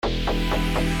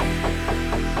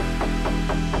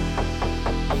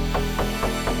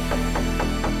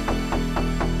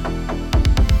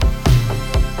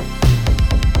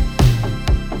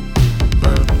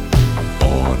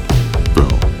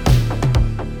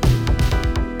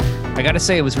I gotta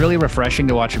say, it was really refreshing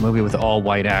to watch a movie with all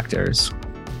white actors.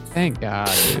 Thank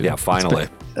God. Dude. Yeah, finally.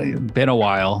 Been a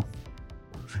while.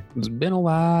 It's been a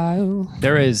while.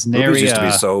 There is Movies used to be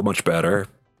nary so much better.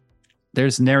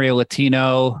 there's nary a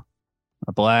Latino,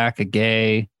 a black, a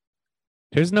gay.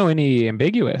 There's no any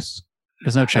ambiguous.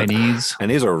 There's no Chinese. And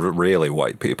these are really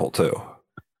white people too.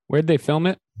 Where'd they film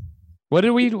it? What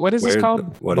is this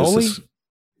called? What is Bowling? this?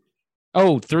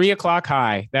 Oh, 3 O'Clock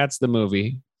High. That's the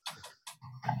movie.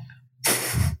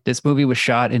 This movie was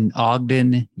shot in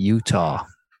Ogden, Utah.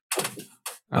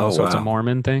 Oh, so it's a wow.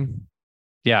 Mormon thing?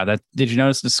 Yeah, that did you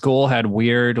notice the school had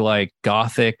weird like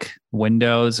gothic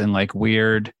windows and like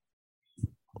weird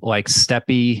like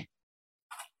steppy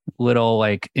little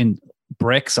like in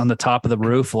bricks on the top of the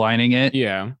roof lining it.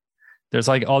 Yeah. There's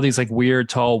like all these like weird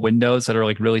tall windows that are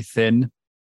like really thin.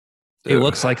 It Dude.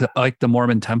 looks like the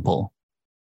Mormon temple.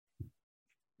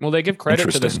 Well, they give credit to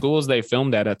the Interesting. schools they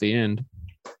filmed at the end.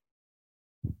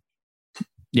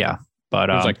 Yeah, but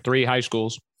It was like 3 high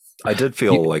schools. I did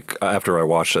feel like after I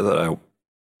watched it that I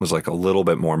was like a little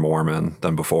bit more Mormon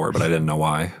than before, but I didn't know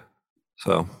why.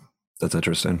 So that's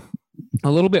interesting.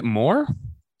 A little bit more?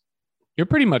 You're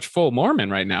pretty much full Mormon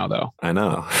right now, though. I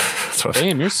know. That's what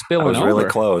Damn, you're I spilling was over. really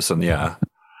close, and yeah,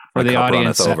 for my the cup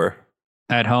audience runneth over.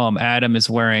 at home, Adam is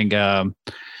wearing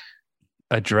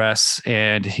a dress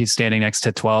and he's standing next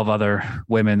to 12 other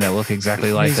women that look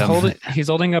exactly like them. He's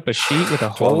holding up a sheet with a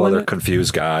 12 hole in other it.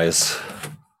 confused guys.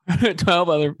 12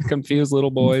 other confused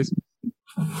little boys.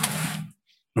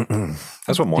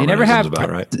 That's what You never Mormonism have, is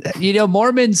about, right? you know,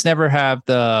 Mormons never have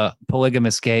the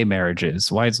polygamous gay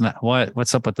marriages. Why is not?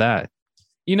 What's up with that?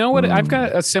 You know what? I've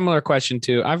got a similar question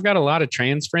too. I've got a lot of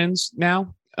trans friends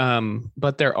now,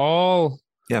 but they're all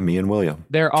Yeah, me and William.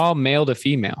 male to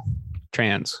female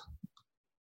trans.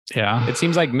 Yeah. It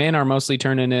seems like men are mostly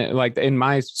turning it, like in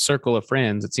my circle of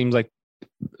friends, it seems like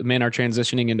men are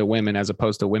transitioning into women as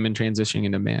opposed to women transitioning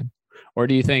into men. Or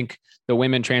do you think the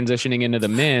women transitioning into the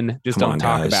men just Come don't on,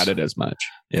 talk guys. about it as much?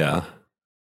 Yeah.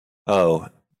 Oh,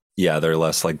 yeah, they're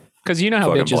less like Because you know how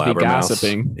fucking bitches be blabbermouths.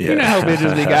 gossiping. Yeah. You know how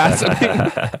bitches be gossiping.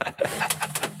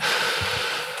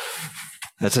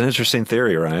 That's an interesting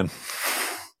theory, Ryan.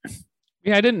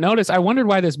 Yeah, I didn't notice. I wondered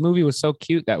why this movie was so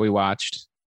cute that we watched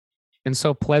and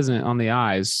so pleasant on the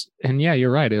eyes. And yeah,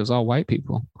 you're right. It was all white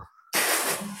people.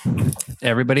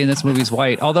 Everybody in this movie's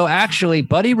white. Although actually,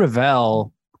 Buddy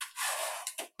Revell,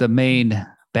 the main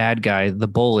bad guy, the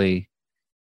bully,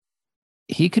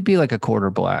 he could be like a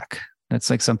quarter black. That's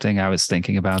like something I was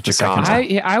thinking about the second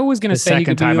time. I was going to The say he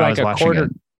second could be time I like was a watching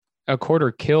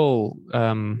quarter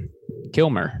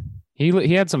Kilmer.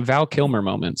 He had some Val Kilmer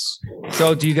moments.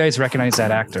 So do you guys recognize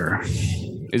that actor?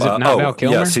 Is it not Val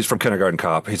Kilmer? Yes, he's from Kindergarten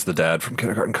Cop. He's the dad from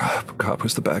Kindergarten Cop. Cop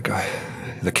who's the bad guy.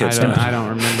 The kid's I dad. don't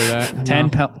remember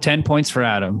that. 10 points for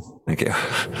Adam. Thank you.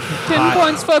 10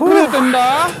 points for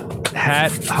Gryffindor.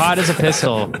 Hot as a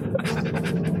pistol.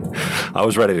 I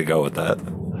was ready to go with that.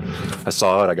 I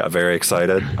saw it. I got very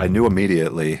excited. I knew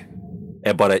immediately.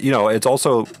 But, it's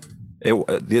also...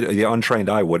 the untrained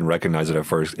eye wouldn't recognize it at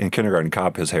first. In Kindergarten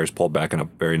Cop, his hair's pulled back in a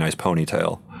very nice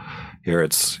ponytail. Here,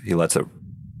 he lets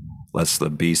the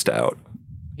beast out.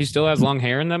 He still has long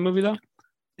hair in that movie, though?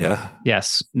 Yeah.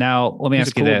 Yes. Now, let me He's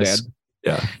ask a you cool this. dad.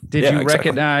 Yeah. Did Yeah, you exactly.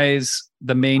 recognize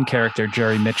the main character,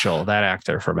 Jerry Mitchell, that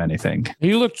actor, from anything?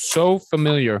 He looked so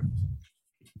familiar.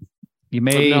 You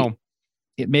may, No.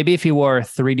 maybe if he wore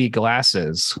 3D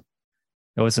glasses,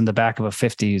 it was in the back of a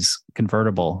 50s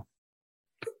convertible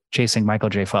chasing Michael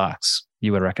J. Fox,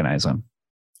 you would recognize him.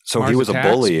 So Mars he was Attacks? a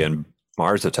bully in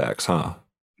Mars Attacks, huh?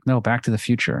 No, Back to the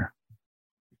Future.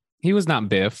 He was not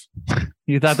Biff.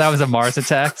 You thought that was a Mars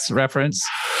Attacks reference?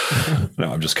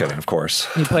 No, I'm just kidding, of course.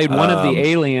 He played one of the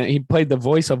alien. He played the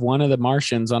voice of one of the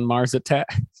Martians on Mars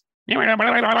Attacks.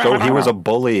 So he was a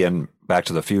bully in Back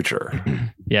to the Future.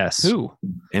 Yes. Who?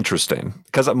 Interesting.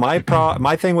 Because my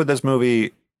thing with this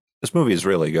movie is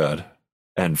really good.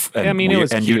 And Yeah, I mean, it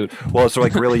was cute. It's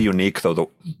like really unique though.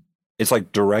 It's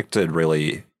like directed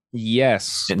really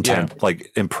Yes. intent,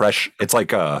 like impression. It's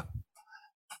like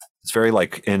it's very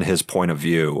like in his point of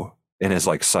view, in his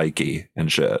like psyche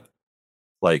and shit.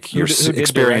 Like Who you're did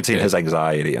experiencing direct it? his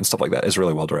anxiety and stuff like that. It's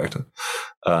really well directed.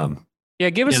 Yeah,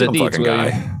 give us Yeah, the the deets, fucking William.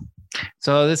 guy.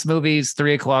 So this movie's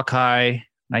 3 O'Clock High,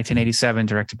 1987,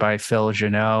 directed by Phil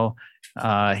Janot.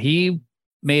 He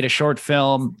made a short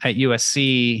film at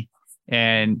USC,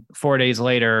 and 4 days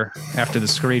later, after the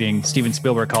screening, Steven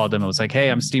Spielberg called him and was like, "Hey,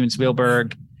 I'm Steven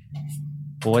Spielberg.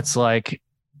 Let's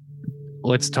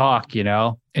talk, you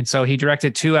know?" And so he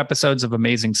directed 2 episodes of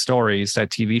Amazing Stories, that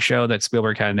TV show that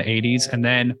Spielberg had in the 80s. And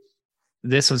then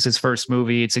this was his first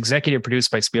movie. It's executive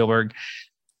produced by Spielberg.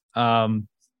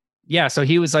 yeah, so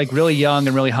he was like really young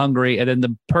and really hungry. And then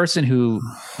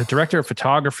the director of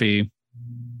photography,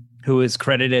 who is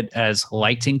credited as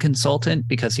lighting consultant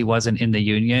because he wasn't in the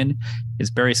union,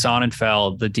 is Barry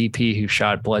Sonnenfeld, the DP who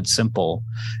shot Blood Simple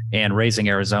and Raising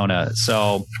Arizona.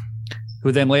 So,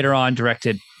 who then later on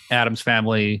directed Addams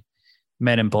Family,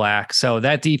 Men in Black. So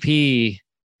that DP,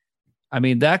 I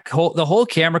mean, the whole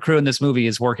camera crew in this movie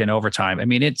is working overtime. I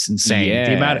mean, it's insane. Yeah,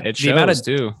 the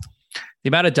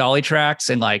amount of dolly tracks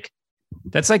and like,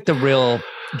 that's like the real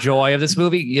joy of this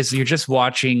movie is you're just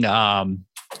watching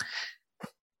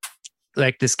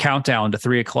like this countdown to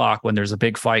 3:00 when there's a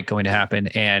big fight going to happen,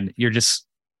 and you're just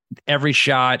every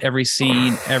shot, every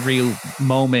scene, every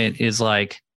moment is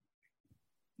like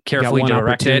carefully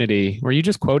directed. Were you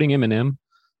just quoting Eminem?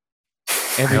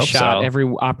 Every shot, every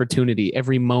opportunity,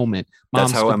 every moment.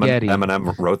 That's how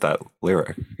Eminem wrote that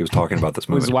lyric. He was talking about this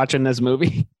movie. Was watching this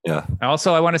movie. Yeah.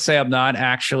 Also, I want to say I'm not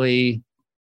actually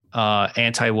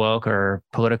anti-woke or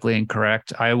politically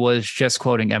incorrect. I was just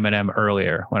quoting Eminem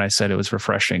earlier when I said it was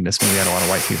refreshing. This movie had a lot of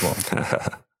white people.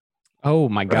 Oh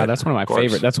my God. That's one of my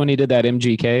favorite. That's when he did that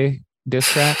MGK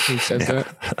diss track. He says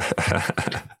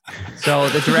that. So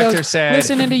the director said,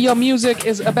 listening to your music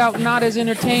is about not as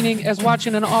entertaining as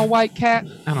watching an all-white cat.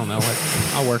 I don't know.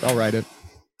 I'll write it.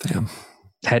 Damn.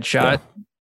 Headshot. Yeah.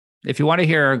 If you want to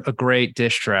hear a great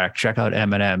diss track, check out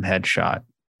Eminem Headshot,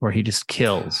 where he just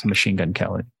kills Machine Gun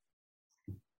Kelly.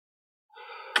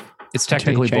 It's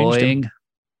technically bullying.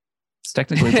 It's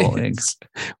technically bullying.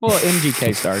 Well,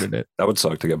 MGK started it. That would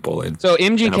suck to get bullied. So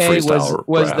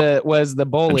MGK was the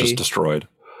bully, just destroyed.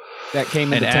 That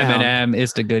came into town. Eminem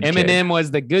is the good. Eminem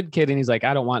was the good kid, and he's like,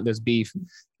 I don't want this beef.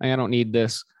 I don't need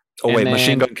this. Oh wait,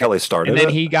 Machine Gun Kelly started. And then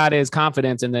he got his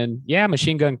confidence, and then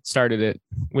Machine Gun started it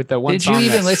with the one. Did you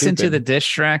even listen to the diss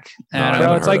track?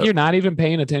 No, it's like you're not even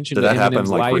paying attention. Did to that happen Eminem's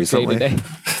like recently? Did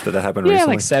that happen recently? Yeah,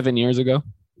 like 7 years ago.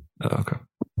 Oh, okay.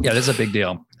 Yeah, this is a big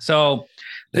deal. So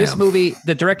this movie,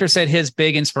 the director said his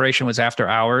big inspiration was After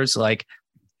Hours. Like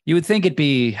you would think it'd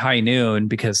be High Noon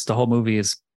because the whole movie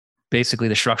is basically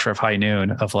the structure of High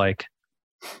Noon, of like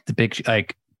the big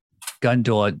like gun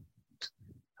duel at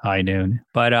High Noon.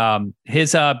 But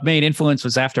his main influence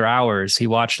was After Hours. He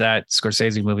watched that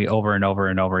Scorsese movie over and over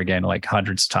and over again, like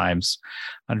hundreds of times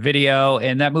on video.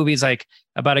 And that movie is like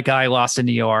about a guy lost in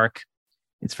New York.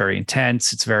 It's very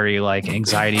intense. It's very like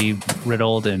anxiety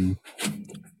riddled. And,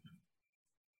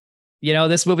 you know,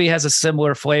 this movie has a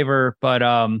similar flavor. But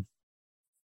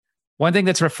one thing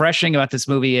that's refreshing about this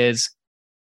movie is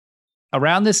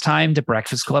around this time, The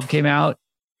Breakfast Club came out,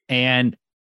 and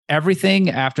everything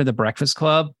after The Breakfast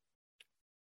Club,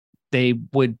 they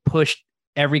would push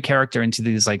every character into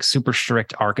these like super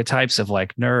strict archetypes of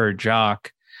like nerd,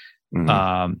 jock,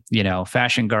 you know,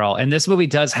 fashion girl. And this movie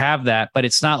does have that, but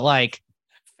it's not like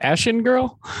fashion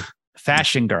girl,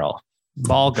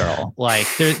 ball girl. Like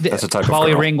that's a type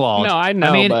Molly of girl. Ringwald. No, I know,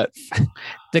 I mean, but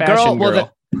the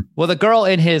girl. Well, the girl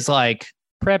in his like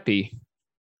preppy.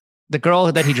 The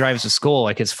girl that he drives to school,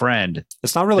 like his friend.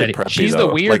 It's not really preppy. She's though.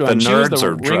 the weird like one. The nerds the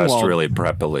are dressed Ringwald. really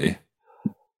preppily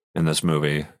in this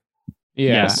movie.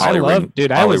 Yeah, yes. I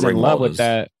was in love with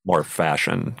that. More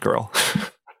fashion girl.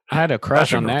 I had a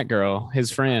crush on that girl,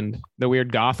 his friend, the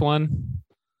weird goth one.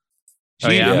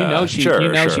 She loves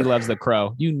the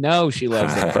Crow. You know she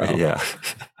loves the Crow. Yeah.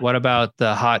 What about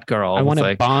the hot girl? I want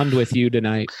to bond with you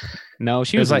tonight. No,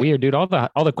 she was like, weird, dude. All the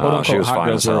quote unquote hot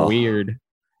girls were weird.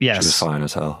 Yes. She was fine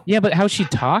as hell. Yeah, but how she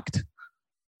talked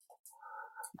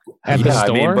at the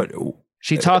store?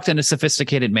 She talked in a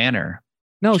sophisticated manner.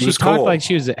 No, she talked like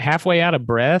she was halfway out of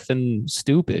breath and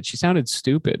stupid. She sounded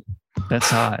stupid. That's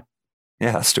hot.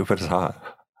 Yeah, stupid is hot.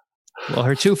 Well,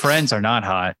 her two friends are not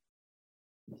hot.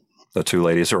 The two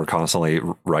ladies who were constantly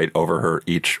right over her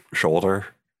each shoulder.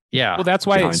 Yeah. Well, that's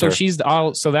why. So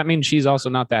so that means she's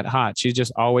also not that hot. She's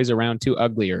just always around two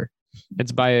uglier.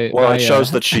 It's it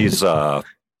shows that she's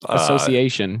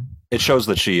association. It shows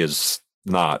that she is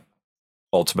not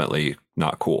ultimately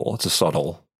not cool. It's a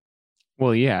subtle.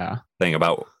 Well, yeah. Thing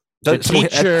about the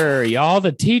teacher,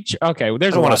 the teacher. Okay, well,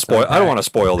 there's. I don't want to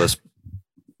spoil this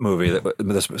movie.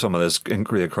 Some of this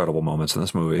incredible moments in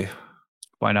this movie.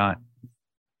 Why not?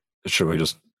 Should we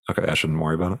just? Okay, I shouldn't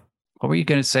worry about it. What were you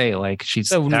going to say? Like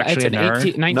she's actually an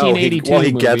 1982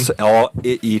 he movie. Gets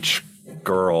each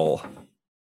girl.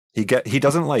 He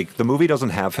doesn't like the movie doesn't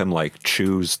have him like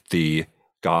choose the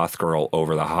goth girl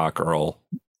over the hot girl.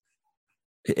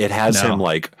 It has him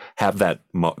like have that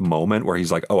moment where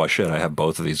he's like, oh shit, I have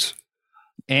both of these.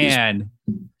 And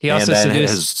he also and then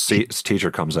his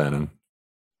teacher comes in, and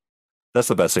that's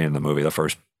the best scene in the movie. The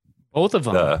first Both of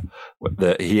them.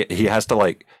 He has to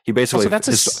like he basically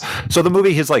so the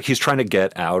movie he's trying to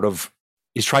get out of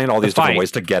he's trying all these different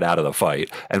ways to get out of the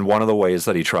fight, and one of the ways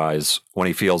that he tries when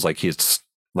he feels like he's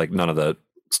like none of the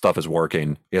stuff is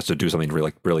working, he has to do something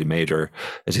really really major,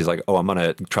 is he's like, oh, I'm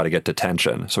gonna try to get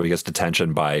detention. So he gets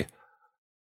detention by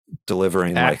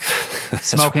delivering like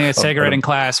smoking a cigarette in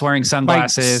class, wearing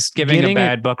sunglasses, giving a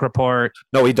bad book report.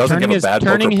 No, he doesn't give a bad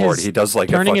book report. He does like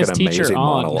a fucking amazing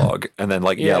monologue, and then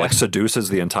like like seduces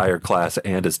the entire class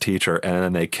and his teacher, and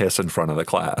then they kiss in front of the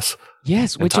class.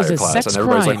 Yes, which is a sex crime. And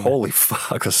everybody's like, "Holy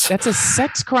fuck!" That's a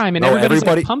sex crime, and everybody's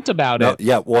like pumped about it.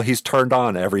 Yeah, well, he's turned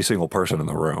on every single person in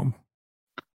the room.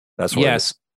 That's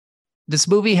what this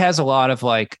movie has a lot of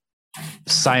like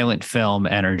silent film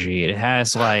energy. It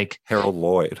has like Harold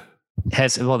Lloyd.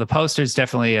 The poster's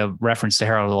definitely a reference to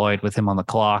Harold Lloyd with him on the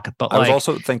clock. But I was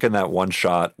also thinking that one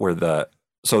shot where there's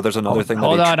another thing.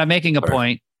 Hold on, I'm making a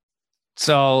point.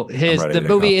 So the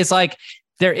movie is like,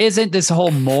 there isn't this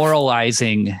whole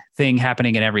moralizing thing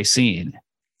happening in every scene.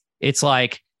 It's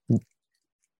like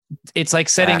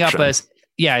setting up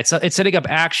it's setting up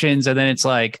actions, and then it's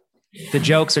like the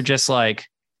jokes are just like,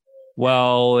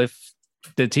 well, if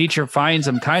the teacher finds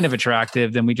him kind of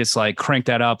attractive, then we just like crank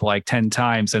that up like 10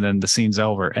 times and then the scene's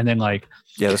over. And then like,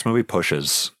 this movie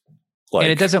pushes like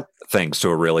and it doesn't things to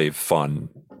a really fun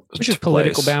pushes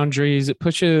political boundaries. It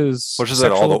pushes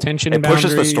sexual tension. It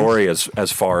pushes the story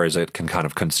as far as it can kind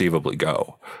of conceivably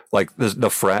go. Like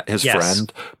his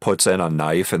friend puts in a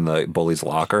knife in the bully's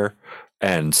locker,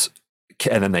 and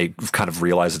then they kind of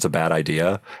realize it's a bad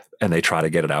idea. And they try to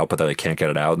get it out, but then they can't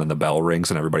get it out. And then the bell rings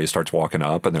and everybody starts walking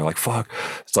up and they're like, fuck.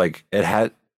 It's like,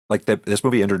 this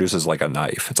movie introduces like a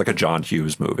knife. It's like a John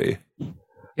Hughes movie.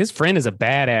 His friend is a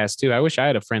badass too. I wish I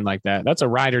had a friend like that. That's a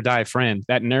ride or die friend.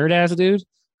 That nerd ass dude.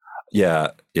 Yeah.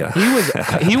 Yeah.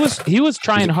 He was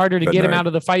trying harder to get him out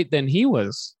of the fight than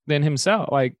himself.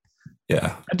 Like,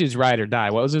 yeah, that dude's ride or die.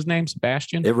 What was his name?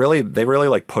 Sebastian. They really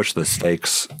like pushed the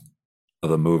stakes of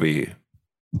the movie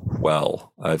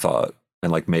well, I thought.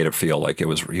 And like made it feel like he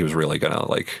was really gonna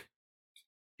like,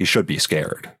 he should be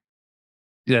scared.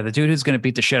 Yeah, the dude who's gonna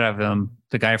beat the shit out of him,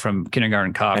 the guy from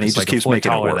Kindergarten Cop, and he just keeps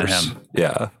making it worse. Than him.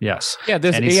 Yeah. Yes. Yeah.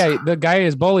 The guy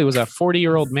his bully was a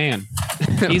 40-year-old man.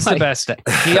 He's the best.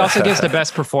 He also gives the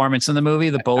best performance in the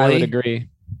movie. The bully. I would agree.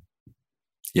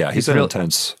 Yeah, he's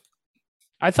intense.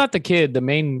 I thought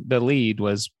the lead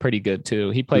was pretty good too.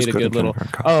 He played a good little.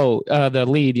 The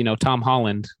lead, Tom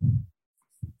Holland.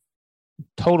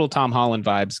 Total Tom Holland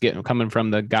vibes coming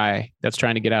from the guy that's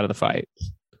trying to get out of the fight.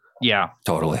 Yeah,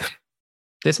 totally.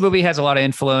 This movie has a lot of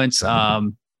influence.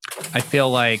 I feel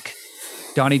like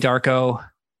Donnie Darko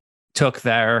took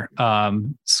their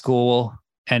school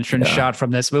entrance shot from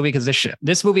this movie, because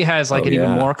this movie has like an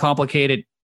even more complicated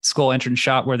school entrance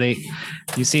shot where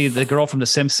you see the girl from The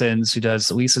Simpsons who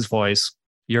does Lisa's voice,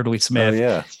 Yeardley Smith. Oh,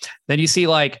 yeah. Then you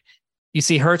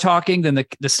see her talking, then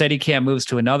the steady cam moves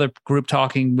to another group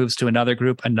talking, moves to another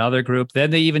group. Then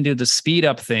they even do the speed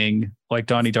up thing, like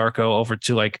Donnie Darko, over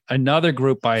to like another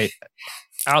group by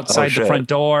outside the front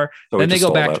door. So then they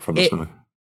go back.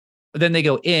 Then they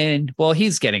go in. Well,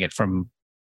 he's getting it from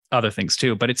other things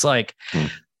too, but it's like,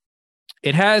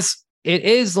 it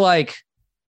is like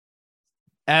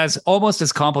as almost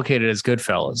as complicated as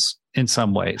Goodfellas in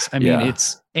some ways. I mean,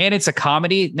 it's a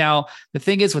comedy. Now, the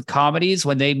thing is with comedies,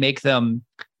 when they make them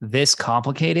this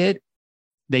complicated,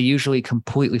 they usually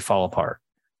completely fall apart.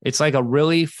 It's like a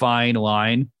really fine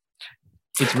line.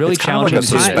 It's really challenging.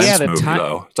 It's kind of like a suspense movie,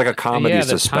 though. It's like a comedy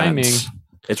suspense. Timing.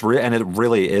 And it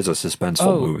really is a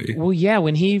suspenseful movie. Well, yeah.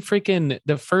 When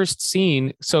the first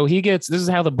scene, so this is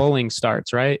how the bullying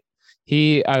starts, right?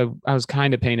 I was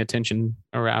kind of paying attention,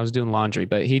 or I was doing laundry,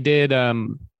 but he did,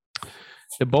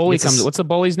 the bully comes. What's the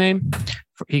bully's name?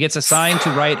 He gets assigned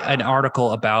to write an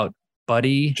article about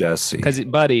Buddy Jesse, because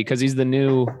he's the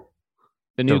new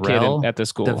kid at the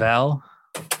school. DeVal.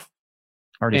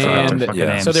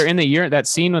 So they're in that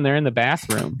scene when they're in the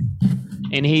bathroom,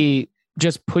 and he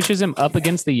just pushes him up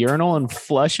against the urinal and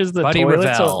flushes the Buddy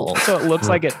toilet, so it looks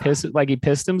like he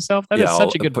pissed himself. That is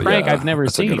such a good prank I've never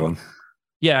seen.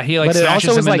 Yeah, he like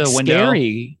smashes him into the window.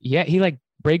 Scary. Yeah, he like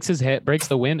breaks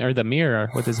the mirror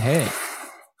with his head.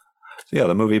 Yeah,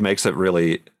 the movie makes it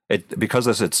really because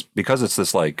it's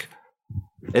this like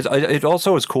it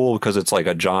also is cool because it's like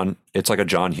a John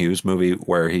Hughes movie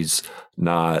where he's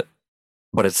not,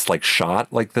 but it's like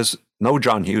shot like this. No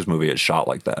John Hughes movie is shot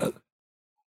like that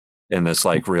in this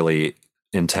like really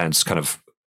intense kind of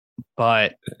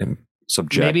but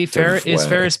subjective maybe way. Is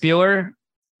Ferris Bueller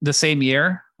the same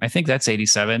year? I think that's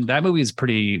 87. That movie is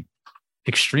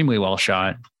extremely well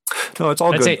shot. No, it's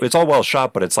all I'd good. say- It's all well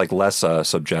shot, but it's like less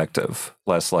subjective,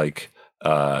 less like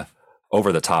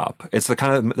over the top. This is the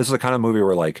kind of movie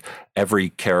where like every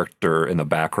character in the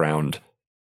background,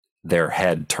 their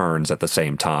head turns at the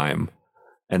same time,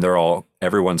 and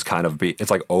everyone's kind of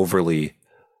it's like overly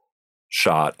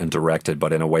shot and directed,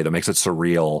 but in a way that makes it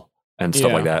surreal and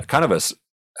stuff like that. Kind of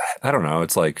I don't know.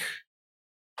 It's like,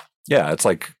 yeah, it's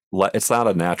like it's not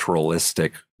a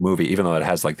naturalistic movie, even though it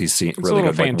has like these really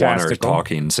good like one-er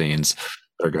talking scenes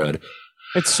that are good.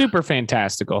 It's super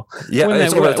fantastical. Yeah,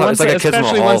 it's like a Kids in the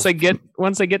Hall.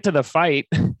 Once they get to the fight.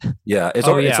 Yeah, it's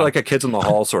like a Kids in the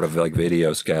Hall sort of like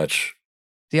video sketch.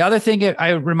 The other thing it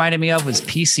reminded me of was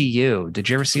PCU. Did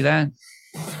you ever see that?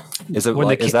 Is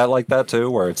that like that too?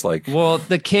 Where it's like, well,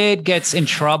 the kid gets in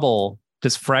trouble.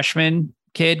 This freshman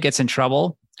kid gets in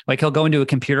trouble. Like he'll go into a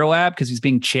computer lab because he's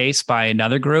being chased by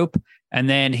another group, and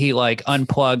then he like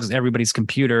unplugs everybody's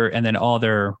computer, and then all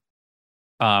their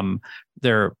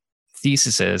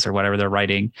theses or whatever they're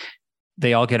writing,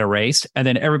 they all get erased, and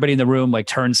then everybody in the room like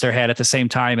turns their head at the same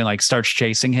time and like starts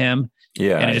chasing him.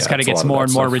 Yeah, and it just kind of gets more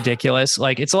and more ridiculous.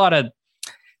 Like it's a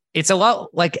lot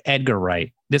like Edgar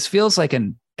Wright. This feels like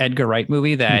an Edgar Wright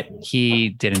movie that he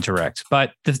didn't direct.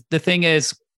 But the thing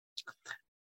is,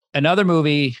 another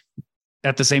movie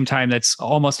at the same time that's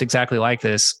almost exactly like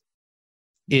this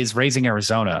is Raising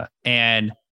Arizona.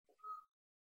 And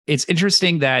it's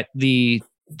interesting that the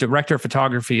director of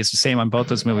photography is the same on both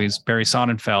those movies, Barry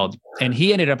Sonnenfeld, and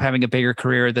he ended up having a bigger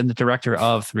career than the director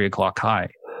of 3 O'Clock High,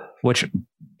 which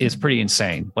is pretty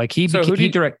insane. Like he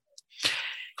direct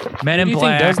Men in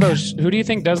Black. Who do you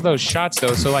think does those shots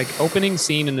though? So like opening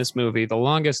scene in this movie, the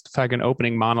longest fucking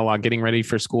opening monologue, getting ready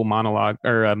for school monologue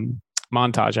or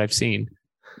montage I've seen.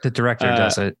 The director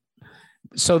does it.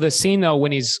 So the scene though,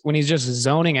 when he's just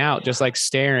zoning out, just like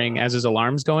staring as his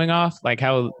alarm's going off, like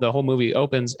how the whole movie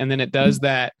opens, and then it does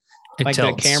that, like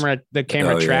tilts. the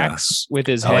camera tracks with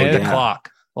his head. Like the clock.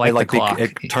 Like the clock.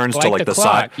 It turns to like the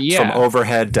side, from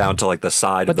overhead down to like the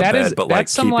side of the bed, but like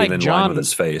keeping in line with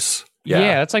his face.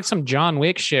 Yeah, that's like some John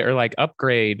Wick shit or like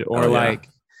Upgrade or like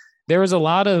there was a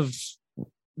lot of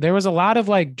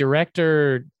like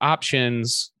director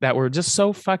options that were just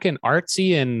so fucking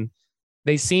artsy and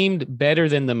they seemed better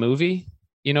than the movie.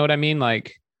 You know what I mean?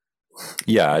 Like,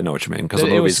 yeah, I know what you mean. Because the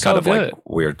movie's kind of like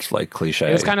weird, like cliche.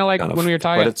 It was kind of like when we were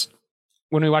talking,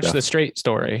 when we watched The Straight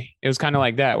Story, it was kind of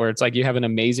like that, where it's like you have an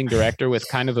amazing director with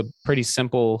kind of a pretty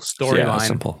simple storyline. Yeah,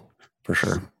 simple for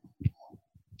sure.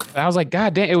 I was like,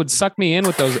 God damn, it would suck me in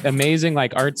with those amazing,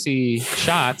 like artsy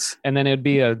shots. And then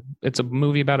it's a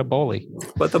movie about a bully.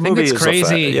 But the movie is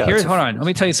crazy. Hold on. Let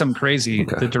me tell you something crazy.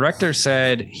 Okay. The director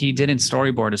said he didn't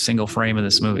storyboard a single frame of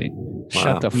this movie. Wow.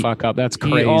 Shut the fuck up. That's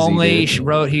crazy.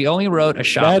 He only wrote a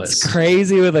shot list. That's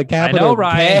crazy with a capital. I know,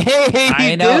 Ryan.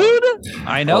 I know. Dude.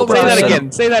 I know.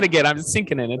 Say that again. I'm just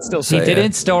sinking in. It's still. He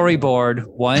didn't storyboard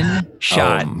one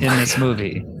shot in this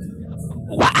movie.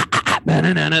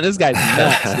 This guy's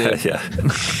nuts, dude. Yeah.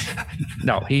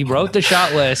 No, he wrote the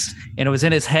shot list and it was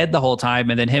in his head the whole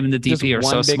time. And then him and the DP are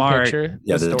so smart. Picture.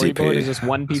 Yeah, the storyboard is just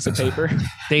one piece of paper.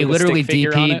 They literally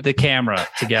DP'd the camera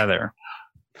together.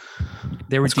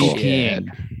 They were DPing the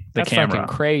camera. That's fucking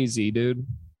crazy, dude.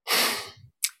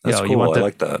 That's cool. I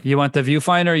like that. You want the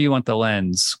viewfinder or you want the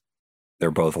lens?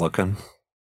 They're both looking.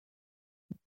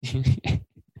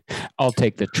 I'll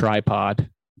take the tripod.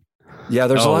 Yeah,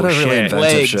 there's a lot of really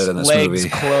inventive shit in this movie. Legs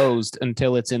closed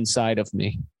until it's inside of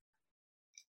me.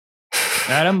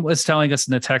 Adam was telling us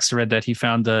in the text thread that he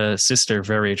found the sister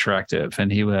very attractive, and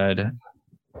he would.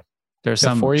 There's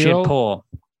some. She had pull.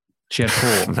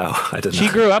 No, I didn't. She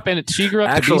grew up to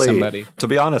be somebody. To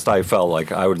be honest, I felt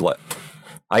like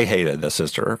I hated the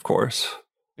sister, of course.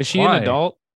 Is she an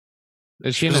adult?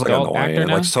 Is she an adult actor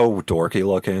now? Like so dorky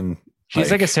looking.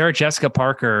 She's like a Sarah Jessica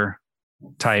Parker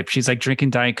type. She's like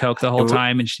drinking Diet Coke the whole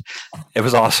time, and it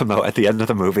was awesome though. At the end of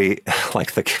the movie,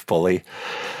 like the bully,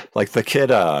 like the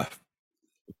kid, or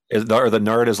the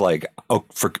nerd is like, "Oh,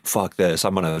 fuck this!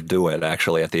 I'm gonna do it."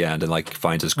 Actually, at the end, and like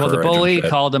finds his courage. Well, the bully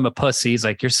called him a pussy. He's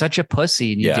like, "You're such a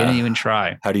pussy, and you didn't even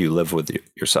try." How do you live with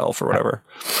yourself or whatever?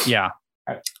 Yeah.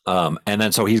 And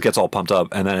then so he gets all pumped up,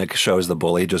 and then it shows the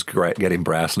bully just getting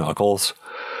brass knuckles,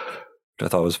 which I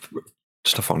thought was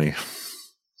just a funny.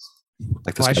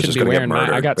 Like this I should be wearing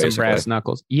murdered, I got basically. Some brass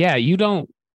knuckles. Yeah, you don't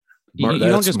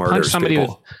just punch somebody with.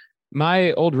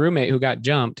 My old roommate who got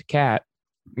jumped, Kat,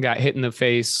 got hit in the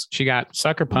face. She got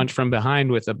sucker punched from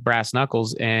behind with a brass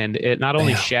knuckles, and it not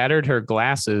only shattered her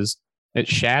glasses, it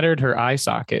shattered her eye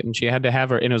socket, and she had to have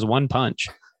her. And it was one punch,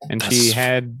 and she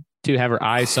had to have her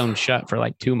eyes sewn shut for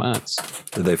like 2 months.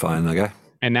 Did they find the guy?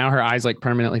 And now her eyes like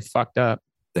permanently fucked up.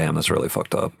 Damn, that's really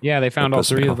fucked up. Yeah, they found all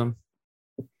 3 of them.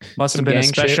 Must have Some been a gang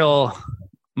shit. special.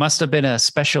 Must have been a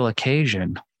special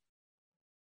occasion.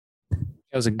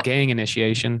 It was a gang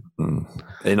initiation.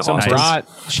 In Some Austin.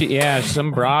 broad,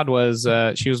 some broad was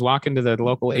she was walking to the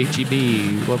local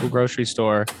HEB, local grocery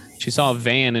store. She saw a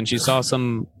van and she saw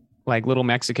some like little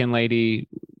Mexican lady,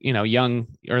 young,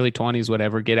 early 20s,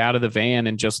 whatever, get out of the van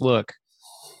and just look.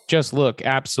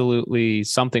 Absolutely,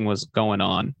 something was going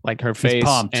on. Like her face, He's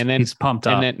pumped. and then He's pumped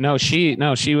up. and then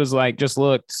she was like, just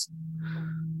looked,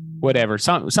 whatever.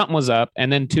 Something was up,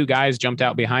 and then two guys jumped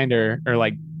out behind her, or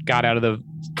like got out of the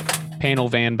panel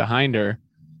van behind her.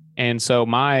 And so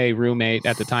my roommate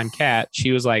at the time, Kat,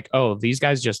 she was like, oh, these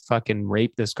guys just fucking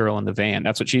raped this girl in the van.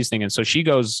 That's what she's thinking. So she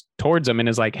goes towards him and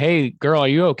is like, hey, girl, are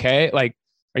you okay? Like,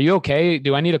 are you okay?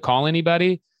 Do I need to call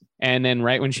anybody? And then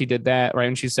right when she said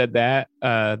that,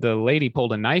 the lady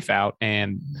pulled a knife out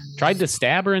and tried to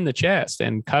stab her in the chest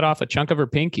and cut off a chunk of her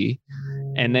pinky.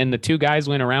 And then the two guys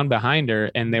went around behind her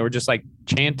and they were just like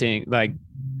chanting, like,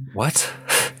 What?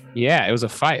 yeah, it was a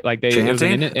fight. Like they,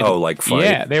 Chanting? Like fight?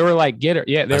 Yeah, they were like, get her.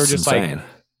 Yeah, they That's were just insane. like,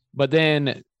 but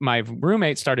then my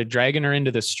roommate started dragging her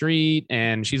into the street,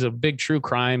 and she's a big true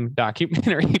crime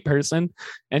documentary person.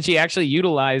 And she actually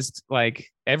utilized like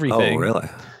everything. Oh, really?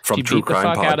 From She True beat the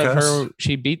Crime fuck out of Podcast? her.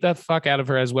 She beat the fuck out of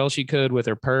her as well she could with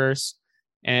her purse.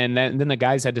 And then the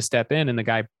guys had to step in, and the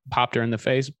guy popped her in the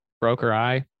face, broke her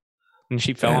eye, and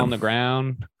she fell Damn. on the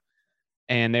ground.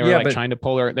 And they were Yeah, like but trying to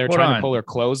pull her. They're hold trying on. to pull her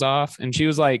clothes off, and she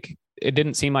was like, it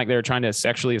didn't seem like they were trying to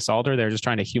sexually assault her. They were just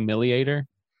trying to humiliate her.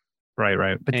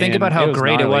 Right. But think And about it how was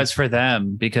great it gnarly. was for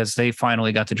them because they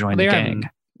finally got to join They the were gang.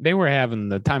 They were having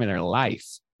the time of their life.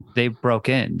 They broke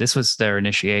in. This was their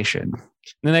initiation.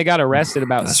 Then they got arrested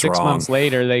about That's 6 wrong. months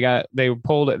later.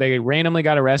 They randomly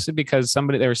got arrested because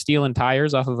they were stealing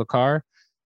tires off of a car.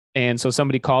 And so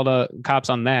somebody called cops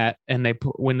on that. And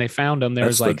when they found them, there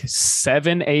was That's like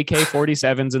 7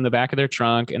 AK-47s in the back of their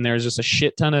trunk. And there was just a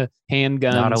shit ton of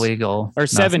handguns. Not illegal. Or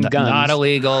 7 guns. Not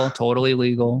illegal. Totally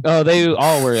legal. Oh, they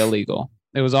all were illegal.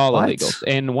 It was all What? illegal.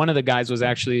 And one of the guys was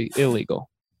actually illegal.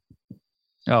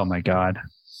 Oh my God.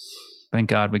 Thank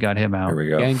God we got him out. Here we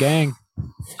go. Gang.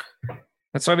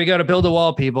 That's why we got to build a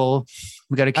wall, people.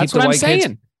 We got to keep That's the what I'm white kids.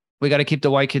 saying. We got to keep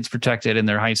the white kids protected in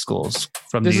their high schools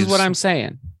from This these. is what I'm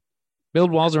saying. Build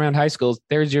walls around high schools.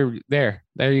 There you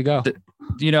go.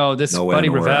 This No in, Buddy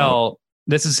nowhere Revell,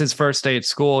 this is his first day at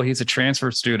school. He's a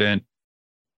transfer student.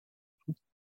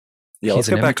 Yeah, let's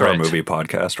He's an get back to our immigrant. movie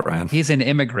podcast, Ryan. He's an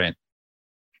immigrant.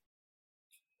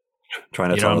 Trying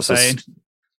to You know tell what us I'm this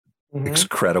saying?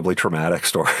 incredibly traumatic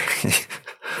story.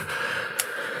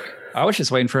 I was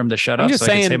just waiting for him to shut I'm up just so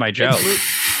I saying. could say my joke.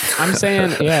 I'm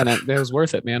saying, yeah, that was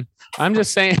worth it, man. I'm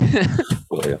just saying.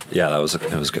 Yeah, it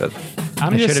was good.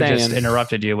 I'm I just should have saying. just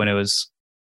interrupted you when it was.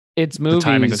 It's movies.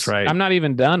 timing was right. I'm not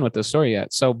even done with the story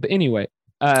yet. So, but anyway,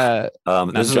 This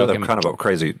is a joking. kind of a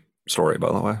crazy story,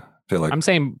 by the way. I feel like I'm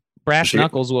saying Brass She-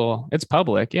 Knuckles will. It's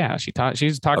public. Yeah, she's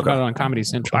talked Okay. about it on Comedy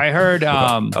Central. I heard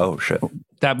oh shit.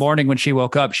 that morning when she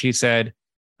woke up, she said,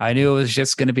 "I knew it was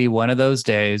just going to be one of those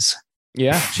days."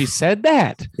 Yeah, she said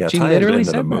that. Yeah, she tie it literally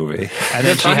into said the that. movie. And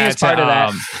then The she had funniest to, part of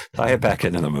that- Tie it back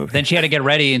into the movie. then she had to get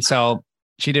ready, and so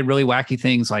she did really wacky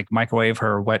things like microwave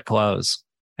her wet clothes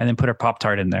and then put her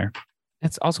Pop-Tart in there.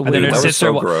 It's also And then weird. her that was sister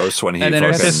so wa- gross when he and then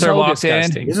her fucking. sister So walked in.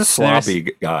 disgusting. He's a sloppy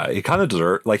guy. He kind of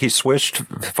deserved, like, he switched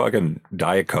fucking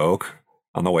Diet Coke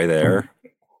on the way there.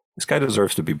 This guy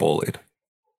deserves to be bullied.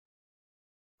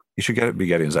 He should be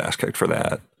getting his ass kicked for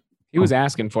that. He was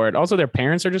asking for it. Also, their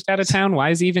parents are just out of town. Why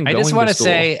is he even I going just want to school?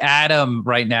 say Adam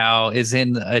right now is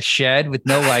in a shed with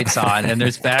no lights on, and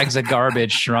there's bags of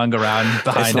garbage strung around It's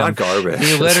behind not him. garbage.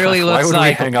 He literally Why looks would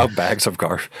like- we hang out bags of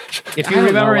garbage If I you don't know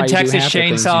remember why in you do Texas half the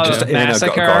things you Chainsaw do. just in a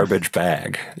Massacre, garbage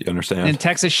bag? You understand? in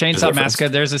Texas There's a Chainsaw difference. Massacre,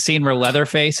 there's a scene where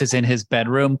Leatherface is in his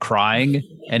bedroom crying,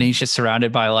 and he's just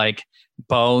surrounded by like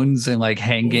bones and like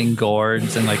hanging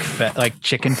gourds and like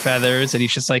chicken feathers, and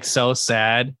he's just like so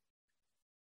sad.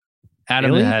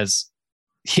 Adam Really? has,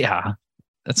 yeah,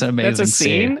 that's an amazing That's a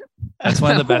scene. That's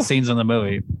one of the best scenes in the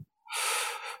movie.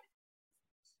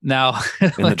 Now,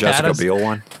 in the like Jessica Adam's- Biel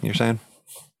one, you're saying?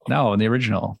 no, in the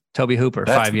original, Toby Hooper,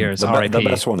 5 years, The R.I.P.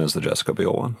 best one is the Jessica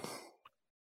Biel one.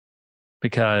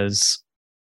 because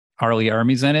Arlie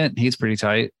Ermey's in it. He's pretty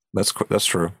tight. That's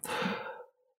true.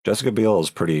 Jessica Biel is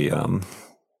pretty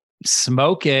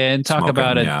Smoking, talk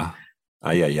about it. Yeah.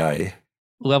 Ay.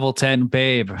 Level 10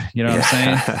 babe. You know what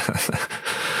I'm saying?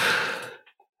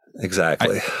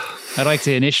 Exactly. I'd like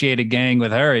to initiate a gang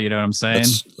with her. You know what I'm saying?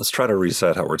 Let's try to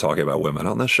reset how we're talking about women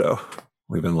on this show.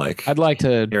 We've been like I'd like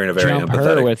to hearing a very jump her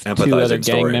empathetic, with 2 other empathizing gang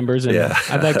story. members, and Yeah.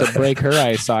 I'd like to break her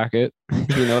eye socket.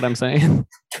 If you know what I'm saying?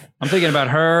 I'm thinking about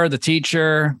her, the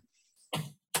teacher,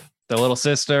 the little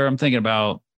sister. I'm thinking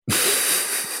about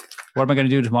what am I going to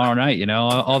do tomorrow night? You know,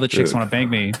 all the chicks Dude. want to bang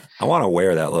me. I want to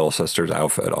wear that little sister's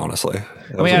outfit. Honestly,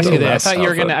 Let me ask you this. I thought you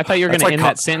were gonna That's end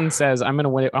that sentence as I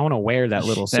want to wear that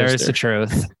little sister. There's the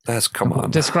truth. That's come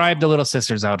on. Describe the little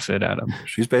sister's outfit, Adam.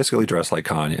 She's basically dressed like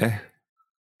Kanye.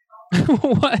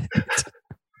 What?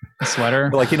 A sweater.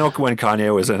 Like, you know, when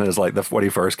Kanye was in his like when he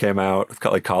first came out,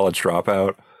 like College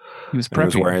Dropout. He was And he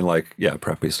was preppy. wearing like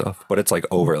preppy stuff, but it's like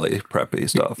overly preppy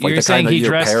stuff. You're Like the saying kind that he your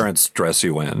dressed- parents dress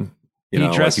you in. You he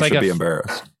know, dressed like you like should a be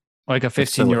embarrassed. Like a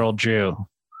 15-year-old Jew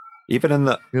Even in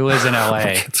the who lives in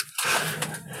LA.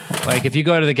 Like if you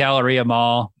go to the Galleria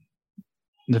Mall,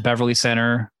 the Beverly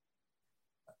Center,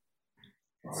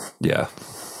 yeah,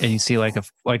 and you see like a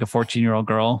 14-year-old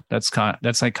girl, that's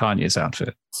like Kanye's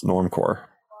outfit. it's normcore.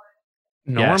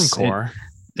 Yes, Normcore.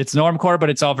 It's normcore, but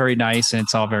it's all very nice and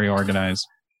it's all very organized.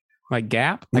 Like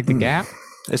Gap? Like the Gap?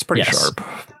 It's pretty Yes. sharp.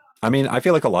 I mean, I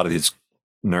feel like a lot of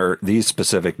these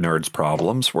specific nerds'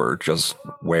 problems were just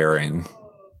wearing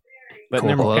But Cool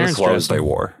their clothes. parents clothes dressed they them.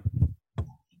 wore.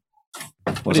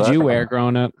 What did you wear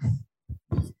growing up?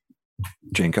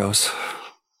 Jinkos.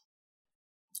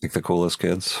 Like the coolest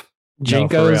kids. No,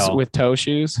 for Jinkos real. with toe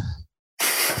shoes.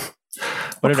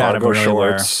 What did Adam Cargo really wear?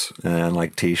 shorts and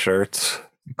like t-shirts.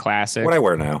 Classic. What I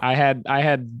wear now. I had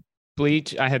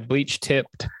bleach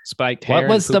tipped spiked hair. What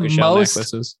was and the puka shell most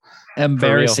necklaces.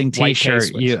 Embarrassing White T-shirt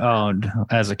K-Swiss. you owned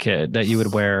as a kid that you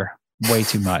would wear way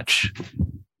too much?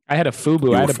 I had a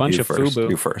FUBU. I had a bunch You of first. FUBU.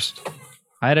 You first.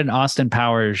 I had an Austin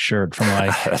Powers shirt from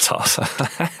like That's awesome.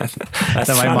 That's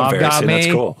That my not mom got embarrassing. That's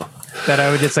me. cool. that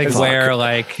I would just like It's wear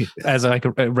like as like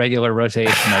a regular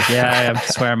rotation. Like, yeah, I'm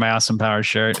just wearing my Austin Powers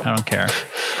shirt. I don't care.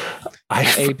 I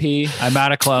AP. I'm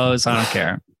out of clothes. I don't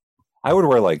care. would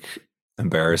wear like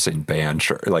embarrassing band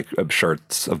shirt, like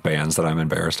shirts of bands that I'm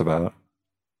embarrassed about.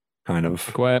 Kind of.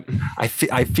 What? I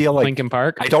feel like Lincoln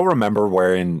Park. I don't remember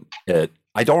wearing it.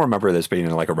 I don't remember this being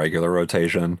in like a regular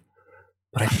rotation,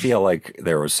 but I feel like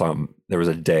there was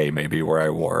a day maybe where I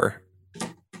wore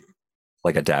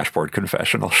like a Dashboard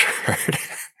Confessional shirt.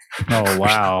 Oh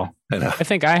wow. I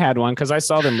think I had one because I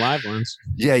saw them live once.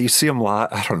 Yeah, you see them a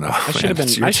lot. I don't know. I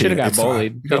should have got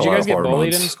bullied. Did you guys get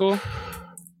bullied in school?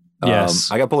 Yes.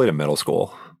 I got bullied in middle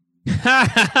school. You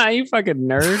fucking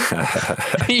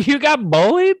nerd. You got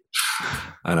bullied?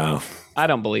 I know. I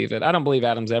don't believe it. I don't believe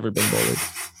Adam's ever been bullied.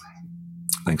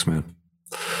 Thanks, man.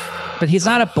 But he's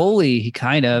not a bully.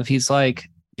 He's like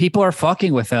people are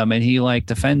fucking with him and he like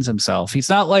defends himself. He's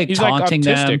not like He's taunting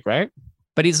like autistic, them, right?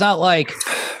 but he's not like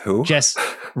Who? just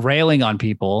railing on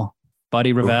people.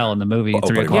 Buddy Revell in the movie Oh,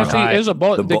 3 Buddy o'clock Yeah, see, high. is a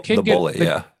bull. The, kid the get- bully, the-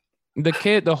 yeah. The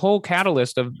kid, the whole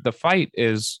catalyst of the fight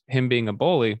is him being a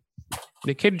bully.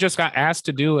 The kid just got asked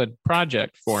to do a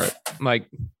project for it. Like,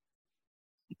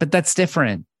 But that's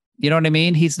different. You know what I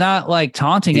mean? He's not like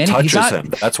taunting He any. He's touches not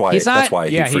him. That's why. he's That's not- why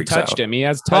yeah, he he freaks touched out. him. He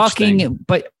has touch talking, thing.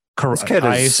 but This kid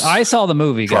is I saw the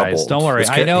movie, guys. troubled. Don't worry. This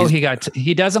I kid- know he's-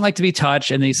 he doesn't like to be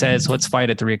touched, and he says, "Let's fight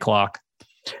at 3 o'clock."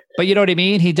 But you know what I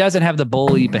mean? He doesn't have the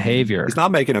bully behavior. He's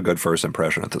not making a good first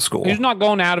impression at the school. He's not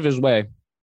going out of his way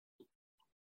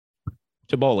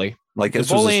to bully. Like this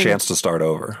the was bullying- his chance to start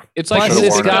over. It's like Plus,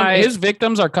 his, this guy- his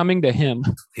victims are coming to him.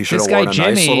 He should have guy worn a nice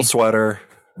Jimmy- little sweater.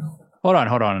 Hold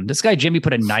on. This guy Jimmy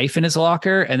put a knife in his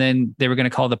locker, and then they were going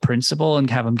to call the principal and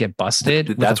have him get busted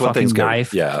with That's a when fucking things go.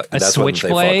 knife, Yeah, a that's when they fucked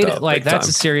switchblade. up Like big that's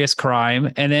a time. serious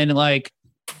crime. And then like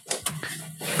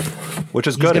Which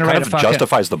is he's good. It gonna kind write of a fucking-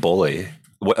 justifies the bully,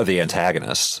 the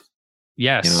antagonist.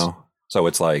 yes, You know, so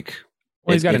it's like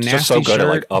Well, he's got a it's just so nasty good at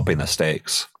like shirt. upping the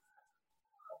stakes.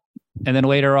 and then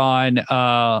later on,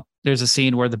 there's a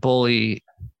scene where the bully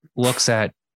looks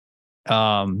at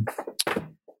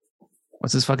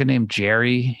what's his fucking name?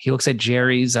 Jerry. He looks at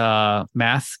Jerry's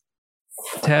math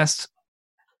test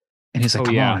and he's like,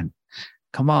 Oh, yeah.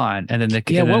 come on. And then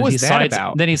Yeah, and what then was he that slides,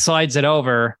 about? Then he slides it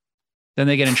over. Then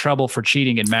they get in trouble for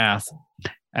cheating in math.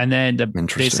 And then they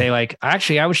Interesting. say like,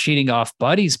 actually, I was cheating off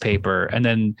Buddy's paper. And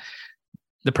then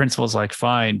the principal's like,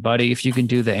 fine, Buddy, if you can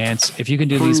do if you can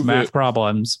do these Prove math it.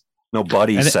 problems. No,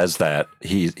 Buddy And it- says that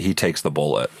he takes the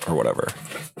bullet or whatever.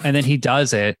 And then he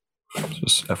does it.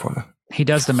 Just FYI. He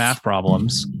does the math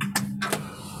problems.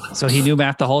 So he knew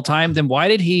math the whole time. Then why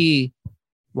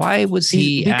was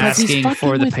he Because he's asking fucking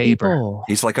for the with paper? people.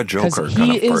 He's like a 'Cause Joker he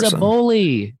kind of is person. a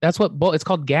bully. That's what it's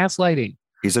called, gaslighting.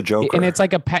 He's a Joker. And it's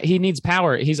like he needs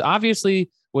power. He's obviously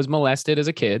was molested as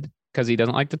a kid because he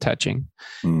doesn't like the touching.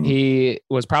 Mm. He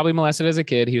was probably molested as a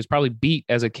kid. He was probably beat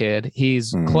as a kid.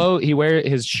 His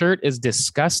shirt is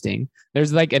disgusting.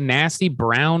 There's like a nasty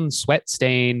brown sweat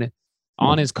stain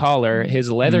on his collar.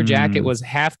 His leather jacket was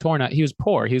half torn out. He was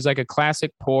poor. He was like a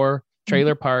classic poor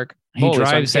trailer park He bully. So I'm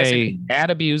drives guessing a his dad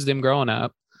abused him growing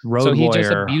up. road So he just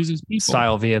warrior abuses people.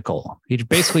 style vehicle. He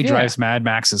basically Yeah. drives Mad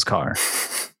Max's car.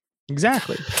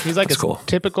 Exactly. He's like That's a cool.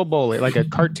 typical bully, like a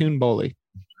cartoon bully.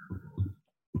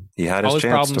 He had All his his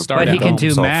chance problems to start But at he can home. do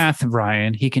himself. math,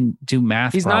 Ryan. He can do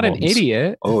math. He's not an problems.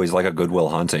 idiot. Oh, he's like a Goodwill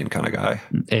Hunting kind of guy.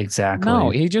 Exactly. No,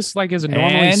 he just like is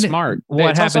normally And smart.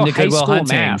 what It's happened also to Good Will high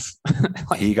school Hunting?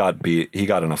 math. He got beat. He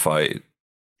got in a fight.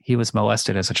 He was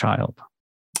molested as a child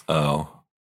Oh,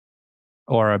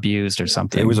 or abused or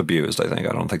something. he was abused. I think.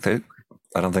 I don't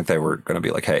think they were going to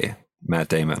be like, "Hey, Matt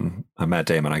Damon. I'm Matt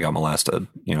Damon. I got molested."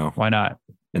 You know, Why not?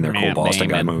 in their Matt cool Boston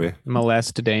guy Damon. movie.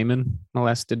 Molested Damon.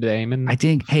 I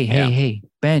think, hey,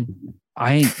 Ben,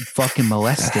 I ain't fucking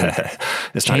molested.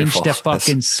 It's not your Change fault. the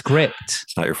fucking script.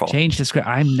 It's not your fault. Change the script.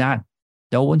 I'm not.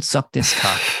 No one sucked this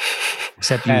cock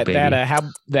except you, baby.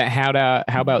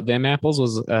 How about them apples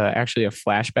was actually a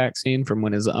flashback scene from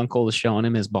when his uncle was showing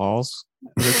him his balls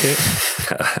as a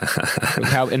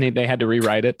kid. And they had to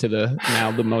rewrite it to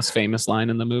the most famous line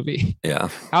in the movie. Yeah.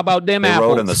 How about them They apples?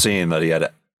 wrote in the scene that he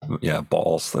had,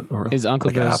 balls that were His uncle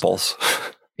like goes, apples.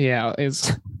 Yeah,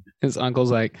 his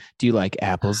uncle's like, "Do you like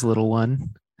apples, little one?"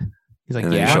 He's like,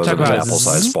 And then "Yeah." he shows talk him his about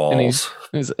apple-sized zzz, And he's-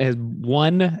 balls. his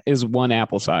one is one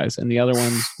apple size, and the other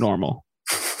one's normal.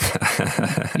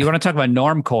 You want to talk about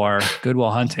normcore?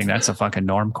 Goodwill Hunting. That's a fucking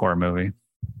normcore movie.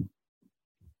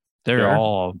 They're Sure.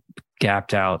 all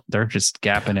gapped out. They're just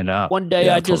gapping it up. One day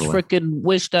Yeah, I just totally. freaking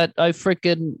wish that I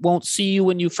freaking won't see you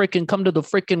when you freaking come to the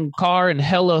freaking car and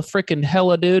hella,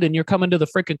 dude, and you're coming to the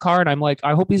freaking car, and I'm like,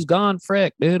 I hope he's gone,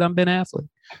 frick, dude. I'm Ben Affleck.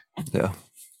 Yeah.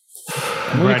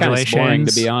 Movie kind of boring,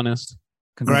 to Congratulations. be honest.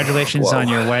 Congratulations Whoa. on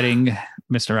your wedding,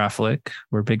 Mr. Affleck.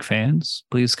 We're big fans.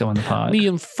 Please go on the pod. Me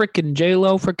and freaking J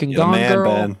Lo, freaking You're the Gone man,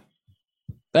 Girl. Ben.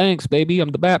 Thanks, baby. I'm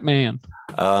the Batman.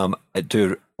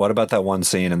 Dude, what about that one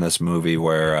scene in this movie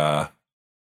where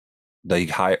he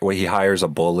hires a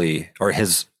bully or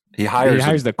he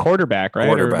hires the quarterback, right?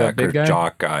 quarterback or the or big guy.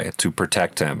 jock guy to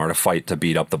protect him or to fight to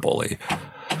beat up the bully.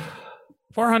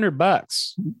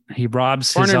 $400, He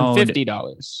robs his own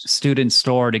 $450. student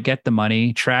store to get the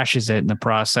money, trashes it in the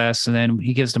process, and then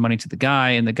he gives the money to the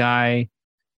guy, and the guy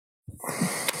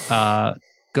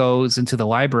goes into the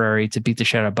library to beat the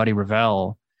shit out of Buddy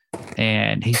Revell,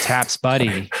 and he taps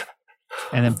Buddy,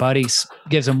 and then Buddy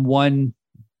gives him one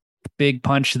big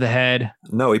punch to the head.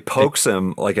 No, he pokes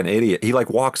him like an idiot. He like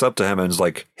walks up to him and is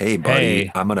like, "Hey, buddy,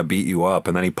 Hey. I'm gonna beat you up."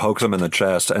 And then he pokes him in the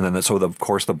chest, and then of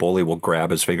course the bully will grab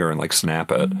his finger and like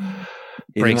snap it.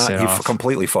 Breaks it off.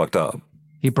 Completely fucked up.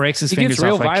 He breaks his He fingers gets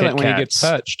real off like violent Kit when he gets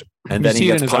Kats. touched. And You then he see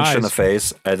it in gets his punched in the eyes.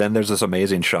 face. And then there's this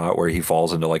amazing shot where he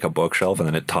falls into like a bookshelf, and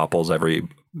then it topples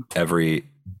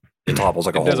it topples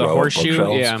like a It does whole a row of horseshoe,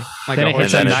 bookshelves. yeah, like Then a it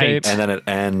hits horseshoe a then shape. and then it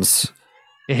ends.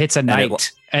 It hits a it-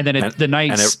 knight, and then and- the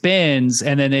knight and it- spins,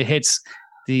 and then it hits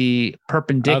the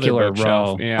perpendicular Other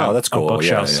bookshelf, row. Yeah, Oh, that's cool. Yeah,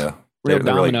 bookshelves. yeah. real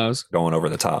They're really dominoes. going over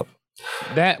the top.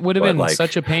 That would have But, been like-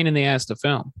 such a pain in the ass to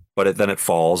film. But then it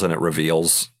falls and it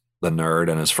reveals the nerd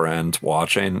and his friend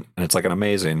watching, and it's like an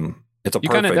amazing. It's a You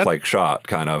kinda- perfect that- like shot,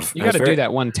 kind of. You And got to it's do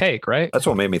that one take, right? That's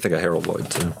what made me think of Harold Lloyd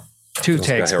too. Two It's like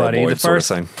a takes, Harold buddy. Lloyd The sort of first,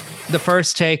 thing. the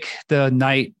first take, the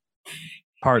knight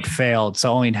part failed,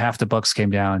 so only half the books came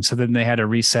down. So then they had to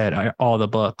reset all the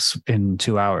books in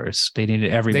 2 hours. They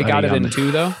needed They everybody. got it on in the,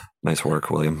 two though. Nice work,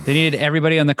 William. They needed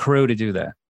everybody on the crew to do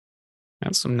that.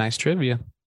 That's some nice trivia.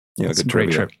 Yeah, It's good a great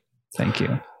trivia. trip. Thank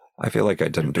you. I feel like I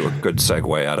didn't do a good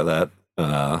segue out of that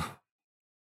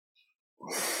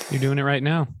You're doing it right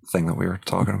now. thing that we were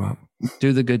talking about.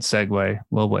 Do the good segue.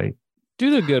 We'll wait.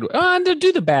 Do the good.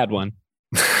 Do the bad one.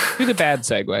 Do the bad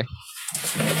segue.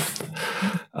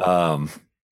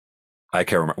 I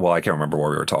can't remember. Well, I can't remember what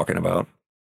we were talking about,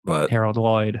 but Harold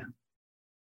Lloyd,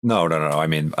 no. I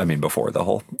mean before the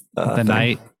whole the thing.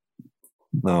 knight.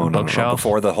 No. bookshelf.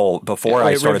 Before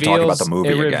I started talking about the movie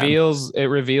It again.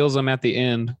 reveals them at the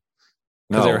end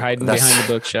because No, they're hiding that's- behind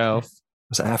the bookshelf.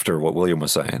 It's after what William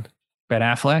was saying. Ben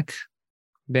Affleck.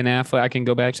 Ben Affleck. I can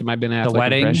go back to my Ben Affleck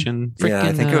wedding? impression. Yeah,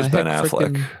 I think it was Ben heck,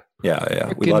 Affleck.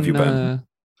 Yeah. We love you, Ben.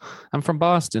 I'm from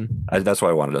Boston. That's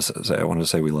what I wanted to say. I wanted to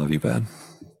say we love you, Ben.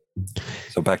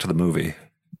 So back to the movie.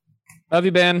 Love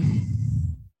you, Ben.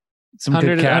 Some good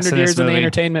 100 cast in years this in the movie.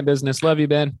 entertainment business. Love you,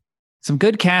 Ben. Some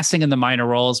good casting in the minor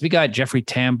roles. We got Jeffrey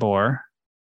Tambor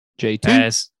JT.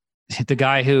 as the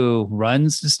guy who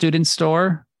runs the student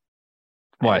store.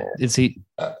 What is he?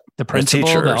 The principal,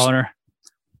 the teachers. owner.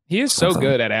 He is so Something.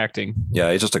 good at acting.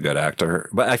 Yeah, he's just a good actor.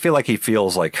 But I feel like he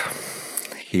feels like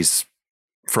he's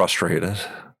frustrated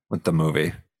with the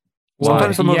movie. Well,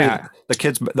 Sometimes the movie, yeah.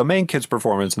 the main kid's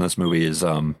performance in this movie is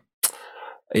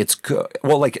it's good.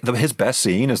 Well, like his best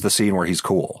scene is the scene where he's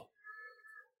cool.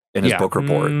 in his Yeah. book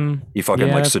report. He fucking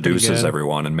Yeah, like that's pretty seduces good.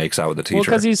 everyone and makes out with the teacher. Well,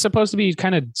 because he's supposed to be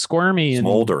kind of squirmy and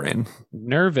smoldering.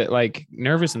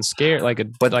 nervous and scared, like a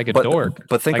But dork.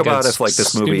 But think Like about a if like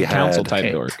this movie student council had type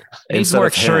Hey, dork. Needs instead more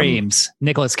of him- extremes.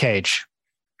 Nicolas Cage.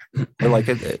 or like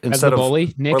As instead the of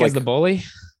bully, Nick or as like- the bully.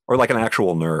 or like an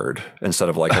actual nerd instead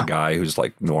of like a guy who's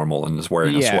like normal and is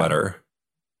wearing a Yeah. sweater.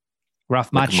 Ralph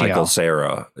Like Macchio. Michael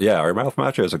Cera. Yeah, or Ralph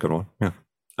Macchio is a good one. Yeah.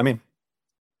 I mean,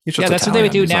 he's just Yeah, that's what they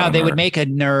would do Italian. He's now. not a They would nerd. make a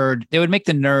nerd. They would make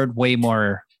the nerd way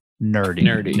more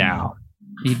nerdy now.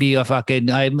 He'd be a fucking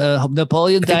I'm a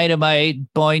Napoleon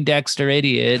Dynamite, Poindexter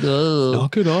idiot. Oh.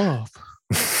 it off.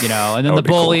 You know, and then That the would be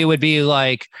bully cool. would be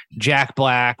like Jack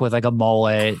Black with like a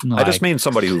mullet. And I just like, mean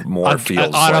somebody who more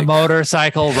feels on a like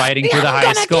motorcycle riding through the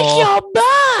high school.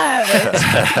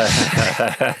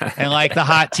 And like the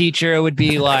hot teacher would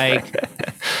be like,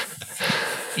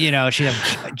 you know, she'd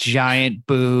have giant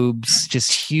boobs,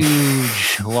 just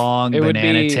huge, long It would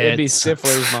banana be tits. it'd be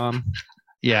Stifler's mom.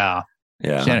 Yeah.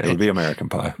 yeah, Yeah, it would be American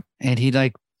Pie. And he'd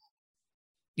like,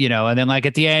 you know, and then like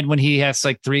at the end when he has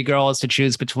like 3 girls to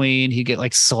choose between, he'd get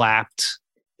like slapped.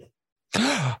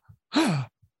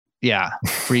 Yeah.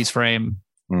 Freeze frame.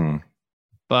 Hmm.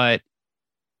 But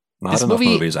Not This enough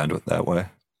movie- movies end with that way.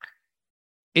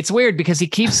 it's weird because he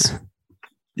keeps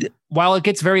while it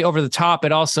gets very over the top,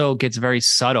 it also gets very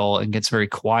subtle and gets very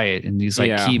quiet in these like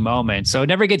Yeah. key moments. So it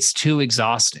never gets too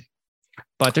exhausting.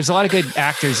 But there's a lot of good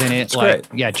actors in it. It's like,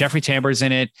 great. yeah, Jeffrey Tambor's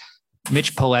in it.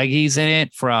 Mitch Pileggi's in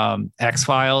it from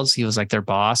X-Files. He was like their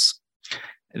boss.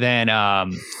 Then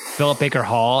Philip Baker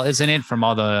Hall is in it from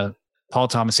all the Paul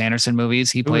Thomas Anderson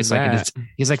movies. He Who plays is like that?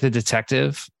 he's like the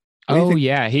detective. What do you Oh think-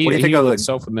 yeah, what do you think he of looks the-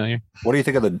 so familiar. What do you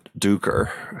think of the Duker?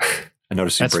 I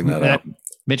noticed you That's bring that up.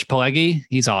 Mitch Pileggi.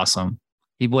 He's awesome.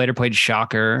 He later played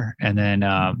Shocker, and then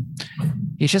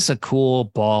he's just a cool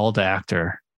bald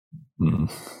actor. Hmm.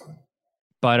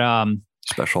 But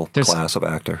Special There's- class of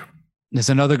actor. there's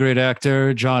another great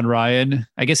actor, John Ryan.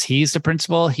 I guess he's the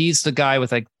principal. He's the guy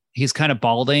with like he's kind of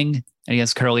balding and he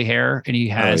has curly hair, and he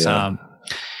has yeah.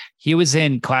 he was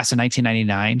in Class of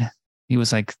 1999. He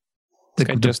was like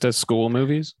Okay, just as school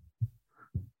movies.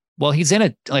 well, he's in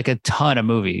a ton of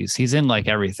movies. He's in like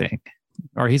everything,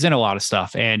 or he's in a lot of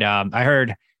stuff. And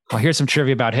here's some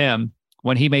trivia about him.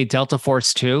 When he made Delta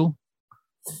Force 2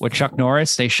 with Chuck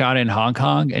Norris, they shot in Hong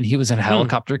Kong, and he was in a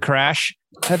helicopter crash.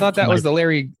 I thought that was the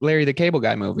Larry the Cable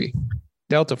Guy movie,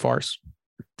 Delta Force.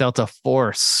 Delta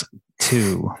Force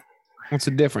 2. What's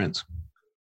the difference?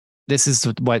 This is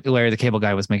what Larry the Cable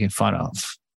Guy was making fun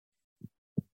of.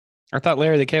 I thought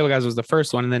Larry the Cable Guys was the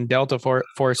first one, and then Delta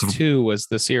Force 2 was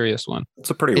the serious one. It's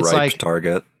a pretty It's ripe like-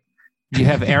 target. You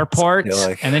have airport, Yeah,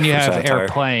 like and then you have satire.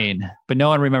 airplane, but no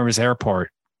one remembers airport.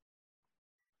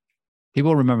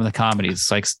 People remember the comedies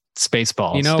like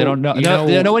Spaceballs. You know- they don't know. you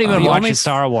know, no one even the watches only-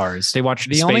 Star Wars. They watch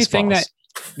The only thing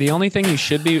Spaceballs. the only thing you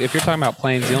should be, if you're talking about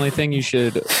planes, the only thing you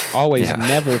should always Yeah.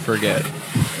 never forget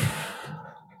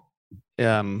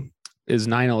is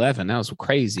 9/11. That was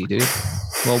crazy, dude.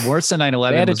 Well, worse than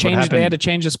 9/11 They had to was what change. They happened. had to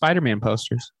change the Spider-Man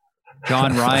posters.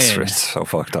 John That's Ryan. so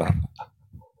fucked up.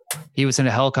 He was in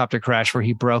a helicopter crash where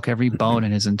he broke every bone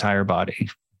in his entire body,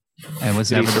 and was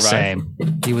Did he never the survive?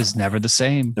 same. He was never the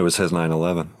same. It was his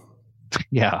 9/11.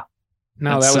 Yeah,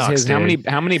 No, That that, was sucks, his. dude.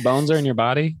 How many bones are in your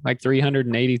body? Like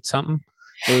 380 something.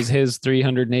 It was his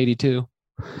 382.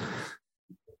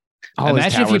 All his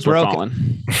Imagine if you towers were broke-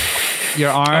 falling.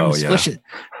 your arms. yeah. Listen,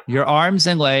 your arms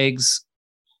and legs,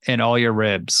 and all your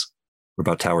ribs. What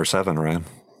about Tower 7, Ryan?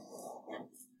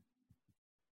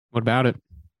 What about it?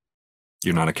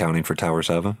 You're not accounting for Tower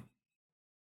 7?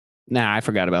 Nah, I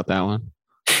forgot about that one.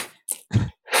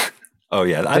 Oh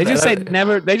yeah. They just say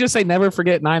never. They just say never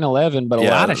forget 9/11, but a Yeah,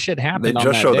 lot of shit happened. They on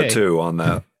just that showed day. the 2 on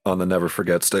that on the never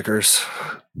forget stickers.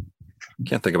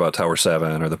 Can't think about Tower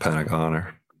 7 or the Pentagon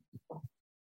or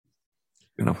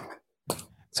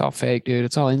It's all fake, dude.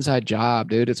 It's all inside job,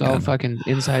 dude. It's all Yeah. fucking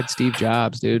inside Steve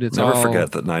Jobs, dude. It's never all...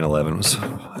 forget that 9/11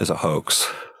 is a hoax.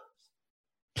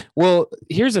 Well,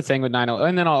 here's the thing with 9/11,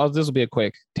 and then this will be a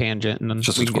quick tangent, and then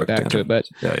Just we a can get quick back to tangent. it. But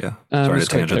Yeah. Sorry to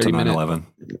just a quick tangent to 30-minute 9/11.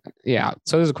 Yeah.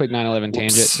 So this is a quick 9/11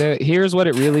 tangent. Whoops. Here's what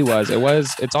it really was.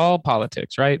 It's all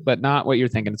politics, right? But not what you're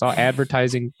thinking. It's all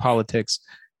advertising politics.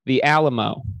 The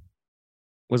Alamo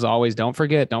was always, don't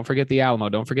forget the Alamo,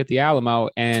 don't forget the Alamo.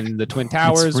 And the Twin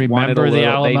Towers wanted remember the they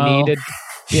Alamo. needed,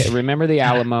 remember the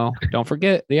Alamo. Don't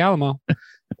forget the Alamo.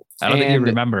 I don't think you And-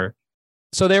 remember.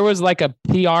 So there was like a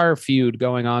PR feud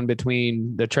going on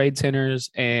between the trade centers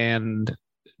and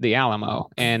the Alamo.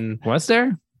 And Was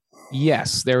there?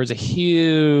 yes, there was a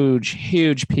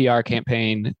huge PR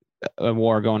campaign a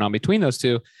war going on between those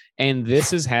two. And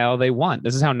this is how they won.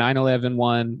 This is how 9/11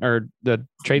 won, or the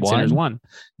trade centers won.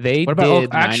 They What about- did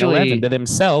actually- 9/11 to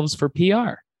themselves for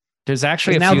PR. There's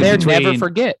actually a Now feud they're between, never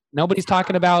forget. Nobody's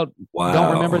talking about Wow.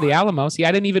 don't remember the Alamos.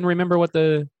 I didn't even remember what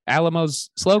the Alamos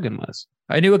slogan was.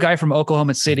 I knew a guy from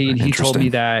Oklahoma City, and he told me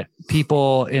Interesting. that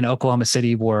people in Oklahoma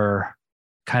City were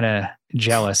kind of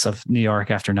jealous of New York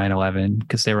after 9/11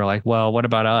 because they were like, well, what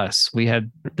about us? We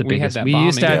had the We had biggest, that we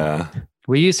used to bombing. have, Yeah.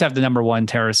 we used to have the number one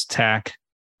terrorist attack,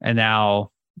 and now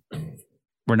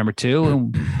we're number two,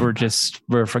 and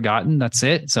we're forgotten. That's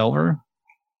it. It's over.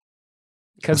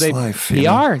 Because That's they life, you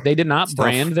know? PR, they did not Stuff.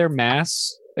 brand their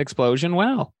mass explosion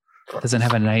well. Doesn't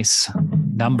have a nice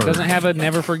number. It doesn't have a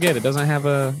never forget. It doesn't have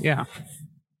a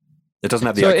It doesn't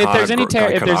have the So if there's any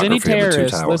iconography if there's any of the two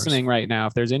terrorists towers. listening right now,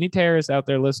 if there's any terrorists out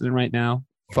there listening right now,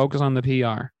 focus on the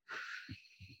PR.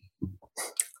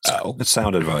 Oh, It's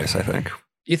sound advice, I think.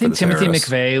 You think the Timothy terrorists.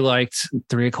 McVeigh liked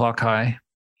 3 O'Clock High?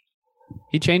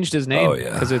 he changed his name Oh,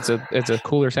 yeah. because it's a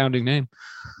cooler sounding name.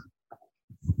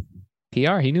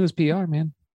 PR. He knew his PR,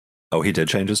 man. Oh, he did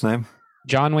change his name?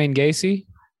 John Wayne Gacy.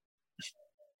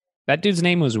 That dude's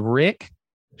name was Rick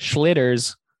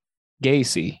Schlitters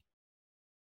Gacy.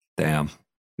 Damn.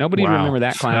 Nobody Wow. remember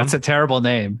that clown. That's a terrible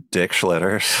name. Dick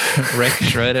Schlitters. Rick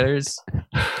Schroeders.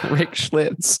 Rick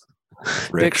Schlitz.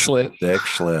 Rick Dick Schlitt. Dick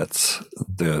Schlitz.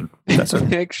 Dude. That's a,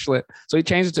 Dick Schlitt. So he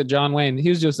changed it to John Wayne. He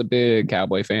was just a big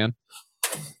cowboy fan.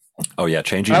 oh, yeah.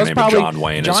 Changing That your was name probably- to John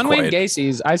Wayne John is Wayne quite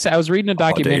Gacy's. I was reading a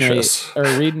documentary audacious. or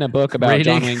reading a book about Reading.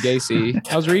 John Wayne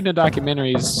Gacy. I was reading a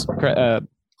documentary's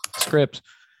script,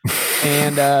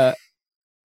 and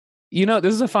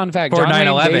this is a fun fact. For John Wayne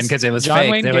 9/11 Gacy- because it was John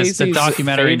fake. Wayne There was the Gacy's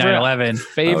documentary favorite- 9/11.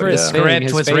 Favorite Oh, yeah. thing, Script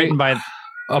his was favorite- written by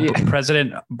Yeah.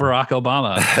 President Barack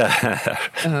Obama.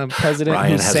 President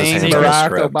Ryan has his Hussein hands on the Barack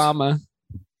script. Obama.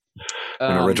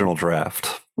 An original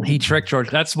draft. He tricked George.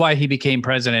 That's why he became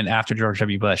president after George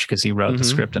W. Bush, because he wrote the Mhm.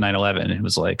 script in 9/11. It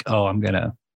was like, oh, I'm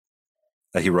gonna.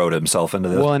 He wrote himself into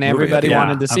this. Well, and movie. everybody Yeah.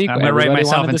 wanted the I'm sequel. gonna write Everybody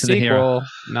myself wanted into the hero.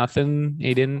 Nothing.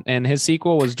 He didn't. And his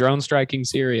sequel was Drone Striking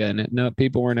Syria, and no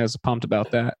people weren't as pumped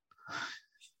about that.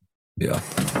 Yeah.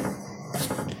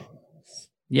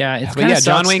 Yeah, it's But yeah,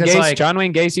 John Wayne Gacy. John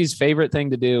Wayne Gacy's favorite thing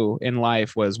to do in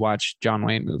life was watch John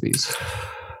Wayne movies.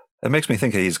 It makes me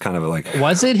think he's kind of like.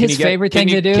 Was it Can his you get- favorite can thing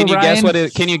you- to do? Can you guess Ryan?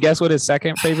 Can you guess what his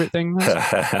second favorite thing was?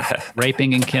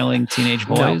 Raping and killing teenage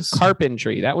No, boys.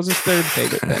 carpentry. That was his third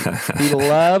favorite thing. He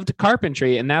loved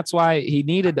carpentry, and that's why he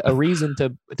needed a reason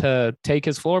to take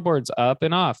his floorboards up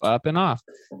and off, up and off.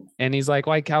 And he's like,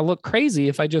 I'll look crazy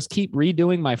if I just keep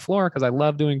redoing my floor because I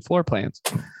love doing floor plans.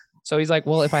 So he's like,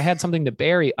 well, if I had something to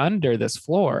bury under this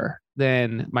floor,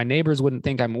 then my neighbors wouldn't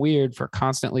think I'm weird for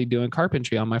constantly doing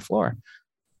carpentry on my floor.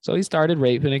 So he started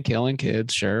raping and killing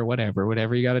kids. Sure,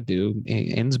 whatever you got to do,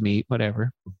 ends meet,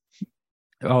 whatever.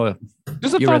 Oh,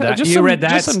 Just a you thought- read that. just You some- read that.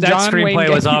 just some That John Wayne screenplay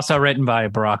was Gacy. also written by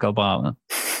Barack Obama.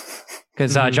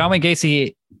 Because Mhm. John Wayne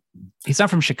Gacy, he's not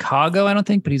from Chicago, I don't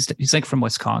think, but he's like from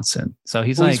Wisconsin. So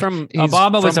he's Well, like he's from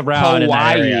Obama was from around in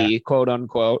that Hawaii, area. quote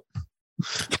unquote.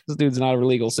 This dude's not a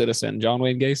legal citizen. John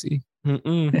Wayne Gacy.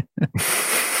 Mm-mm.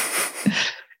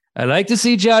 I like to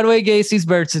see John Wayne Gacy's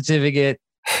birth certificate.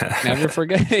 Never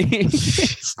forget.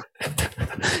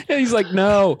 He's like,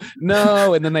 no.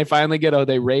 And then they finally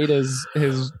they raid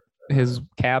his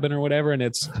cabin or whatever, and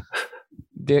it's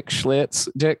Dick Schlitz.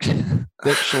 Dick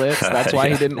Schlitz. That's why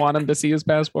he didn't want him to see his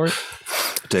passport.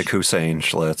 Dick Hussein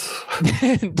Schlitz.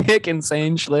 Dick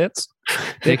Insane Schlitz.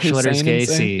 Dick Schlitters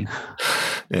Hussein Gacy.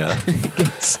 Yeah.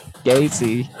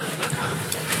 Gacy.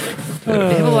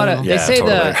 They have a lot of. Yeah, they say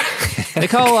totally. they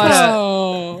call a lot of.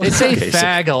 Oh, They say Gacy.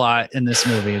 fag a lot in this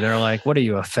movie. They're like, "What are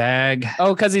you, a fag?"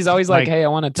 oh, because he's always like, Like, hey, I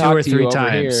want to 2 talk or to you 3 over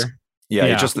times. here. Yeah,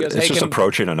 Yeah. It's just Because they can-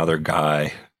 approaching another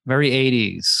guy Very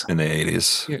 80s. in the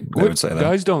 80s. Yeah, They would say that.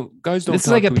 Guys don't. This is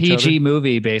like a PG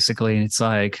movie, basically. And it's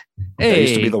like, That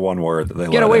used to hey, be the one word that they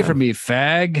get let away in. from me,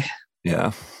 fag.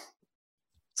 Yeah.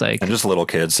 It's like And just little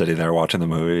kids sitting there watching the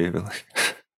movie.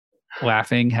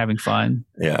 laughing, having fun.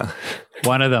 Yeah.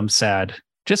 One of them sad.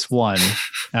 Just one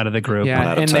out of the group. 1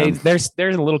 Yeah, out of and 10. they're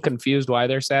a little confused why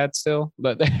they're sad still,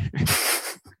 but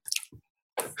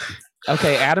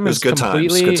okay. Adam It was is good times.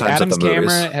 completely. Good times at Adam's the movies.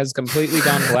 camera has completely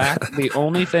gone black. The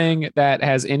only thing that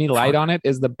has any light on it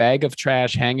is the bag of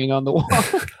trash hanging on the wall.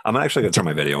 I'm actually going to turn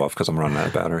my video off because I'm running out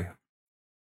of battery.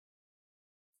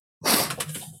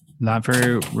 Not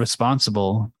very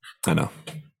responsible. I know.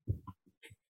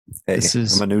 Hey, This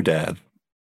is- I'm a new dad.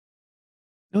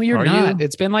 No, you're Are not. you?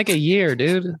 It's been like a year,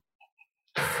 dude.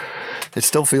 It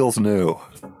still feels new.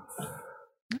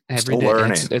 Every Still day.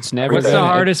 learning. It's never. What's Every the day.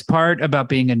 hardest part about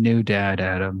being a new dad,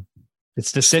 Adam?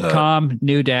 It's the sitcom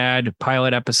New Dad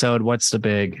pilot episode. What's the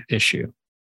big issue?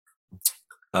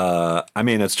 I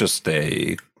mean, it's just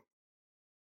a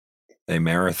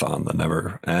marathon that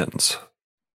never ends.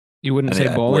 You wouldn't say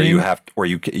bowling? Where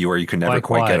you can never Like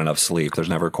quite what? get enough sleep. There's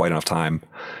never quite enough time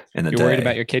in the You're day. worried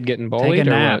about your kid getting Take bullied a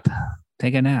or nap. what?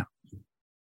 Take a nap.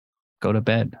 Go to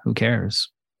bed. Who cares?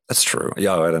 That's true.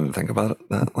 Yeah, I didn't think about it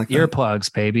like that.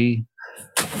 Earplugs, baby.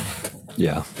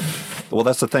 Yeah. Well,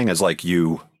 that's the thing is like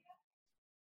you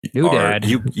New dad.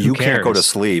 you Who can't go to cares?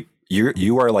 sleep.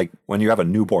 You are like when you have a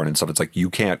newborn and stuff, it's like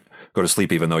you can't go to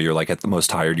sleep even though you're like at the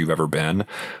most tired you've ever been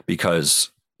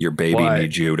because your baby Why?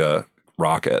 needs you to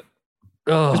rock it.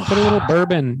 Just put a little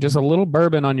bourbon, just a little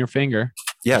bourbon on your finger.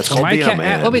 Yeah, it's When called my being cat, a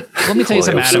man. let me tell you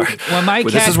something, William, Adam. sorry. When my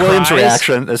Well, cat this is William's cries,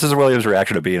 reaction. This is William's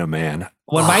reaction to being a man.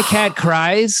 when my cat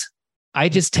cries, I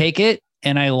just take it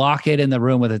and I lock it in the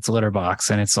room with its litter box,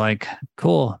 and it's like,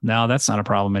 cool. Now that's not a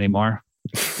problem anymore.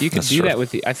 You can That's do true. that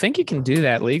with I think you can do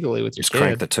that legally with your Just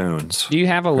crank kid. the tunes. Do you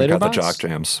have a Crank litter out the box? jock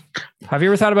jams. Have you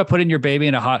ever thought about putting your baby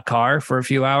in a hot car for a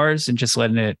few hours and just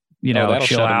letting it, that'll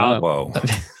chill shut 'em out? up. Whoa.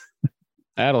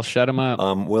 That'll shut him up.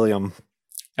 William.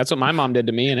 That's what my mom did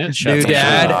to me, and it New shuts him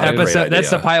dad up. Great episode. That's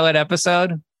the idea. pilot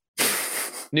episode.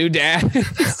 New dad.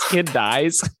 This kid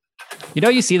dies.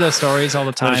 You see those stories all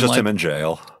the It's time. just Like, him in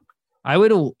jail. I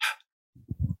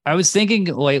was thinking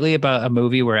lately about a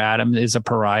movie where Adam is a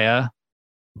pariah,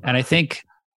 and I think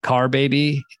Car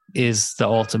Baby is the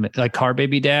ultimate. Like Car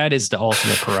Baby Dad is the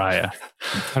ultimate pariah.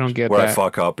 I don't get Where I that.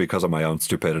 fuck up because of my own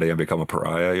stupidity and become a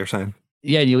pariah, you're saying?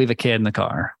 Yeah, you leave a kid in the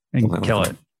car and Well, kill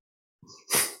it.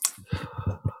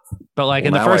 But like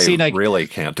in Well, the now first I scene, like really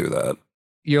can't do that.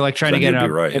 you're like trying to Then get you'd up.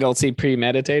 be right. It'll see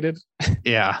premeditated.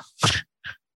 Yeah,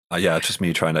 Yeah, it's just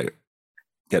me trying to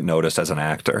get noticed as an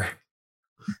actor.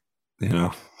 You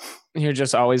know, You're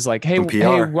just always like, hey, Some PR. hey, It's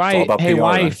all wife, about hey, PR,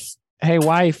 wife, hey,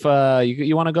 wife.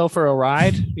 You want to go for a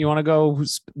ride? You want to go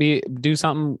do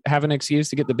something? Have an excuse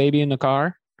to get the baby in the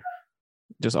car?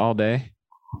 Just all day,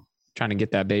 trying to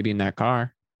get that baby in that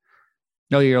car.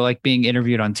 no, you're like being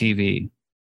interviewed on TV,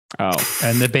 Oh,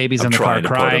 and the baby's I'm in the car trying to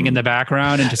put crying him- in the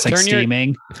background and just like Turn your-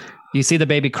 steaming. You see the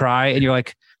baby cry, and you're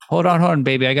like, hold on,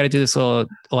 baby, I got to do this little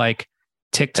like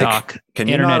TikTok can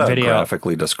you internet not video.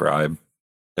 graphically describe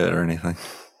it or anything?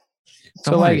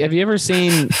 so Don't like, worry. have you ever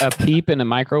seen a peep in a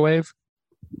microwave?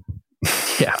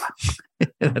 Yeah,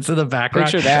 that's in the background.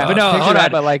 Picture that. But no, Picture hold that,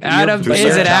 on. but like Adam your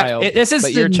is an child. act. This is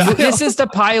But your child. this is the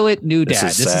pilot New This Dad.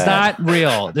 is This is sad. not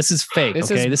real. This is fake. This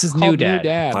is called New Dad.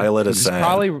 Pilot is It's sad.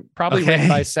 probably Okay. written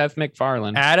by Seth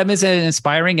MacFarlane. Adam is an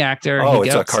inspiring actor. Oh, He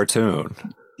it's a gets- cartoon.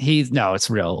 it's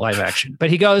real live action.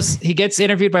 But he gets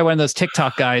interviewed by one of those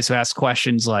TikTok guys who asks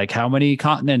questions like, how many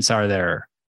continents are there?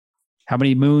 How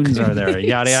many moons are there?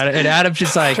 Yada yada. And Adam's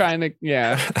just like, Trying to,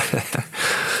 yeah.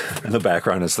 In the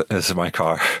background is my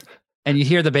car. and you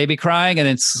hear the baby crying, and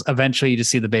it's eventually you just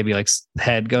see the baby like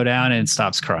head go down and it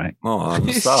stops crying. Oh,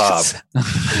 It's stop.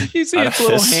 just- you see I- its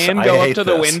little this- hand I go up hate to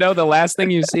the this. window. The last thing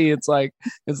you see, it's like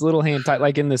his little hand,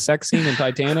 like in the sex scene in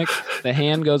Titanic, the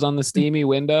hand goes on the steamy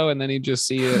window, and then you just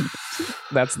see it.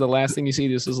 That's the last thing you see.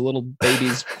 Just his little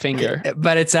baby's finger.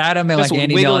 But it's Adam and Just like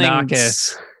Andy wiggling.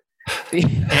 Milonakis.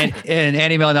 And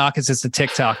Andy Milonakis is the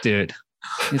TikTok dude.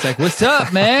 He's like, "What's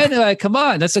up, man? Like, come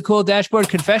on, that's a cool Dashboard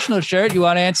Confessional shirt. You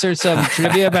want to answer some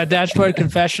trivia about Dashboard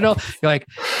Confessional?" You're like,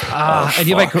 and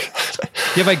you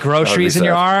have like groceries in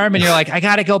your sad. arm, and you're like, "I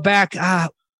gotta go back."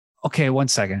 Okay, 1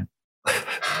 second.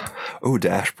 Oh,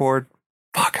 dashboard.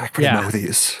 Fuck, I could Yeah. know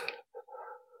these.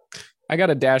 I got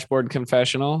a dashboard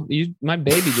confessional. My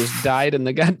baby just died in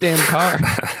the goddamn car.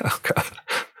 Oh, God.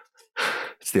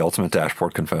 It's the ultimate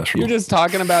dashboard confession. You're just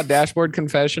talking about dashboard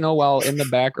confessional while in the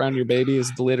background your baby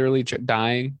is literally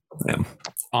dying Yeah.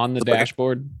 on the It's like a-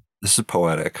 dashboard. This is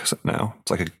poetic now.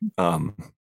 It's like a And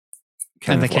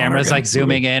Kenneth the camera's Lonergan like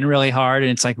zooming movie. in really hard,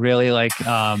 and it's like really like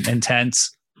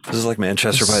intense. This is like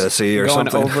Manchester by the Sea or Going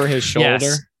something. over his shoulder.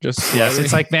 Yes. Just Yes, slowly.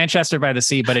 it's like Manchester by the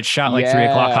Sea, but it's shot like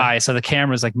 3:00 Yeah. high. So the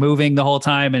camera's like moving the whole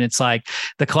time, and it's like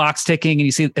the clock's ticking, and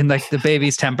you see, and like the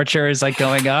baby's temperature is like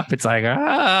going up. It's like it's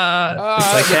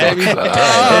like the that.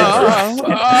 baby's- No,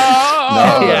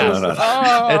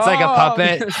 It's like a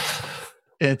puppet.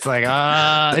 It's like it's like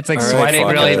All right, sweating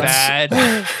fuck really it. bad.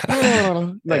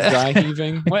 like dry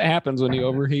heaving. What happens when you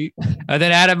overheat? And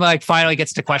then Adam like finally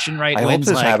gets the question right, I hope wins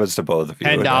this like happens to both of you.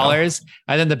 $10,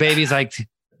 and then the baby's like,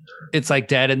 it's like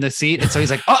dead in the seat, and so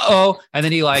he's like, and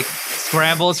then he like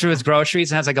scrambles through his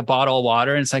groceries and has like a bottle of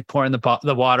water, and it's like pouring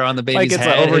the water on the baby's Like it's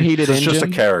head. an overheated It's just a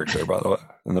engine. character, by the way.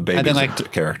 And the baby's then, like- a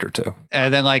character too.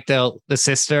 And then like the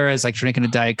sister is like drinking a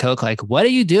Diet Coke, like, what are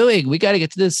you doing? We got to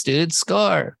get to this dude's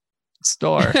store. Not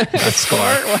score.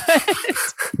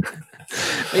 What?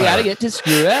 We gotta get to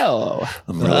Screw.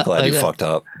 I'm really glad you Like, fucked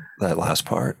up that last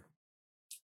part.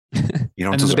 You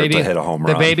don't And the deserve baby- to hit a home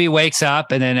The run. baby wakes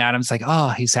up and then Adam's like, oh,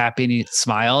 he's happy and he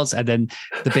smiles. And then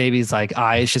the baby's like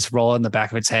eyes just roll in the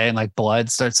back of its head and like blood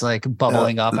starts like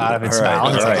bubbling up out of its All right, mouth.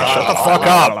 all It's right. like, Shut the fuck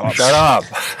up. Shut up.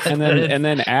 And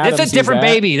then Adam It's a sees different that.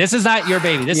 baby. This is not your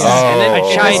baby. This Yeah. is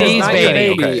Oh, a Chinese This is not your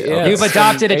baby. Okay, Yeah. okay. You've It's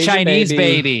adopted an a Asian Chinese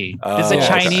baby. This is a Oh,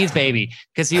 Chinese baby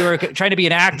because you were trying to be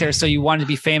an actor, so you wanted to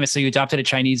be famous, so you adopted a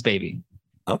Chinese baby.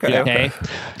 Okay. Yeah. Okay.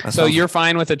 So you're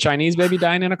fine with a Chinese baby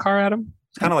dying in a car, Adam?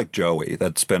 kind of like Joey,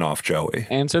 that spin-off Joey.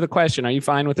 Answer the question. Are you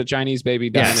fine with a Chinese baby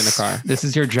dying in a car? This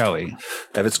is your Joey.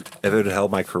 If it would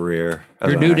help my career as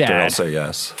Your an new actor, dad. I'll say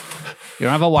yes. You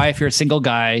don't have a wife. You're a single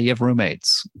guy. You have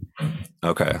roommates.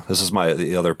 Okay. This is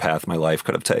the other path my life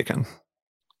could have taken.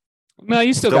 No,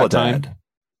 you still Still got a time. dad.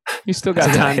 You still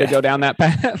got time to go down that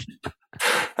path.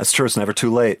 That's true. It's never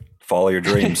too late. Follow your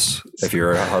dreams if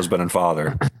you're a husband and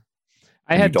father.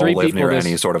 I And had you three don't live people near this,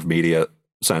 any sort of media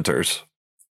centers.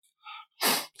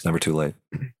 It's never too late.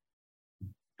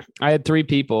 I had 3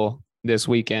 people this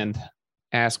weekend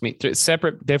ask me,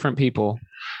 different people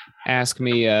ask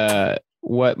me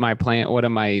what my plan, what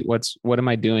am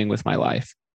I doing with my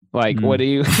life? Like, what do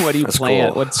you That's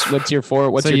plan? cool. What's your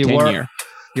So your you 10 were- year?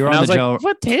 You're And I on was the like, Joe.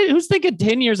 what? Who's thinking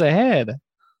 10 years ahead?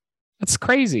 That's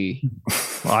crazy.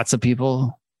 Lots of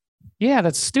people. Yeah,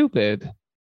 that's stupid.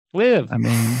 Live I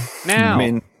mean, now. I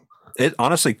mean, it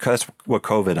honestly, that's what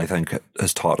COVID, I think,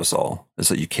 has taught us all is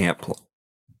that you can't you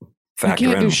factor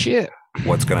can't in do shit.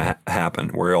 what's going to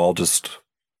happen. We're all just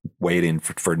waiting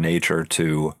for nature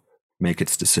to make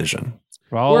its decision.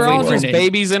 We're all waiting just for-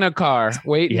 babies in a car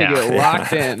waiting Yeah. to get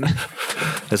locked in.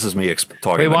 This is me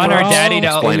talking. We to want the our girls, daddy to.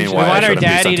 explaining We why I want our shouldn't be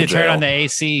daddy sent to turn jail. on the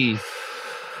AC,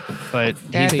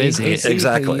 but Daddy, he's busy. AC.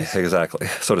 Exactly, please. exactly,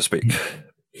 so to speak.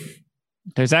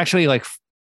 There's actually like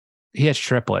he has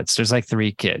triplets. There's like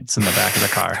 3 kids in the back of the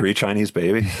car. 3 Chinese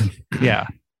babies. Yeah.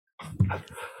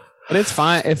 But it's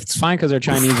fine. If it's fine because they're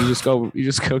Chinese, you just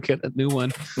go get a new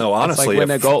one. No, It's honestly, like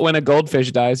if, when a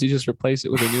goldfish dies, you just replace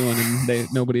it with a new one, and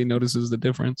nobody notices the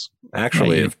difference.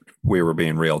 actually, Yeah, if we were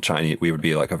being real Chinese, we would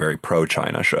be like a very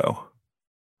pro-China show.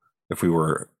 If we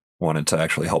wanted to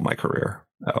actually help my career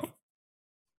out.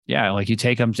 Yeah. Like you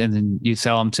take them and then you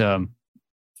sell them to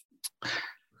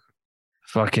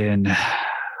fucking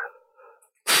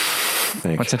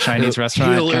Think. what's a Chinese restaurant?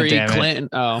 God Hillary damn it. Clinton.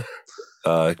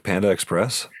 Oh, Panda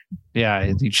Express.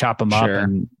 Yeah. You chop them up Sure.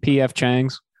 and P.F.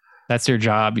 Chang's. that's your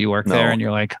job. You work No. there and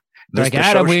you're like, This- like the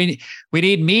Adam, show- we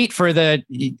need meat for the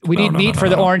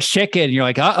No. orange chicken. And you're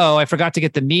like, I forgot to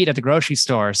get the meat at the grocery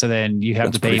store. So then you have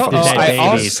That's the baby, pretty the funny. dead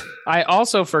I babies. I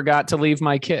also forgot to leave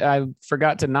my kid. I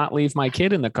forgot to not leave my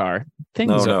kid in the car.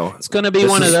 No. It's going to be This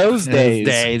one of is- those days.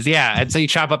 Days, yeah. And so you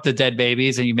chop up the dead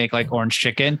babies and you make like orange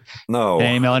chicken. No,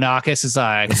 And Milanakis is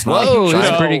like, It's not whoa, this is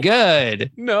China. pretty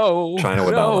good. No, China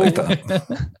would not like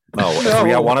that. No,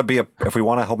 if we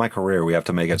want to help my career, we have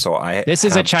to make it so I. This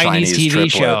is a have Chinese TV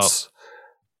show. triplets,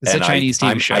 It's a and Chinese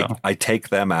TV show. I take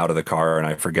them out of the car and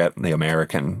I forget the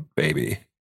American baby.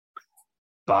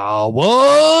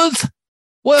 What?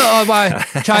 Well, are my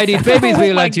Chinese babies Oh be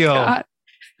my like you? God.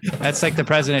 That's like the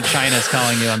president of China is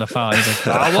calling you on the phone. He's like,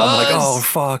 I'm like, oh "Bawas,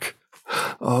 fuck,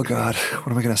 oh god, what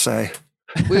am I gonna say?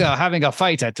 we are having a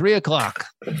fight at 3:00.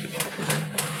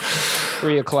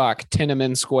 3 o'clock,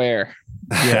 Tiananmen Square.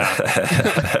 Yeah.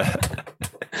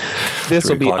 This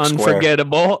will 3 be o'clock square.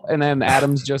 unforgettable. And then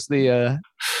Adam's just the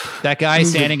That guy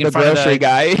standing in the front of grocery the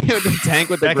guy with the tank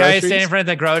with the that guy is groceries. standing in front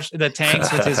of the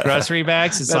tanks with his grocery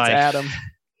bags. It's That's like Adam.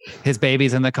 his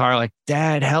baby's in the car, like,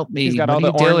 Dad, help me. He's got What all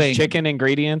are the you orange doing? chicken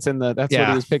ingredients, and that's what Yeah.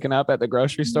 he was picking up at the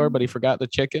grocery store, but he forgot the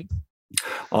chicken.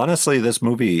 Honestly, this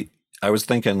movie, I was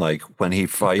thinking like when he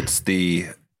fights the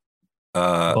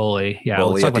Bully. Yeah,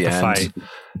 bully let's talk at about the the end. fight.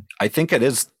 I think it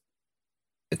is.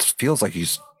 It feels like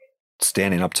he's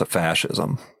standing up to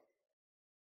fascism.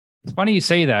 It's funny you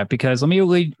say that because let me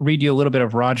read you a little bit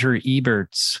of Roger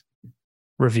Ebert's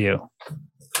review.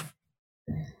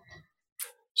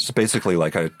 It's basically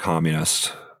like a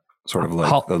communist, sort of like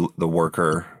Hol- the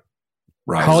worker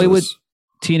rises. Hollywood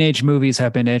teenage movies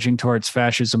have been edging towards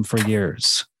fascism for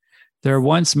years. There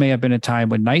once may have been a time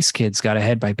when nice kids got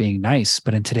ahead by being nice,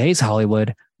 but in today's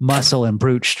Hollywood, muscle and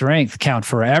brute strength count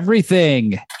for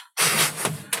everything.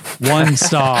 1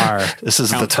 star. This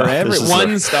is the Count for time. every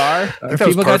one star. I think that was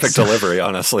People got perfect so- delivery,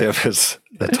 honestly, of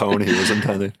the tone he was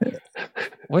intending.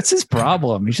 What's his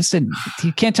problem? He just didn't.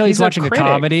 You can't tell he's, He's a watching a critic.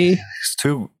 comedy.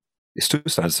 He's too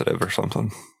sensitive or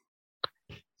something.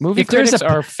 Movie If there's critics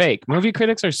a- are fake. Movie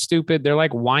critics are stupid. They're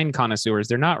like wine connoisseurs.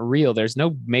 They're not real. There's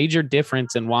no major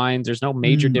difference in wines. There's no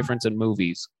major difference in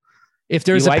movies. If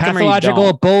there's You a like him or you pathological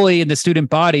don't. bully in the student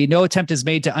body, no attempt is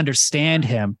made to understand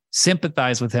him,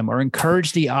 sympathize with him, or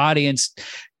encourage the audience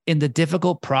in the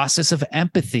difficult process of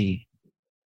empathy.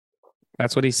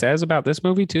 That's what he says about this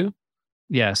movie too.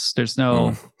 Yes, there's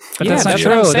no, but Yeah, that's not that's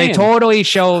what I'm true. They saying. totally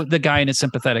show the guy in a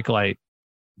sympathetic light.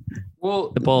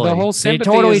 Well, The bully. the whole They sympathy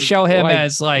totally is show him like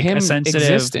as like him a sensitive.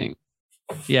 existing.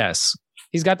 Yes.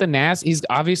 He's got the He's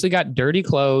obviously got dirty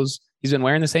clothes. He's been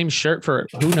wearing the same shirt for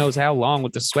who knows how long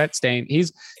with the sweat stain. Dude,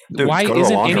 Why go to a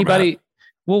isn't laundromat. anybody?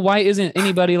 Well, why isn't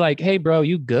anybody like, hey, bro,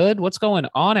 you good? What's going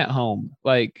on at home?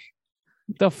 Like,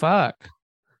 the fuck?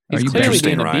 Are He's you clearly interesting,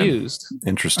 being Ryan? abused.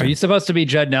 Interesting. Are you supposed to be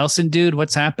Judd Nelson, dude?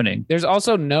 What's happening? There's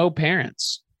also no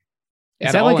parents Is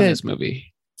at that all like in a- this movie.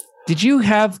 Did you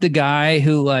have the guy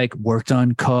who like worked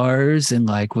on cars and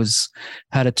like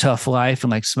had a tough life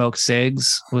and like smoked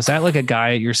cigs? Was that like a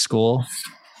guy at your school?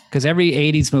 Because every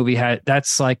 80s movie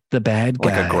that's like the bad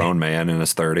guy. like a grown man in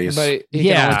his 30s? But he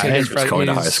Yeah, can only take his He's going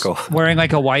to high he's- school. wearing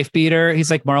like a wife beater. He's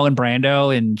like Marlon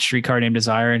Brando in Streetcar Named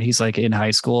Desire, and he's like in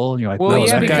high school. And you're like, Well, whoa,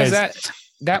 yeah, that because guy's-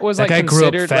 that was that like guy grew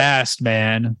up considered fast,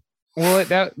 man. well,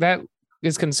 that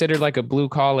is considered like a blue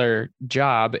collar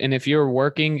job. And if you're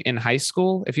working in high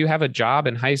school, if you have a job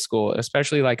in high school,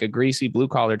 especially like a greasy blue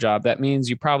collar job, that means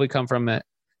you probably come from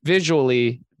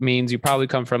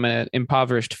an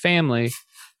impoverished family.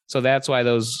 So that's why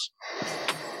those.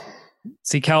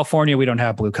 See, California, we don't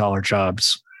have blue collar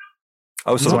jobs.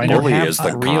 Oh, so So the I don't bully have is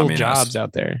the real communist. jobs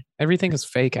out there. Everything is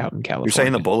fake out in California. You're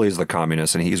saying the bully is the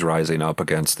communist and he's rising up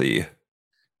against the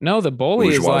No, the bully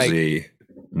is like bourgeoisie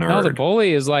nerd. no, the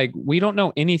bully is like we don't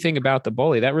know anything about the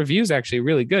bully. That review is actually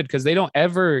really good because they don't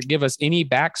ever give us any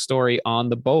backstory on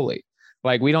the bully.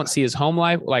 Like we don't see his home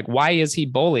life. Like why is he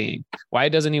bullying? Why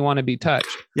doesn't he want to be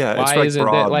touched? Yeah, it's Why like isn't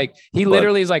broad, that like he but-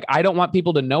 literally is like I don't want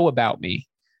people to know about me.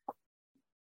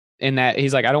 And that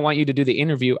he's like I don't want you to do the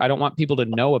interview. I don't want people to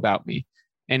know about me.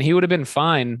 And he would have been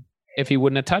fine if he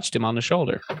wouldn't have touched him on the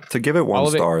shoulder. To give it one all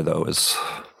of it- star though is,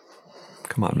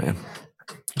 come on, man.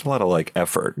 There's a lot of like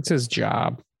effort. It's his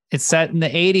job. It's set in the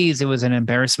 80s. It was an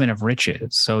embarrassment of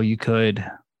riches. So you could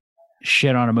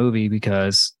shit on a movie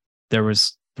because there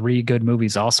was 3 good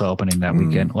movies also opening that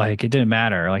weekend. Like it didn't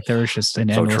matter. Like there was just an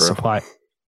So endless true. supply.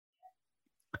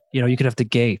 You know, you could have The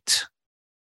Gate,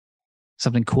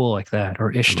 something cool like that,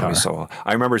 or Ishtar. So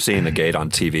I remember seeing The Gate on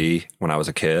TV when I was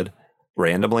a kid.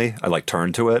 Randomly, I like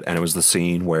turned to it, and it was the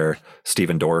scene where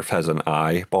Steven Dorff has an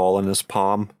eyeball in his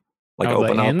palm, like Oh, the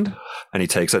open up, end? and he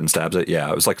takes it and stabs it. Yeah,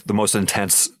 it was like the most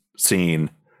intense scene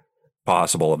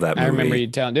possible of that movie. I remember you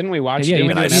telling. Didn't we watch? Yeah, didn't you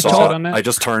we and do I an you episode saw. on that? I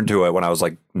just turned to it when I was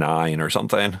like 9 or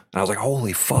something, and I was like,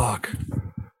 "Holy fuck!"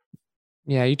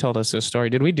 Yeah, you told us this story.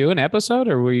 Did we do an episode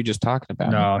or were you just talking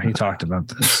about No, he talked about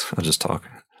this. I just talk.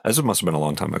 This must have been a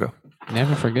long time ago. it?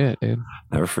 Never forget, dude.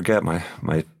 Never forget my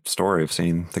story of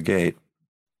seeing The Gate.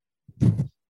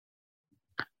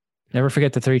 Never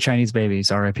forget the 3 Chinese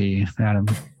babies. R.I.P. Adam.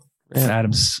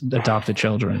 Adam's adopted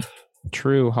children.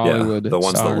 True Hollywood. Yeah, the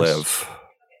ones stars. that live.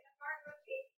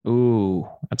 Ooh,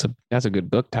 that's a good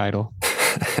book title.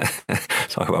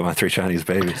 Talk about my 3 Chinese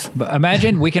babies. But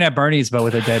imagine Weekend at Bernie's, but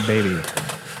with a dead baby.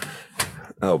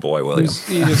 Oh boy, William.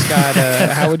 You just got.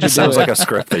 How would you do Sounds it? like a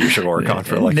script that you should work on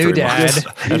for like New 3 dad. months.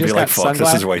 You And be just like, got fuck,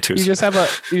 this is sunglass- way too You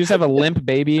just have a limp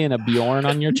baby and a Bjorn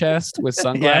on your chest with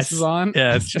sunglasses Yes. on.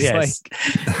 Yes, Just yes.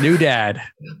 New dad.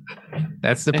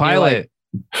 That's the And you're pilot.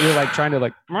 You're like trying to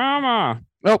like, Mama.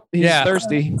 Nope, he's Yeah.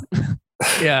 thirsty.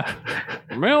 yeah.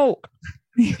 Milk.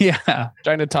 Yeah.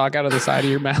 Trying to talk out of the side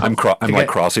of your mouth. I'm like Okay.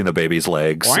 crossing the baby's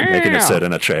legs, making it Wow. sit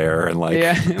in a chair, and like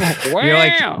yeah. You're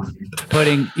like- Wow.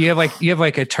 You have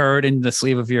like a turd in the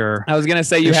sleeve of your I was gonna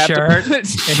say you your have shirt, to.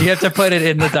 and you have to put it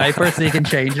in the diaper so you can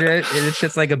change it. And it's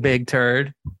just like a big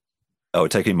turd.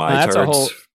 taking my That's a turds. whole-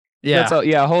 Yeah. That's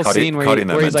a whole Cutting- scene where, cutting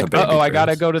them he's into like, baby "Oh, I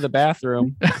gotta turds. go to the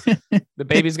bathroom. The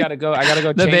baby's gotta go. I gotta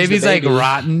go. the change baby's the baby. like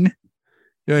rotten.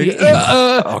 You're like,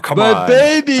 Yeah. Oh, come my on.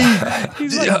 baby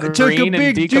He's like took a green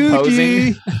and big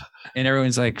decomposing. dookie. And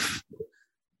everyone's like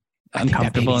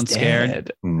uncomfortable and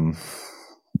scared. Mm.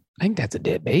 I think that's a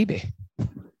dead baby.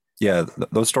 Yeah,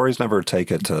 those stories never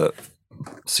take it to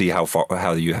see how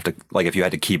you have to, like, if you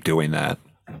had to keep doing that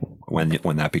when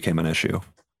that became an issue.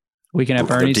 Weekend at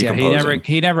They're Bernie's. Yeah, decomposing.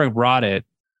 he never brought it.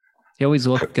 He always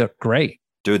looked great.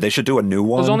 Dude, they should do a new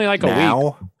one. was only like a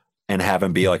now and have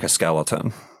him be like a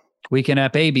skeleton. Weekend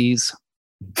at Babies.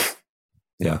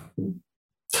 Yeah.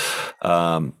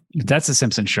 That's a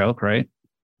Simpson joke, right?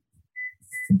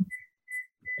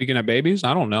 Speaking of babies,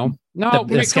 I don't know. No, The can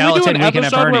we do skeleton an Weekend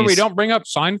at episode where we Bernie's. don't bring up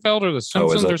Seinfeld or The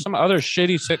Simpsons it? or some other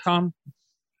shitty sitcom?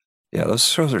 Yeah, those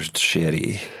shows are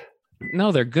shitty.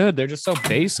 No, they're good. They're just so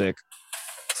basic.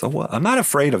 So what? I'm not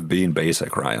afraid of being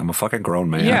basic, Ryan. I'm a fucking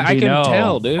grown man. Yeah, I You can know.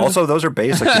 tell, dude. Also, those are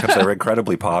basic because they're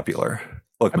incredibly popular.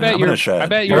 Look, I man, bet I'm in you're- a shed. I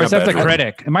bet Or you're- is that the bedroom.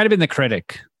 critic? It might have been the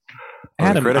critic. Oh, the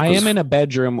Adam, critic I was- am in a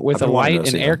bedroom with I've a been wanting light to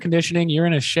and see air that. conditioning. You're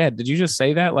in a shed. Did you just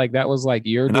say that? Like that was like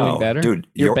you're doing No, better, dude.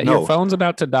 Your No, phone's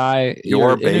about to die.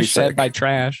 You're in a shed basic. by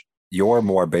trash. you're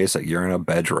more basic. You're in a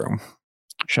bedroom.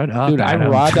 Shut up, Dude, I Adam.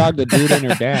 raw dogged a dude and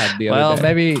her dad the Well, other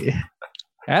day. maybe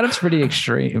Adam's pretty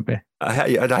extreme. I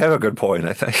have a good point.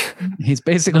 I think. He's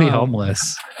basically No.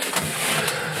 homeless.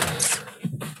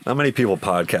 How many people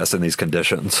podcast in these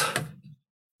conditions?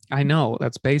 I know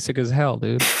that's basic as hell,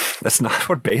 dude. That's not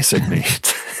what basic means.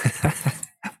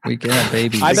 We can have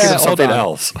babies. I Think bet- of hold something on.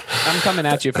 else. I'm coming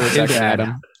at you for a His second, dad.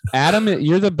 Adam. Adam,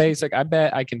 you're the basic. I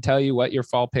bet I can tell you what your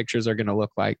fall pictures are going to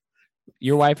look like.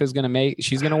 Your wife is going to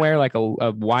she's going to wear like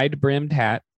a wide brimmed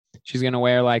hat. She's going to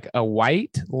wear like a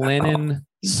white linen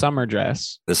summer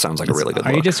dress. This sounds like a really good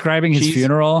Are you look. describing his She's-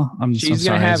 funeral? I'm She's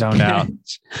sorry, gonna I have zoned out.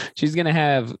 She's gonna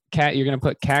have you're gonna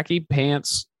put khaki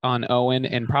pants on Owen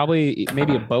and probably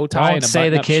maybe a bow tie Don't and a say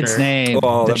the button-up kid's shirt. name.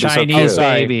 Oh, The that'd be so Chinese cute.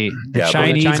 baby. The Yeah, but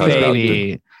Chinese cut it out,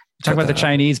 baby. Cut Talk about the that out.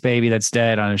 Chinese baby that's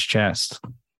dead on his chest,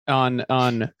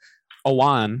 on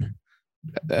Owan.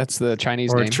 That's the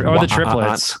Chinese or, name. or the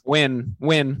triplets. Win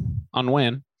on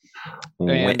Win.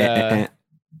 And,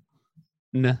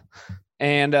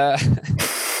 And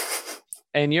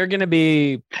and you're gonna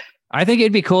be I think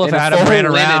it'd be cool if in a Adam full ran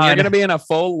linen. around. You're gonna be in a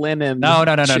full linen. No.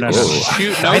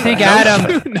 Shoot, no, I think no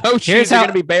Adam- shoe- No shoes. here's You're how-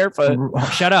 gonna be barefoot.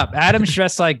 Shut up. Adam's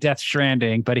dressed like Death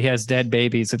Stranding, but he has dead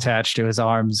babies attached to his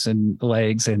arms and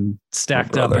legs and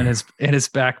stacked up brother. in his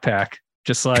backpack,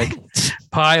 just like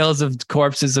piles of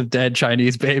corpses of dead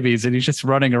Chinese babies, and he's just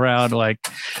running around like,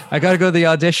 I gotta go to the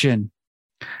audition.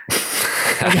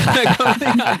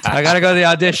 I gotta go to the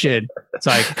audition. It's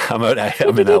like, I'm in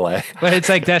LA. but it's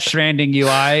like Death Stranding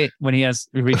UI when he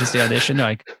reaches the audition. They're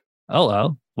like,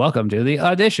 hello, welcome to the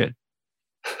audition.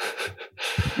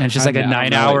 And it's just like a I don't know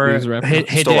 9-hour these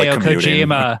references. Still, like, Hideo commuting.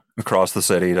 Kojima, Across the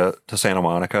city to Santa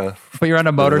Monica. but you're on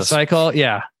a motorcycle.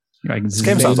 Yeah. You're like, This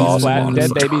game sounds zing, awesome. Flat,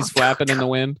 dead honestly. babies flapping in the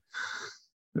wind.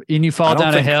 And you fall I don't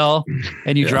down a think- hill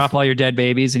and you Yeah. drop all your dead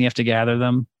babies and you have to gather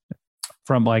them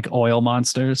from like oil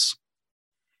monsters.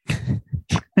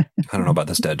 I don't know about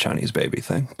this dead Chinese baby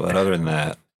thing, but other than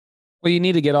that, Well, you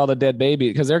need to get all the dead baby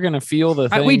because they're gonna feel the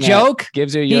thing We that joke.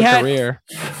 gives you He your had- career.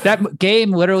 That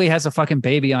game literally has a fucking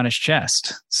baby on his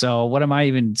chest. So what am I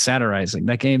even satirizing?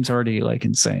 That game's already like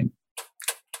insane.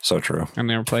 so true. I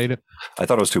never played it. I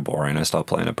thought it was too boring. I stopped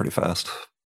playing it pretty fast.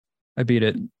 I beat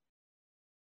it.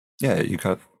 Yeah,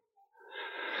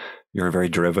 you're a very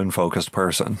driven, focused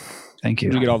person. Thank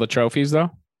Did you you. get all the trophies though?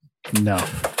 No,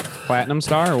 Platinum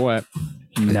star or what?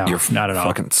 no, You're not at all.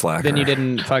 fucking slacker. Then you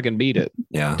didn't fucking beat it.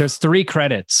 Yeah. There's 3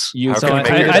 credits. You How so can I- you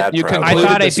make your I- dad you proud? concluded I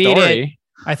thought the I beat it. story.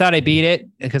 I thought I beat it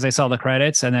because I saw the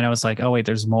credits, and then I was like, "Oh wait,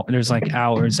 there's more. There's like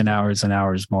hours and hours and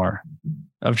hours more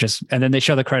of just." And then they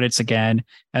show the credits again,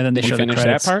 and then they You show the finished that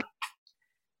credits. part.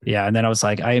 Yeah, and then I was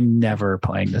like, "I am never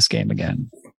playing this game again."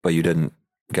 But you didn't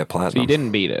get So platinum. you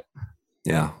didn't beat it.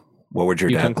 Yeah. What would your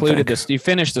You dad concluded think? this. You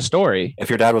finished the story. If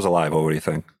your dad was alive, what would he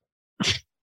think?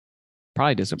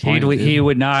 Probably disappointed. dude. He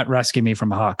would not rescue me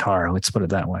from a hot car. Let's put it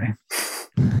that way.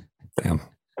 Damn.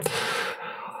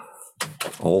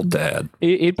 Old dad.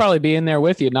 He'd probably be in there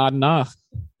with you, nodding off.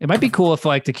 It might be cool if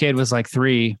like the kid was like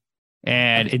 3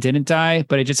 and it didn't die,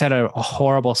 but it just had a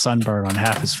horrible sunburn on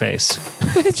half his face.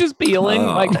 It's just peeling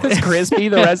Oh. like it's crispy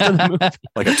the rest of the movie.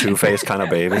 Like a two-faced kind of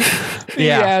baby.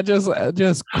 Yeah.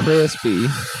 just crispy.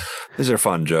 These are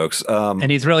fun jokes. And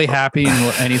he's really happy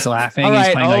and he's laughing. All He's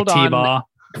right, playing like hold on. T-ball.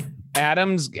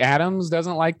 Adams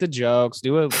doesn't like the jokes.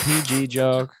 Do a PG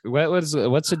joke. What's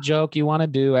a joke you want to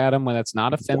do, Adam, when it's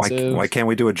not offensive? Why can't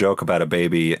we do a joke about a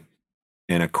baby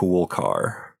in a cool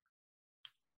car?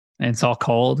 And it's all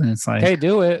cold and it's like, Hey,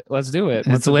 do it. Let's do it.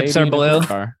 His What's a lips baby are in a blue? cool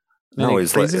car? No, Then he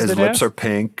his freezes to lips death? are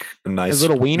pink. Nice, His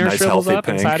little wiener nice, shrivels healthy up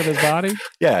pink. inside of his body.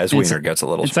 Yeah, his It's- wiener gets a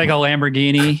little. it's like a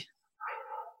Lamborghini.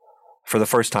 For the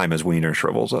first time, his wiener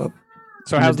shrivels up.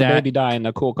 So And how's the the dad- baby die in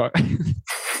a cool car?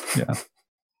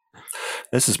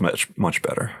 This is much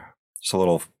better. Just a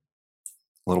little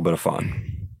bit of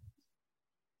fun.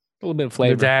 A little bit of The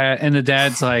flavor.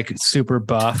 dad's like super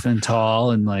buff and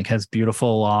tall and like has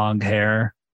beautiful long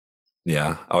hair.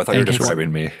 Yeah. Oh, I thought you were And he's-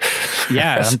 describing me.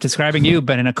 Yeah, I'm describing you,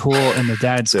 but in a cool, and the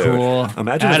dad's Dude, cool.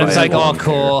 imagine if Adam's I had like all long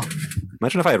cool.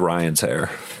 Imagine if I had Ryan's hair.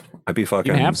 I'd be You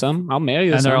fucking. can have some. I'll mail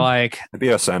you And some. they're like, I'd be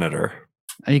a senator.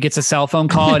 he gets a cell phone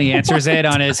call and he answers it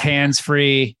on his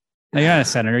hands-free. No, you're not a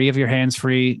senator. You have your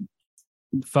hands-free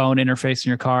phone interface in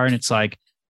your car, and it's like,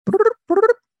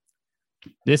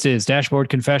 This is Dashboard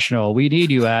Confessional. We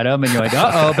need you, Adam. And you're like,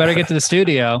 better get to the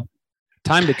studio.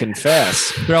 Time to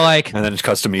confess. They're like, And then it's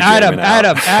custom me. Adam.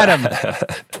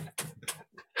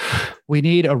 We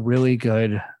need a really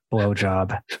good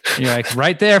blowjob. And you're like,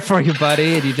 right there for you,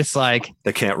 buddy. And you just like,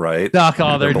 They can't write. knock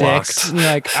all their They're blocked. dicks. And you're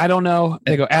like, I don't know.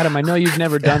 They go, Adam, I know you've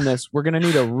never done this. We're going to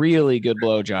need a really good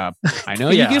blowjob. I know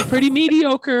Yeah. you give pretty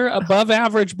mediocre, above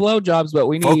average blowjobs, but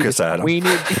we need. Focus, Adam. We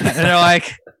need. And they're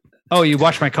like, oh, you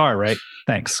washed my car, right?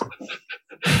 Thanks.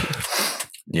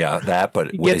 Yeah, that.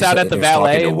 But He gets out at the he was talking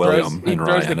valet to and William he and throws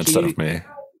the Ryan instead key. of me.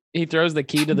 He throws the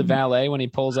key to the valet when he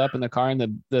pulls up in the car,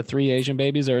 and the 3 Asian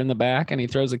babies are in the back, and he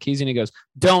throws the keys and he goes,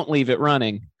 "Don't leave it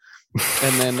running,"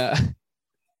 and then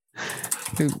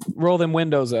roll them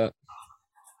windows up.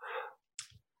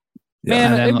 Yeah.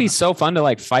 Man, And then- it'd be so fun to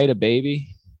like fight a baby.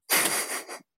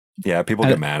 Yeah, people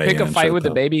get mad at you. Pick a and fight shit, with the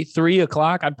though. baby. 3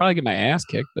 o'clock. I'd probably get my ass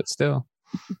kicked, but still.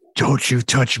 Don't you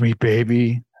touch me,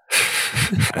 baby.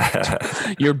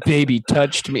 Your baby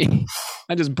touched me.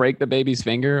 I just break the baby's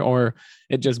finger, or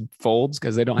it just folds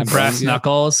because they don't have Brass bones yet.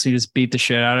 knuckles. You just beat the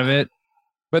shit out of it.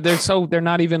 But they're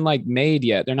not even like made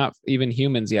yet. They're not even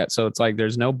humans yet. So it's like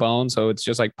there's no bone. So it's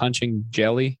just like punching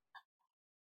jelly.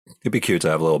 It'd be cute to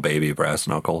have little baby brass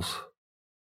knuckles.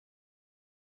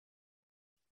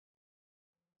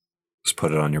 Just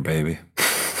put it on your baby.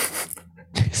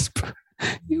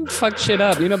 You fuck shit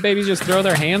up. You know, babies just throw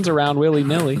their hands around willy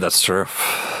nilly. That's true.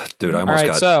 Dude, I All almost right,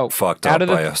 got so, fucked out up of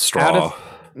the- by a straw.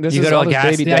 This You is go to all a this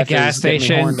gas- baby that death gas is getting me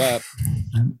station. horned up.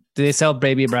 Do they sell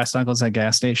baby brass knuckles at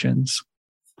gas stations?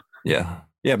 Yeah.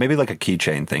 Yeah, maybe like a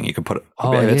keychain thing. You could put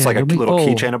Oh, it's yeah, like a let me- little oh,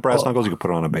 keychain of brass oh. knuckles. You could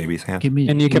put it on a baby's hand. Give me,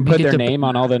 And you let can me put get their the- name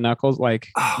on all the knuckles, like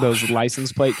Oh, those shit.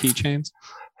 license plate keychains.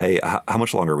 Hey, how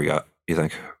much longer we got, you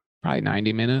think? Probably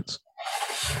 90 minutes.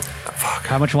 Fuck.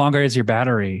 How much longer is your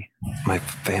battery? My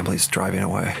family's driving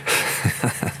away.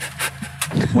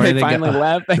 Where They do they finally go?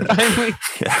 left. They finally.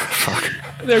 Yeah, fuck.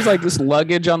 There's like this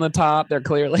luggage on the top. They're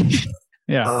clearly.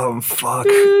 Yeah. Fuck.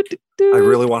 Dude, I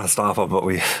really want to stop them, but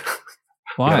we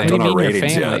Why? Yeah, What do you don't know mean your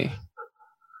ratings yet. family?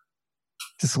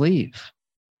 Just leave.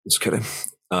 just kidding.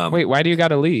 Wait, why do you got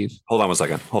to leave? Hold on one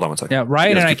second. Yeah,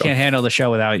 Ryan You and guys I keep can't going. handle the show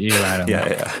without you, Adam.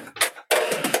 Yeah.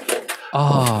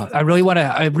 Oh, I really want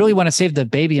to save the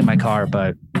baby in my car,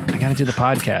 but I got to do the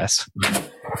podcast.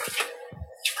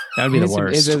 That would be the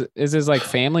worst. Is his like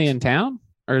family in town?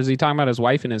 Or is he talking about his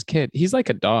wife and his kid? He's like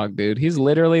a dog, dude. He's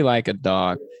literally like a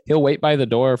dog. He'll wait by the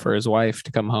door for his wife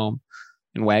to come home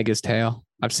and wag his tail.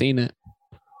 I've seen it.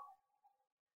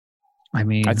 I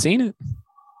mean, I've seen it.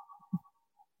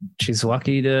 he's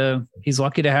lucky to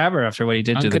have her after what he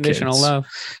did to the Unconditional kids. love.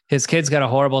 His kid's got a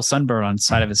horrible sunburn on the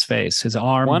side of his face. His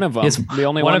arm, One of them. his- The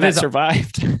only one one of that his-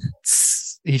 survived.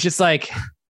 he's just like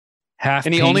half.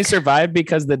 And he pink. only survived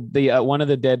because the one of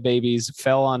the dead babies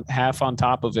fell on half on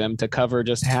top of him to cover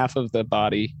just half of the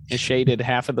body. It shaded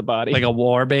half of the body. like a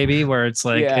war baby, where it's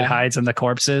like Yeah. it hides in the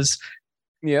corpses,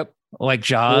 Yep. like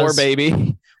Jaws. War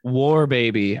baby. War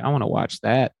baby. I want to watch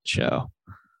that show.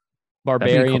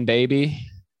 Barbarian cool. baby. Uh,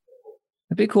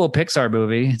 It'd be a cool Pixar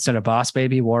movie instead of Boss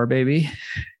Baby, War Baby,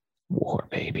 War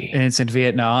baby. and it's in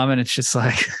Vietnam, and it's just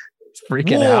like it's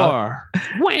freaking out. War.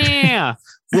 Wow.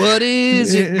 What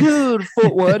is it good for?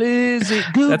 What is it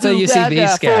good? That's a UCB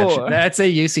sketch. That's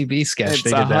a UCB sketch. It's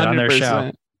They did that on their show.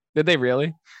 100%. Did they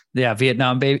really? Yeah,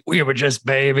 Vietnam baby. We were just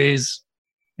babies.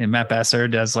 And Matt Besser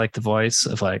does like the voice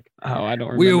of like, Oh, I don't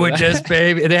remember. we were that. just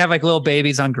baby. They have like little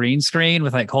babies on green screen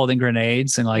with like holding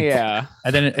grenades and like, yeah.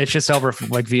 and then it's just over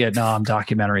like Vietnam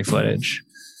documentary footage.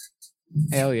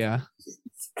 Hell yeah.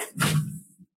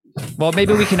 Well,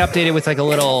 maybe we can update it with like a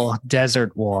little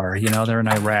desert war. You know, they're in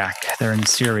Iraq, they're in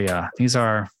Syria. These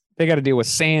are, They got to deal with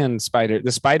sand spider.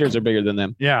 The spiders are bigger than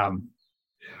them. yeah.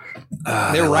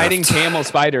 They're riding camel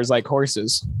spiders like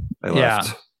horses. They Yeah.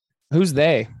 left. Who's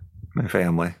they? My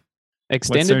family.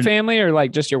 Extended their- family or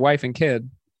like just your wife and kid?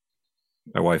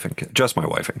 My wife and kid. Just my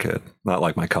wife and kid. Not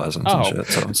like my cousins Oh. and shit.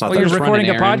 So it's not Well, that you're just recording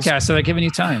a running errands. podcast, so they're giving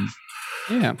you time.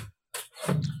 Yeah.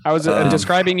 I was Um,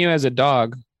 describing you as a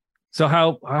dog. So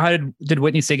how did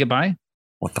Whitney say goodbye?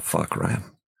 What the fuck, Ryan?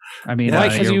 I mean, Yeah,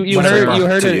 because you What heard did I you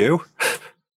heard to it. you?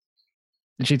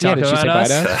 did she Yeah, talk did she about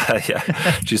say bye us? to us?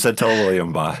 Yeah. She said tell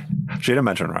William bye. She didn't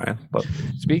mention Ryan, but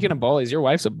Speaking of bullies, your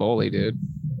wife's a bully, dude.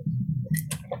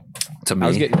 to me. I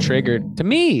was getting triggered. To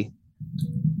me,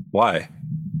 Why?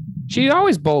 she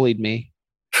always bullied me.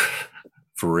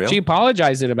 For real? She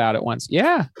apologized about it once.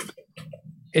 Yeah,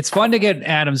 It's fun to get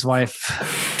Adam's wife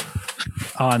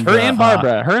on her and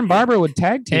Barbara. Her and Barbara would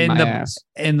tag team in my the- ass.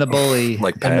 in the bully,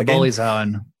 Like in the pegging? bully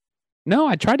zone. No,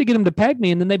 I tried to get them to peg me,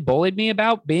 and then they bullied me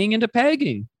about being into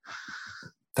pegging.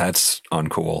 That's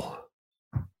uncool.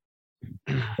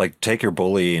 Like, take your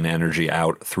bullying energy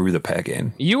out through the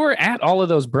pegging. You were at all of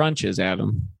those brunches,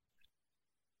 Adam,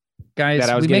 Guys, that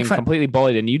I was we make getting fun. completely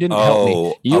bullied, and you didn't help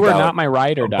me. You were about- not my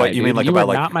ride or die. but you mean dude. like you about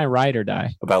were like- not my ride or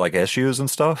die. About like issues and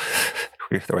stuff?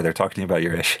 Where they're talking to you about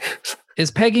your issues. Is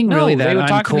pegging No, really that they would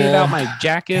talk to me uncool? about my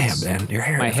jackets. Damn, man, your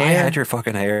hair. My If I hair. had your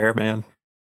fucking hair, man.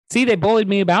 See, they bullied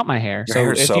me about my hair. Your So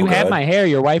hair's if so you had good. my hair,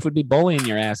 your wife would be bullying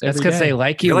your ass. That's every because day. they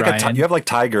like you, You're like Ryan. you have like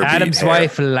tiger. Adam's beat hair.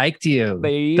 wife liked you.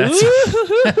 They- That's-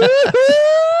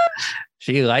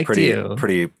 She liked you.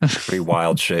 Pretty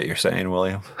wild shit you're saying,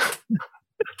 William.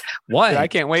 What? I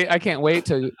can't wait. I can't wait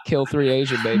to kill 3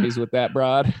 Asian babies with that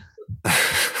broad.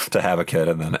 To have a kid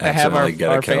and then I have our, accidentally get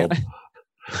our it killed.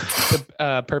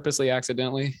 purposely,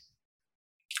 accidentally.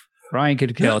 Ryan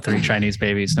could kill 3 Chinese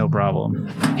babies, no problem.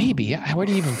 Maybe. Where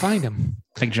do you even find them?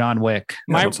 Like John Wick.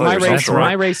 My, what's that, my you're so race, short?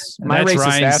 my race, my That's racist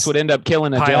Ryan's ass would end up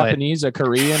killing a pilot. Japanese, a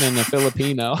Korean, and a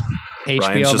Filipino. HBO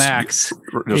Ryan's Max. just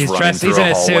He's running dressed- through he's in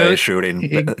a a hallway suit. shooting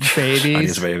Babies.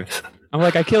 Chinese babies. I'm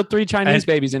like, I killed 3 Chinese And-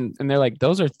 babies, and they're like,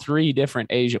 those are 3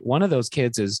 different Asian. One of those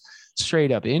kids is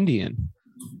straight up Indian.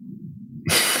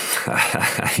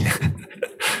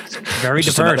 Very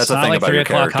Just diverse. that's the Not thing like about 3 your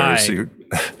o'clock high. characters.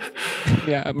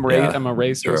 Yeah, I'm Yeah, I'm a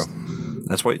racist. True.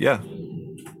 That's what. Yeah.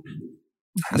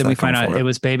 How's Then we that come find out for it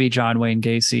was baby John Wayne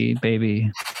Gacy,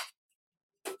 baby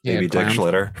Yeah, Baby Dick clown.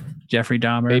 Schlitter. Jeffrey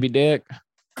Dahmer. Baby Dick.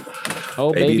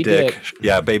 Oh, Baby Dick. Dick.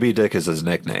 Yeah, Baby Dick is his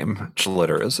nickname.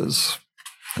 Schlitter is his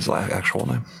actual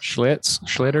name.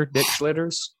 Schlitter, Dick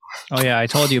Schlitters. Oh yeah, I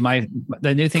told you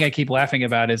the new thing I keep laughing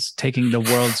about is taking the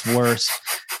world's worst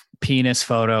penis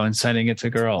photo and sending it to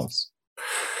girls.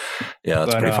 Yeah,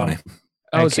 that's But, pretty funny.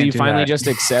 I Oh, so can't you do finally that. just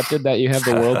accepted that you have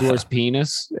the world's worst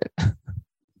penis?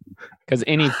 Because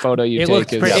any photo you It take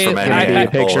looks is pretty- going to from any be a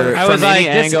angle. picture. I From was any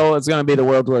like, this- angle, it's going to be the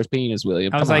world's worst penis,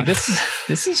 William. I was Come like, on.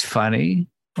 this is funny.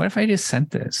 What if I just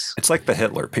sent this? It's like the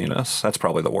Hitler penis. That's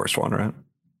probably the worst one, right?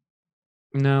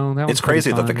 No, that one's It's crazy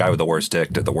pretty that the fun. guy with the worst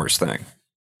dick did the worst thing.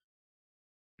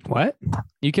 What?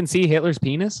 You can see Hitler's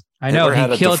penis? I know Hitler had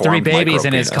he a killed 3 deformed babies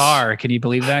in his micropenis. car. Can you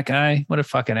believe that guy? What a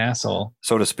fucking asshole!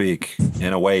 So to speak,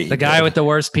 in a way. The guy with the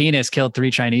worst penis killed 3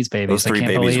 Chinese babies. those 3 I can't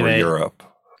babies believe were it. Europe.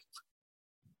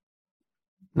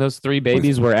 Those 3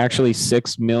 babies were actually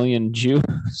 6 million Jews.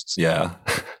 Yeah.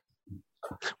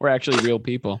 Were actually real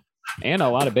people. And a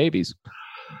lot of babies.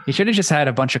 He should have just had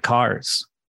a bunch of cars.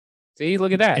 See,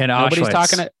 look at that. In Nobody's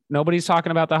Auschwitz.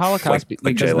 talking about the Holocaust Like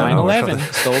because Jay Leno or 9/11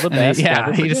 something. stole the And best. yeah,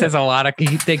 ever he just for has a lot of.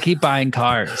 They keep buying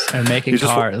cars and making He's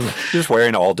just- cars. Just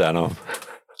wearing all denim.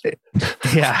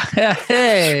 Yeah,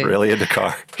 hey, Really into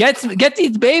car. get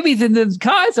these babies in the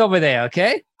cars over there,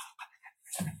 okay?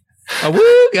 Oh,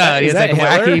 woo! God, he Is has like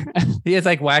that Hitler? wacky. He has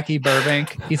like wacky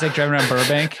Burbank. He's like driving around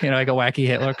Burbank, like a wacky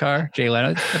Hitler car. Jay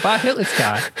Leno, I bought Hitler's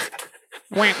car.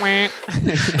 Wah, wah.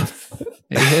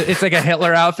 It's like a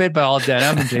Hitler outfit, but all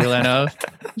denim. And Jay Leno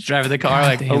is driving the car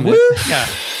like, Damn oh, it. woo! Yeah.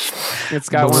 It's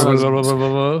got one of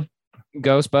those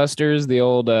Ghostbusters, the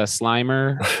old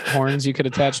Slimer horns you could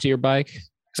attach to your bike.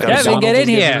 He's got Kevin, salt, get in was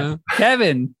giving here. out.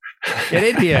 Kevin, get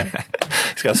in here.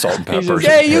 he's got salt and He's pepper. just-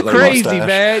 Hey, you Hitler crazy, mustache.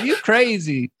 man. You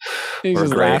crazy. He's Or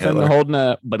just Grey laughing, Hitler. holding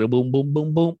a boom, boom,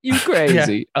 boom, boom. You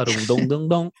crazy. Dum, dum, dum,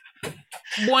 dum.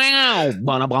 Wow.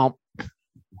 Bum, bum.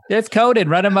 It's coded.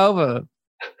 Run him over.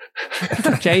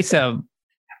 Chase him.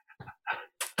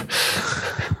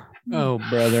 Oh,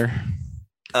 brother.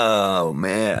 Oh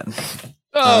man.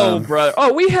 Oh, brother.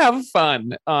 Oh, we have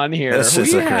fun on here. This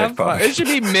is we a great have fun. podcast. It should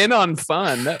be men on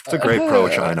fun. It's a great pro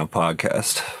China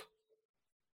podcast.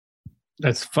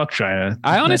 That's fuck China.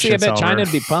 I honestly, I That shit's bet China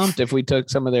over. would be pumped if we took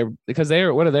some of their, because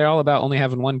what are they all about? Only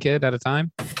having one kid at a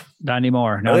time? Not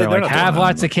anymore. No, They're they're like, not doing have that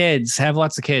lots anymore. of kids. Have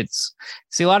lots of kids.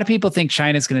 See, a lot of people think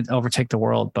China's going to overtake the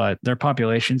world, but their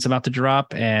population's about to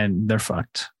drop and they're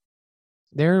fucked.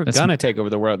 They're That's- gonna take over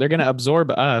the world. They're gonna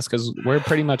absorb us because we're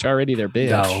pretty much already their bitch.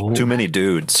 No. Too many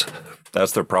dudes.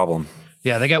 That's their problem.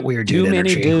 Yeah, they got weird Too dude many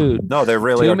energy. dudes. No, there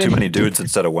really Too are many- too many dudes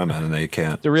instead of women, and they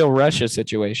can't. The real Russia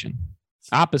situation.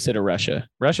 Opposite of Russia.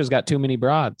 Russia's got too many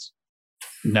broads.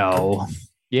 No,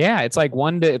 Yeah, it's like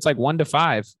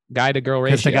 1-5 guy to girl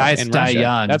ratio. because the guys in die Russia.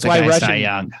 young. That's The why guys Russian. die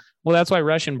young. Well, that's why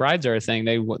Russian brides are a thing.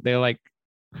 They like.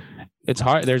 It's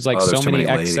hard. There's like Oh, there's so too many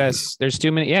many excess. ladies. There's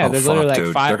too many. Yeah, Oh, there's literally fuck, like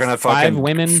dude. five, They're gonna five fucking-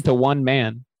 women to one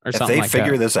man or If something they like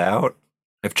figure that. this out,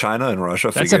 if China and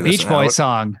Russia That's a figure this Beach Boys out,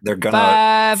 song. they're gonna.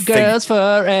 5 fig- girls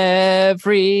for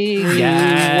every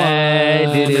guy.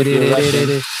 One. If you're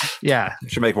Russian. Yeah,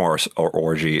 Should make more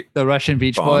orgy the Russian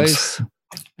Beach Bombs. Boys.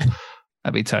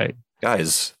 That'd be tight.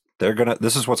 guys. They're gonna.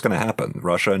 This is what's gonna happen.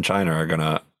 Russia and China are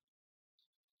gonna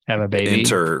Have a baby.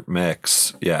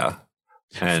 intermix. Yeah,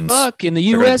 and Fuck in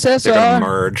the they're gonna USSR.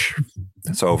 merge.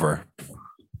 It's over.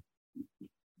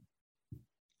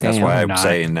 That's Damn, why I'm I'm not.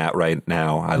 saying that right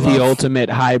now. I the love ultimate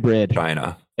hybrid.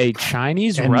 China. A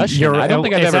Chinese And Russian. I don't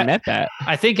think I've is ever that- met that.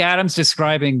 I think Adam's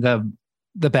describing the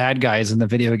bad guys in the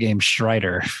video game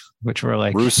Strider, which were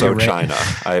like Russo China.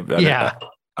 Yeah.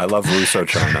 I love Russo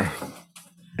China.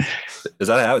 Does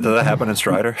that happen in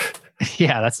Strider?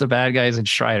 Yeah, that's the bad guys in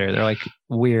Strider. They're like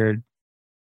weird,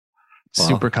 Well,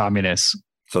 super communists.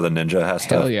 So the ninja has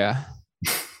Hell to yeah.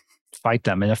 Fight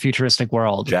them in a futuristic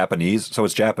world. Japanese. So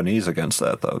it's Japanese against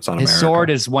that though. It's not His America. sword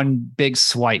is one big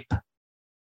swipe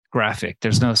graphic.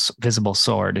 There's no visible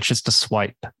sword. It's just a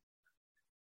swipe.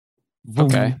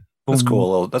 Okay. That's Boom.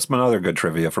 cool. That's another good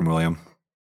trivia from William.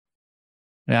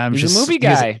 Yeah, I'm He's just a movie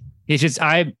guy. He's just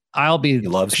I'll be He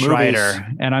loves Strider,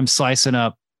 movies. and I'm slicing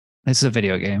up. This is a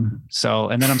video game, so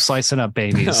and then I'm slicing up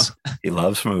babies. He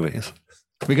loves movies.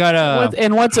 We got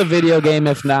What's a video game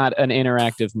if not an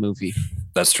interactive movie?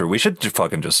 That's true. We should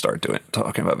fucking just start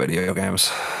talking about video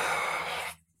games.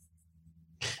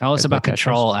 tell us Good about podcast.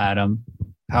 control, Adam.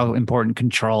 How important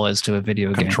control is to a video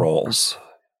game. Controls.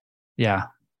 Yeah,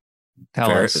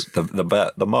 tell us.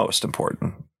 The most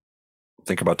important.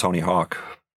 Think about Tony Hawk.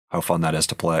 How fun that is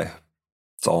to play.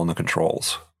 It's all in the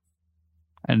controls.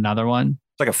 Another one.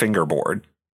 It's like a fingerboard.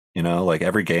 You know, like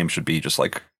every game should be just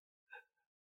like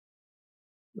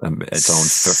its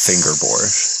own fingerboard.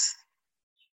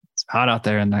 It's hot out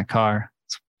there in that car.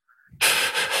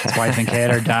 His wife and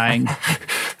kid are dying.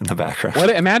 in the background.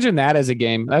 Imagine that as a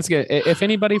game. That's good. If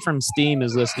anybody from Steam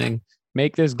is listening,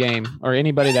 make this game, or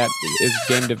anybody that is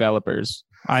game developers,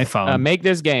 iPhone. make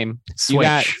this game. Switch.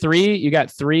 You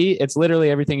got three. It's literally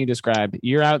everything you described.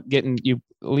 You're out you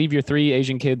leave your 3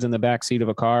 Asian kids in the back seat of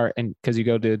a car, and because you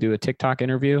go to do a TikTok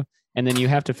interview, and then you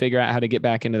have to figure out how to get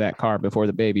back into that car before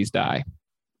the babies die.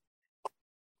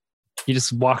 You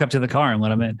just walk up to the car and let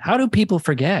them in. How do people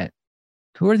forget?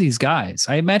 Who are these guys?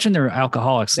 I imagine they're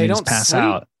alcoholics. They They just don't pass sleep.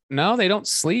 out. No, they don't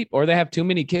sleep, or they have too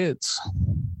many kids,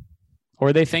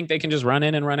 or they think they can just run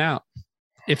in and run out.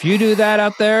 If you do that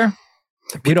out there,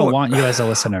 we don't People- want you as a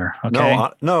listener. Okay.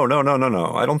 No, no.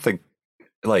 I don't think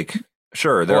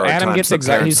sure there Well, are Adam times gets that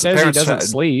excited. He parents- says he parents doesn't had-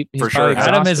 sleep. He's for probably sure.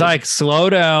 Adam is exhausted. like, slow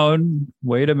down.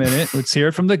 Wait a minute. Let's hear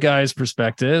it from the guy's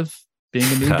perspective. Being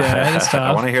a new dad is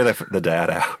I want tough. to hear the dad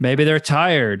out. Maybe they're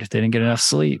tired. They didn't get enough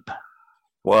sleep.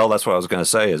 Well, that's what I was going to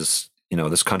say is,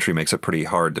 this country makes it pretty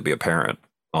hard to be a parent,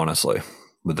 honestly,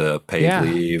 with the paid Yeah.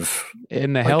 leave.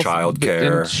 in the like health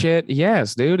childcare. and shit.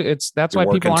 Yes, dude. That's You're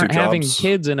why people working aren't 2 having jobs.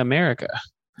 kids in America.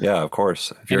 Yeah, of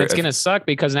course. And it's going to suck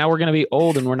because now we're going to be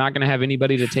old and we're not going to have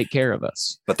anybody to take care of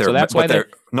us. But they're so that's why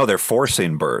they're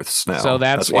forcing births now. So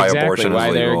that's why exactly abortion why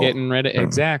is they're legal, getting rid of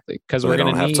exactly because So we're they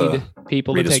going to don't need have to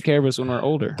people to redis- take care of us when we're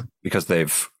older. because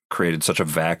they've created such a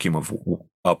vacuum of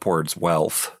upwards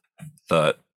wealth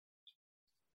that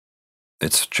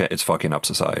it's fucking up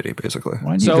society basically.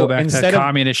 Why don't you So go back to instead of-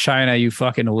 communist China, you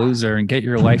fucking loser, and get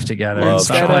your life together? And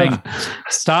Love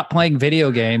stop playing video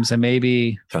games and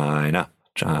maybe China.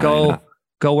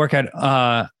 go work at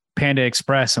Panda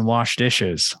Express and wash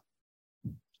dishes.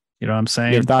 You know what I'm You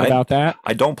saying? ever thought about that?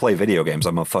 I don't play video games.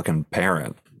 I'm a fucking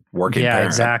parent, working Yeah, parent.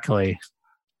 exactly.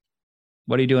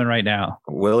 What are you doing right now?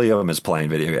 William is playing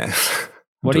video games.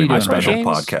 What are you my doing right special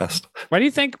now? podcast?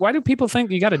 Why do people think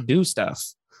you got to do stuff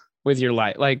with your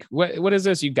life? Like, what is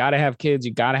this? You got to have kids.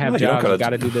 You got to have No, you don't jobs. You gotta got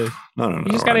to do this. No. You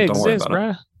just got to Ryan, don't worry exist, about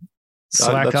it. bro.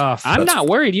 Slack that's- off. I'm That's- not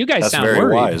worried. You guys That's sound very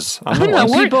worried. wise. I'm the not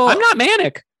one. worried. People- I'm not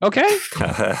manic. Okay.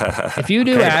 If you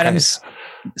do Okay. Adam's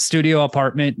studio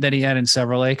apartment that he had in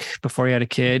Silver Lake before he had a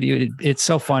kid, it's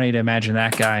so funny to imagine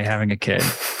that guy having a kid.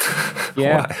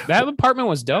 Yeah. Why? That apartment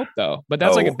was dope though, but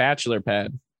that's like a Oh. bachelor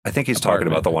pad. I think he's talking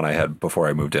apartment. about the one I had before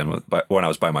I moved in when I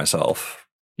was by myself.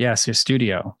 Yes, your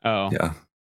studio. Oh, Yeah.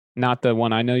 not the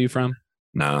one I know you from.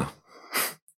 No.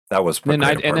 That was Then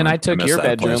I apartment. took miss your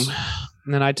that bedroom. place.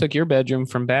 And then I took your bedroom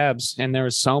from Babs, and there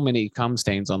was so many cum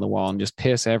stains on the wall and just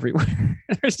piss everywhere.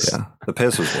 Yeah. The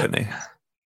piss was Whitney.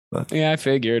 Yeah, I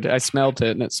figured. I smelled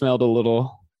it, and it smelled a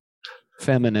little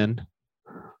feminine.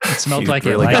 It smelled You like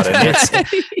really it liked got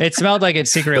into it. It smelled like it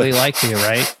secretly liked you,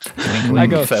 right? Wink, I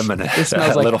wink. go, feminine. This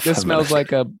smells Little like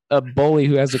feminine. a bully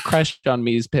who has a crush on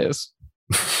me's piss.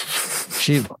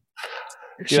 She I was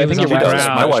think on you're She my right. does.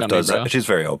 ground. My Crush wife on does me, bro. that. She's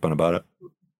very open about it.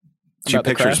 She About the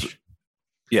pictures. crush?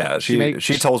 Yeah, She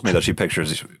she tells me that she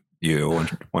pictures you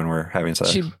when we're having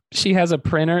sex. She has a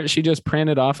printer. She just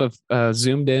printed off of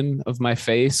zoomed in of my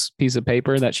face piece of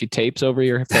paper that she tapes over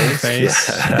your face.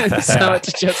 Yeah. So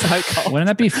it's just like all Wouldn't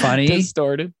that be funny?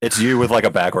 distorted. It's you with like a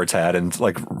backwards hat and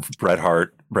like Bret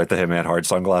the Hitman Hart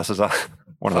sunglasses on.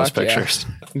 One of those Fuck yeah. pictures.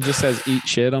 It just says "eat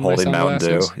shit" on Holding my Mountain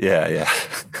Dew. sunglasses. Yeah.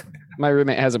 My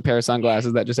roommate has a pair of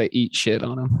sunglasses that just say "eat shit"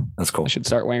 on them. That's cool. I should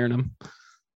start wearing them.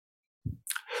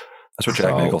 That's what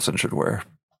Jack Nicholson should wear.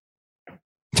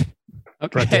 Okay.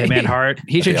 Bret the Hitman Hart.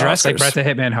 He should The dress like Oscars. Bret the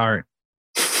Hitman Hart.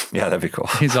 Yeah, that'd be cool.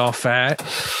 He's all fat.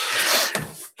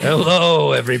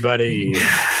 Hello, everybody.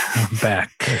 I'm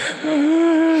back.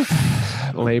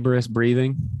 Laborious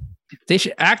breathing.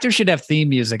 Actors should have theme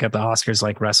music at the Oscars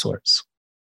like wrestlers.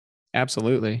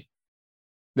 Absolutely.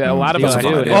 A lot of That's us a do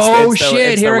fun it. idea. Oh, It's the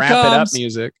shit, here it wrap it up comes.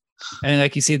 music. And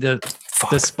like you see the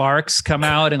sparks come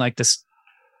out and like this,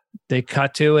 they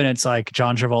cut to, and it's like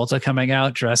John Travolta coming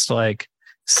out dressed like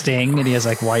Sting, and he has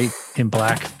like white and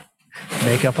black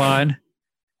makeup on.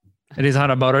 And he's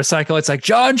on a motorcycle. It's like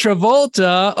John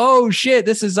Travolta. Oh shit,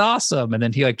 this is awesome. And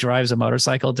then he like drives a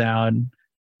motorcycle down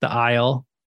the aisle,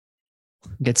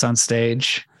 gets on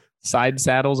stage. Side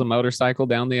saddles a motorcycle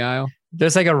down the aisle.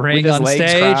 There's like a With ring his on legs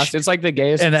stage. crossed. It's like the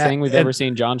gayest And that- thing we've and- ever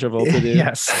seen John Travolta do.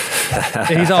 Yes.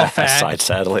 He's all fat. Side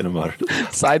saddling a motor.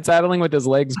 Side saddling with his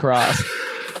legs crossed.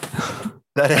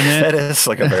 That is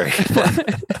like a very fun.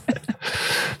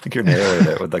 I think you're nailing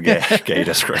it with the gay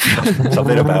description.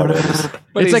 Something about it is.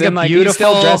 But It's he's like a in, he's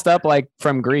still beautiful- dressed up like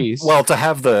from Greece. Well, to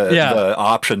have the Yeah.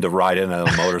 option to ride in a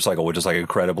motorcycle, which is like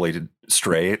incredibly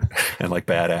straight and like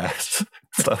badass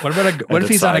stuff. What about what if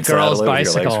he's on a girl's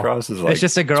bicycle? It's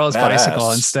just a girl's badass.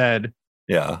 bicycle instead,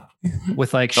 Yeah.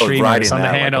 with like Oh, streamers riding on the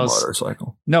that handles. like a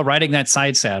motorcycle. No, riding that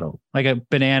side saddle, like a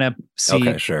banana seat,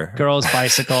 Okay, sure. girl's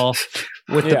bicycle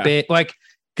with the Yeah. big, like,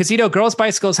 because girls'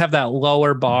 bicycles have that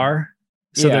lower bar.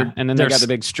 So yeah, and then they they're got the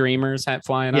big streamers hat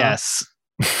flying yes.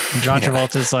 And John Yeah.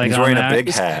 Travolta's like He's on wearing a that. big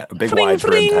hat, a big Fling, wide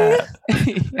brimmed hat. off.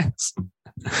 Yes.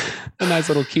 A nice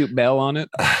little cute bell on it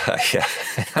Yeah.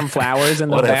 from flowers in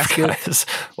the What if, basket. guys?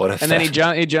 What if? And then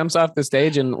that- he jumps off the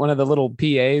stage, and one of the little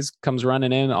PAs comes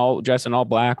running in, all dressed in all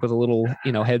black with a little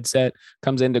headset.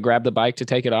 Comes in to grab the bike to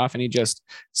take it off, and he just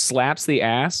slaps the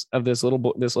ass of this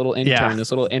little intern,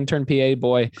 this little intern PA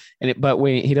boy. But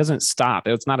he doesn't stop.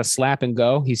 It's not a slap and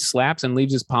go. He slaps and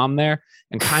leaves his palm there,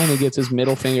 and kind of gets his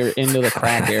middle finger into the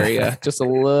crack area, just a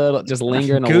little, just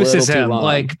lingering Gooses a little him too long.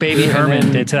 like Baby And Herman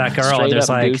then did to that girl. straight There's up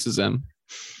like gooses him.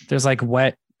 there's like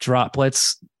wet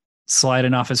droplets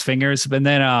sliding off his fingers. But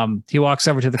then he walks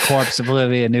over to the corpse of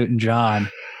Olivia Newton-John,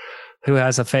 who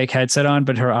has a fake headset on,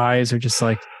 but her eyes are just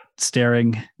like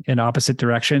staring in opposite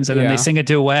directions. And then Yeah. they sing a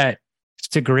duet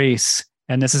to Grease.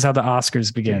 And this is how the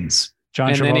Oscars begins.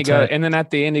 John And Travolta. then at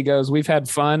the end he goes, "We've had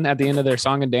fun." At the end of their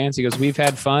song and dance, he goes, "We've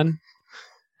had fun.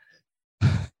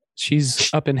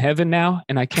 She's up in heaven now,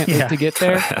 and I can't Yeah. wait to get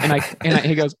there."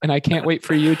 He goes, "And I can't wait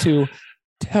for you to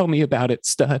tell me about it,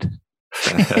 stud."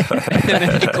 And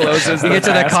then he closes. They get to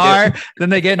the basket. car, then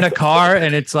they get in a car,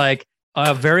 and it's like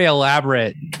a very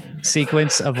elaborate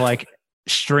sequence of like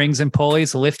strings and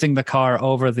pulleys lifting the car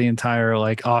over the entire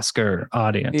like Oscar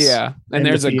audience. Yeah, and In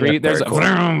there's the a theater. there's a Very cool.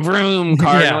 vroom vroom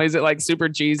car Yeah. noise. It like super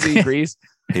cheesy Grease.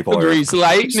 People are Grease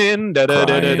lightning. Da, da,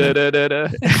 da, da, da, da, da, da.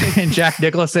 And Jack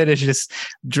Nicholson is just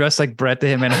dressed like Bret the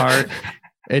Hitman Hart.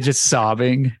 And just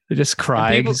sobbing, just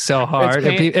crying people- so hard.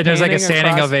 pan- And there's like a panning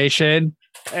standing across- ovation.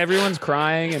 Everyone's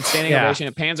crying and standing Yeah. ovation.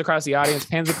 It pans across the audience,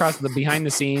 pans across the behind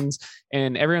the scenes,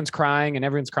 and everyone's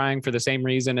crying for the same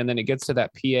reason. And then it gets to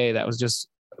that PA that was just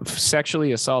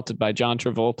sexually assaulted by John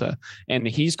Travolta, and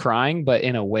he's crying, but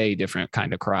in a way different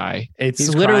kind of cry. It's He's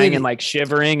literally crying and like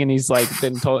shivering, and he's like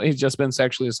he's just been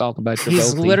sexually assaulted by Travolta.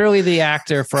 he's literally the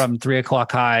actor from 3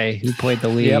 O'Clock High who played the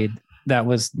lead. Yep. That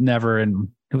was never in.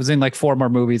 It was in like 4 more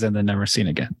movies and then never seen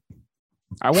again.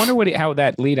 I wonder how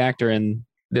that lead actor in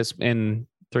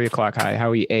 3 O'Clock High,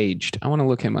 how he aged. I want to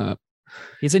look him up.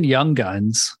 He's in Young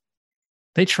Guns.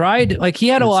 They tried like he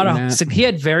had a I've lot seen of he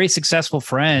had very successful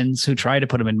friends who tried to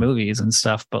put him in movies and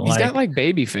stuff, but He's like got like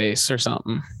baby face or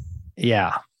something.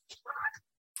 yeah.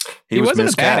 He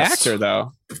wasn't a bad miscast. actor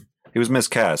though. He was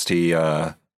miscast. He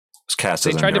was cast They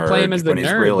as a tried to nerd, play him as the when he's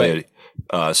nerd, really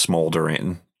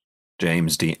smoldering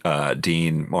James Dean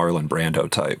Marlon Brando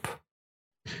type.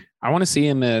 I want to see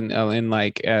him in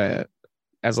like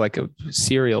as like a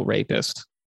serial rapist.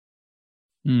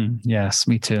 Yes,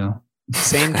 me too.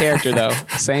 Same character though,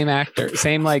 same actor,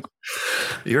 same like.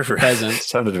 You're Present.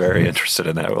 sounded very interested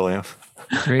in that, William.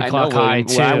 3 I know O'Clock High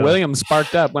too. William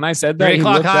sparked up when I said that. 3 he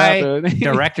O'Clock looked up High, and-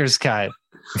 Director's cut.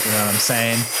 You know what I'm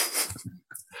saying?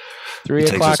 3 He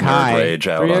takes o'clock his nerd high. rage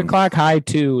out 3 on- o'clock high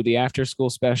 2, the after school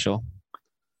special.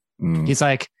 Mm. He's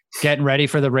like getting ready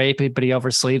for the rape, but he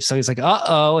oversleeps. So he's like,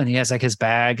 uh-oh. And he has like his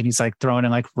bag and he's like throwing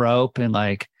in like rope and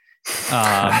like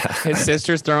His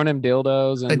sister's throwing him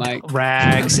dildos and like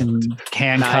rags and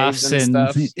handcuffs knives and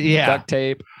stuff, yeah. duct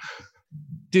tape.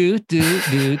 Do, do,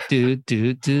 do, do,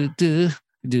 do, do, do.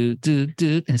 Do do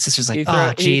do, and his sister's like, He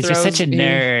 "Oh, geez, you're such a throws- he-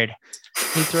 nerd.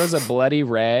 He throws a bloody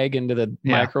rag into the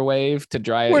Yeah. microwave to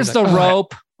dry it. Where's He's the like, "Oh,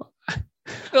 rope?"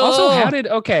 Also, Oh. how did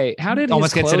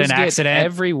Almost his gets in clothes an get accident.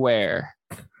 everywhere?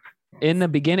 In the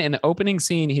beginning, in the opening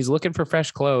scene, he's looking for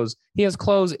fresh clothes. He has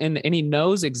clothes and he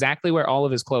knows exactly where all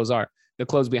of his clothes are. The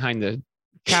clothes behind the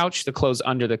couch, the clothes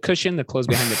under the cushion, the clothes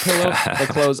behind the pillow, the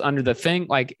clothes under the thing.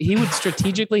 Like he would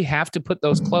strategically have to put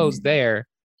those clothes there.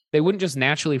 They wouldn't just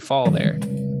naturally fall there.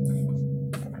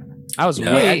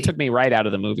 That took me right out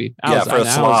of the movie. For a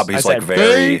slob, he's like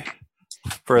very.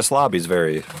 For a slob, he's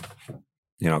very,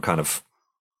 kind of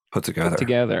put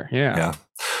together. Yeah. Yeah.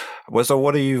 Well, so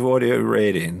what are your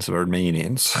ratings or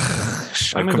meanings?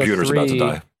 I'm My gonna go computer's about to 3.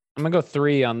 die. I'm gonna go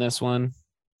 3 on this one.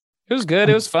 It was good.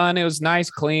 It was fun. It was nice,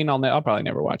 clean. I'll probably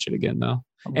never watch it again though.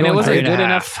 And it wasn't good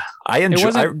enough. It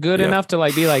wasn't good enough to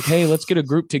like be like, hey, let's get a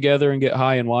group together and get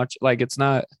high and watch. Like it's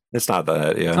not. It's not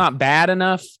that. Yeah. It's not bad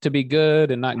enough to be good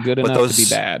and not good enough to be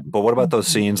bad. But what about those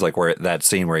scenes like where that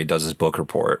scene where he does his book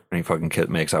report and he fucking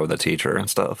makes out with the teacher and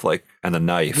stuff like and the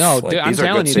knife? No, like, dude, I'm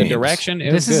telling you, the direction.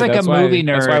 This is like a movie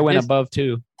nerd. That's why I went above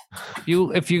 2.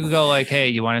 If you go like, hey,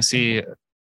 you want to see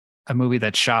a movie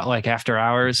that's shot like After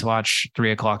Hours, watch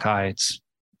 3 O'Clock High. It's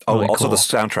really also cool. the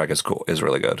soundtrack is cool, is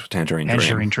really good. Tangerine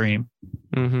Dream.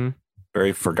 Mm-hmm.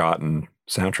 Very forgotten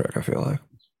soundtrack, I feel like.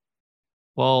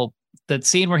 Well, the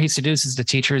scene where he seduces the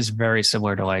teacher is very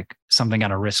similar to like something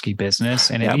on a Risky Business,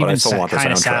 and it even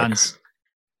kind of sounds.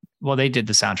 Well, they did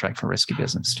the soundtrack for Risky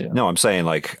Business too. No, I'm saying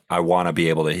like I want to be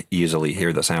able to easily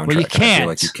hear the soundtrack. Well, you can't. I feel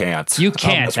like you can't. You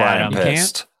can't. That's why I'm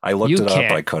pissed. I looked it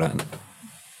up. I couldn't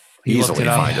easily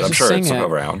find it. I'm sure it's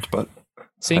around, but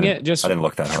sing it. I didn't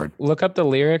look that hard. Look up the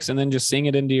lyrics and then just sing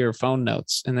it into your phone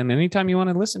notes. And then anytime you want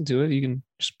to listen to it, you can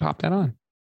just pop that on.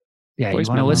 Yeah, you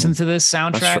want to listen to this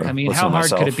soundtrack? I mean, how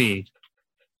hard could it be?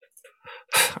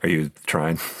 Are you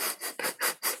trying?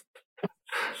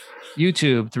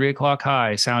 YouTube, 3 O'Clock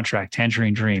High soundtrack,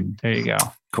 Tangerine Dream. There you go.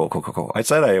 Cool. I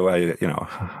said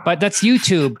But that's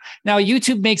YouTube. Now,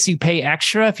 YouTube makes you pay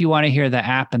extra if you want to hear the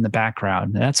app in the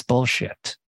background. That's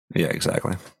bullshit. Yeah,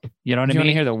 exactly. You know what I mean? You want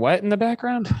to hear the what in the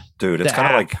background? Dude, it's kind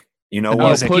of like, what?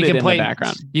 Music. Put you it can play in the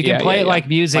background. You can play it like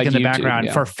music like in the YouTube,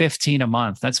 background for $15 a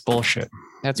month. That's bullshit.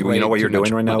 That's you know what you're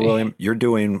doing right now, William? You're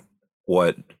doing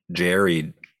what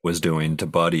Jerry was doing to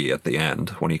Buddy at the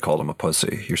end when he called him a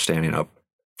pussy. You're standing up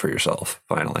for yourself,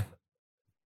 finally.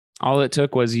 All it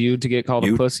took was you to get called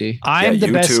a pussy. I'm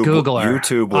the best Googler.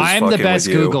 YouTube was I'm the best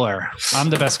with you. Googler.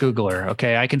 I'm the best Googler.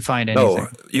 Okay, I can find anything. No,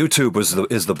 YouTube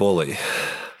is the bully.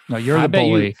 No, you're the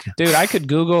bully. Dude, I could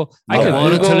Google. I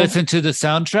wanted to listen to the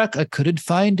soundtrack. I couldn't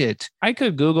find it. I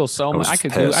could Google so much.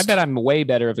 I bet I'm way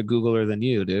better of a Googler than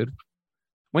you, dude.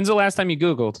 When's the last time you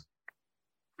Googled?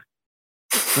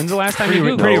 When's the last time you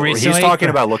Googled? Pretty recently. He's talking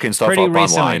about looking stuff up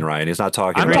online, right? He's not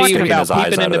talking about sticking his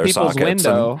eyes out of their sockets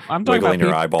window. I'm talking wiggling about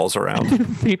your eyeballs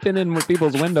around. Peeping in with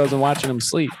people's windows and watching them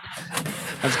sleep.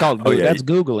 That's called that's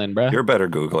Googling, bro. You're a better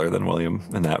Googler than William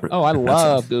in that. Oh, I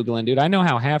love Googling, dude. I know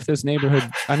how half this neighborhood,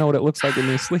 I know what it looks like when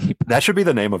they sleep. That should be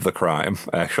the name of the crime,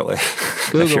 actually.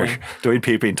 If you're doing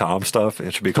peeping Tom stuff,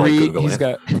 it should be called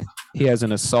Googling. He has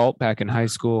an assault back in high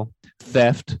school,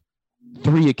 theft,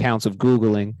 3 accounts of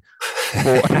Googling,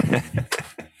 4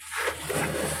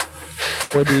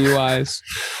 DUIs.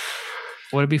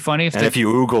 Would it be funny if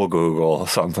you Google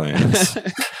something?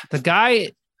 The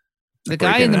guy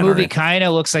in the movie kind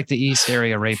of looks like the East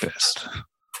Area rapist.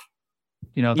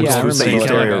 You know, the Golden State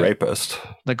Killer. Rapist.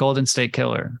 The Golden State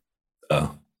Killer.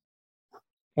 Oh.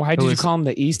 Why did you call him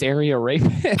the East Area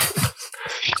rapist?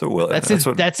 So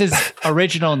that's his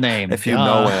original name. If you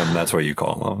know him, that's what you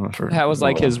call him. That was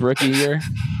like his rookie year.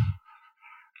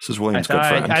 This is William's good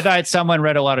friend. I thought someone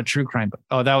read a lot of true crime.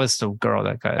 Oh, that was the girl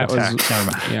that got attacked.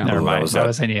 Never mind. Yeah. Never mind. That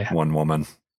was one woman.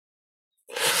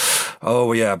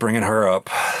 Oh yeah, bringing her up.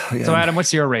 Yeah. So Adam,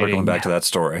 what's your rating? We're going back to that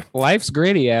story. Life's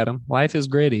gritty, Adam. Life is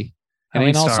gritty. It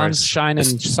ain't all sunshine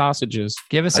and sausages.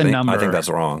 Give us a number. I think that's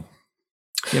wrong.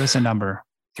 Give us a number.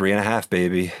 3.5,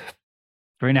 baby.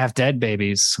 3.5 dead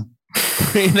babies.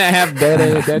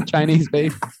 3.5 dead Chinese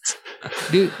babies.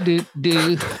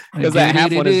 Because that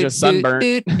half one is just sunburnt.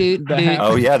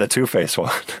 Oh yeah, the Two-Face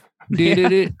one.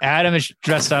 Adam is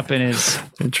dressed up in his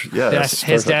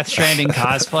Death Stranding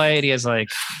cosplay, and he has like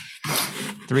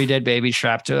 3 dead babies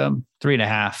strapped to him.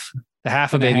 3.5. The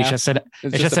half a baby it's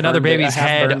just another baby's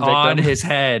head on his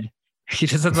head. He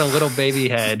just has a little baby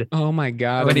head. Oh my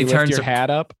god! When he turns your hat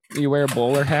up, you wear a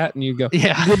bowler hat, and you go,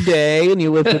 "Yeah, good day," and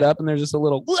you lift it up, and there's just a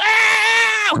little.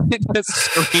 It just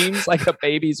screams like a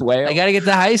baby's wail. I gotta get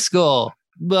to high school.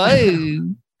 Bye.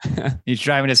 He's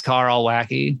driving his car all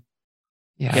wacky.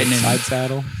 Yeah, getting in side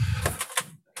saddle.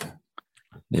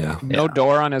 Yeah. No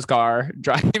door on his car,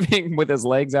 driving with his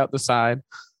legs out the side.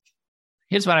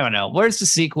 here's what I want to know. Where's the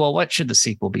sequel? What should the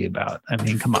sequel be about? I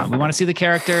mean, come on. We want to see the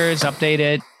characters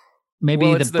updated. Maybe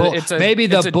Well,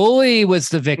 the bully was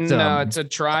the victim. No, it's a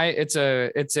trial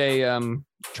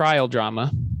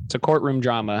drama. It's a courtroom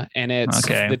drama, and it's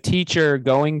the teacher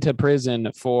going to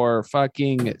prison for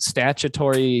fucking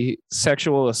statutory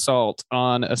sexual assault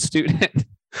on a student,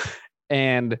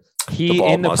 and he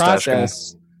in the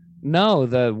process. No,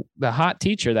 the hot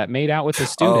teacher that made out with the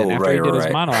student after he did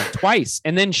his monologue twice,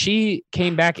 and then she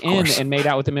came back in and made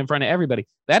out with him in front of everybody.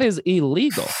 That is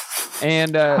illegal,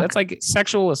 and that's like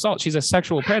sexual assault. She's a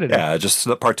sexual predator. Yeah, just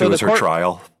the part 2 is her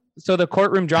trial. So the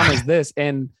courtroom drama is this,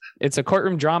 and it's a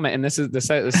courtroom drama, and this is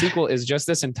the sequel is just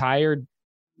this entire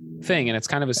thing, and it's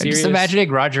kind of a serious. I'm just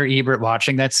imagining Roger Ebert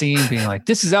watching that scene, being like,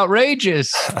 "This is outrageous!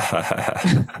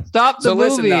 Stop the movie!"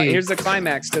 Listen, now, here's the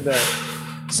climax to the.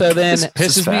 So then this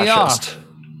pisses me off.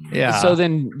 Yeah. So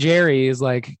then Jerry is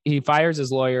like, he fires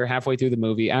his lawyer halfway through the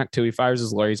movie. Act 2, he fires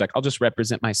his lawyer. He's like, I'll just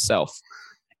represent myself.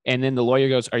 And then the lawyer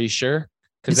goes, are you sure?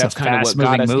 Because that's kind of what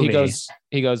got us. Movie.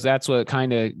 He goes, that's what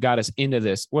kind of got us into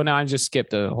this. Well, no, I just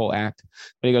skipped the whole act.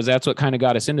 But he goes, that's what kind of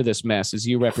got us into this mess is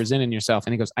you representing yourself.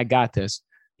 And he goes, I got this.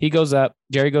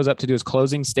 Jerry goes up to do his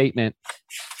closing statement,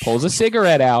 pulls a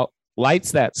cigarette out,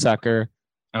 lights that sucker.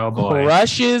 Oh boy.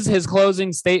 Crushes his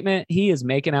closing statement. He is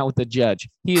making out with the judge.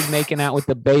 He is making out with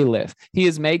the bailiff. He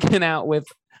is making out with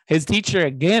his teacher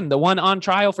again, the one on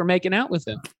trial for making out with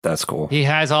him. That's cool. He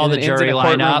has all the jury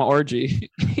line up.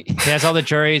 Orgy. He has all the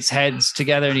jury's heads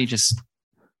together and he just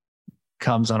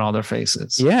comes on all their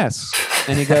faces. Yes.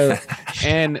 And he goes,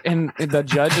 and the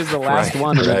judge is the last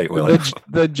one. Right,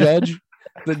 the judge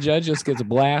just gets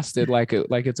blasted like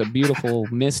it's a beautiful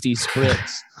misty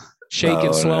spritz.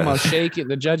 Shaking slow-mo, shaking.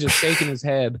 The judge is shaking his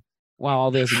head while all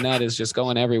this nut is just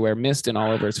going everywhere, misting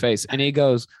all over his face. And he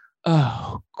goes,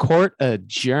 oh, court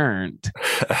adjourned.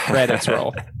 Credits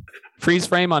roll. Freeze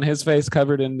frame on his face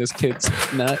covered in this kid's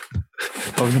nut.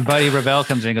 Well, Buddy Revell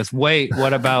comes in and goes, wait,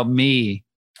 what about me?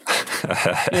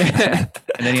 And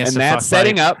then he has that's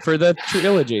setting up for the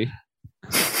trilogy.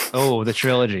 Oh, the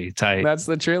trilogy. Tight. That's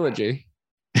the trilogy.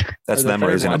 That's them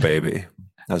raising a baby.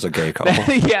 As a gay couple.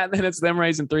 Yeah, then it's them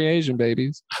raising 3 Asian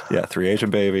babies. Yeah, 3 Asian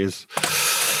babies,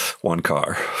 1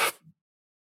 car.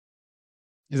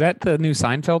 Is that the new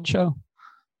Seinfeld show?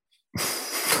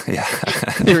 Yeah.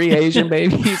 3 Asian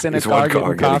babies in a car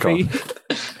getting coffee.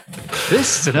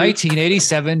 This is a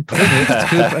 1987 Plymouth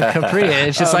Capri.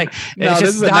 It's just like no,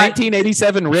 this is a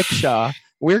 1987 rickshaw.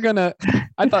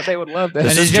 I thought they would love this.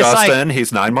 This is Justin. Like,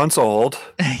 he's 9 months old.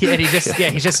 Yeah, and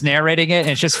he's just narrating it, and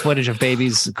it's just footage of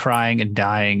babies crying and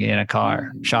dying in a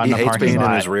car. Shot in a parking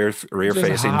lot. In his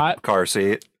rear-facing car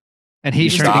seat. And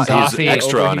he's drinking coffee. He's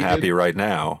extra unhappy right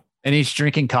now. And he's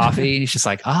drinking coffee. And he's just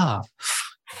like,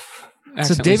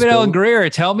 So David Allen Greer,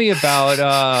 tell me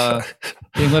about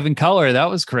being Living Color. That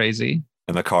was crazy.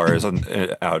 And the car is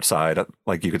outside,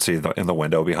 like you could see in the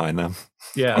window behind them.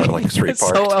 Yeah, like street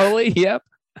park. So early. Yep.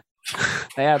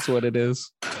 That's what it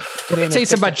is. Say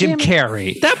something about Jim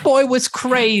Carrey. That boy was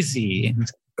crazy.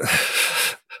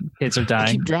 Kids are dying.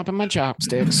 I keep dropping my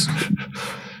chopsticks.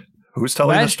 Who's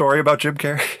telling the story about Jim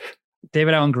Carrey?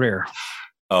 David Allen Greer.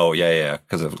 Oh, yeah.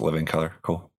 Because of Living Color.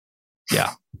 Cool.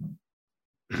 Yeah.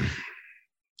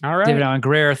 All right. David Allen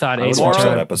Greer thought I would watch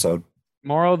that episode.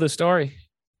 Moral of the story.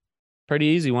 Pretty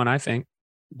easy one, I think.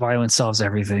 Violence solves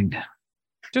everything.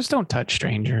 Just don't touch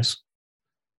strangers.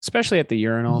 Especially at the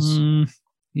urinals.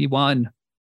 He won.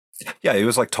 Yeah, he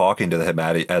was like talking to him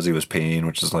as he was peeing,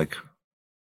 which is like...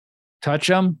 Touch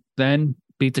them, then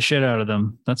beat the shit out of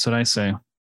them. That's what I say.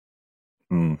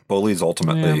 Bullies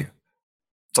ultimately... Yeah.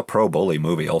 It's a pro-bully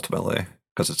movie, ultimately.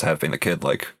 Because it's having the kid,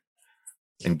 like,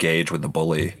 engage with the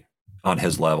bully on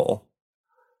his level.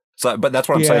 So, but that's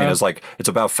what I'm saying is, like, it's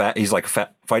about... He's, like,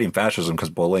 fighting fascism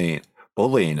because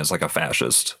bullying is, like, a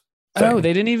fascist thing. Oh,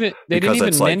 they didn't even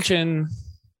mention...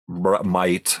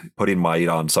 putting might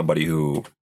on somebody who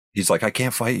he's like, I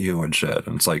can't fight you and shit.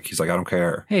 And it's like, he's like, I don't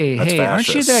care. Hey, aren't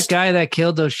you that guy that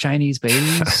killed those Chinese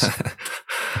babies?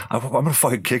 I'm gonna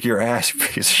fucking kick your ass, you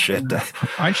piece of shit.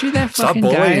 Aren't you that Stop fucking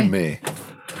bullying guy me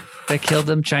that killed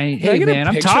them Chinese? Hey man,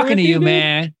 I'm talking to you,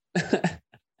 man.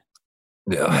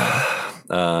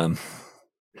 Yeah.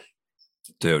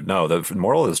 Dude, no, the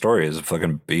moral of the story is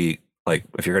fucking like,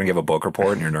 if you're gonna give a book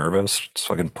report and you're nervous, just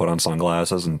fucking put on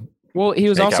sunglasses and... Well, he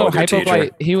was also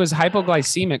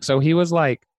hypoglycemic, so he was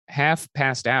like half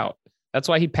passed out. That's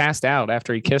why he passed out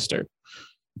after he kissed her.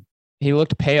 He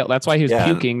looked pale. That's why he was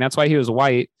puking. That's why he was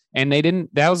white. And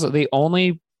that was the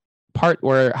only part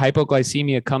where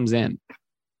hypoglycemia comes in.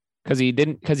 Because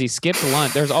he skipped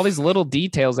lunch. There's all these little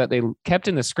details that they kept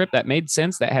in the script that made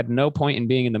sense that had no point in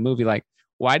being in the movie. Like,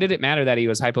 Why did it matter that he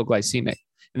was hypoglycemic?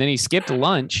 And then he skipped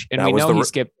lunch, and That we was know the he re-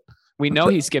 skipped. We know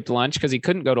he skipped lunch because he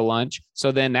couldn't go to lunch.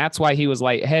 So then that's why he was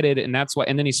lightheaded, and that's why.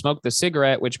 And then he smoked the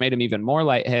cigarette, which made him even more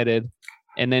lightheaded.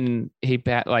 And then he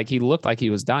looked like he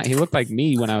was dying. He looked like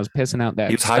me when I was pissing out that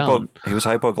He was stone. he was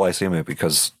hypoglycemic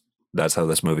because that's how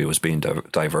this movie was being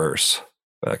diverse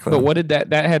back then. But what did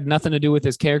that had nothing to do with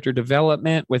his character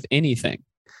development, with anything.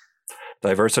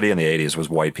 Diversity in the 80s was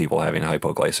white people having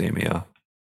hypoglycemia.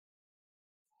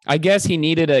 I guess he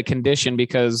needed a condition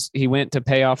because he went to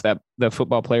pay off the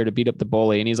football player to beat up the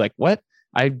bully, and he's like, "What?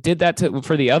 I did that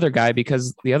for the other guy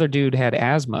because the other dude had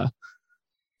asthma."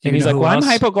 And he's like, "Well, I'm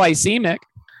hypoglycemic."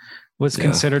 Was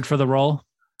considered for the role?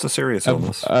 It's a serious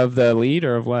illness. Of the lead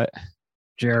or of what?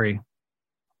 Jerry.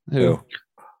 Who?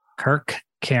 Kirk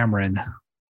Cameron.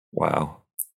 Wow.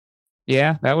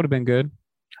 Yeah, that would have been good.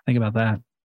 Think about that.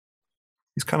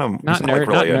 He's kind of Not he's not nerd- like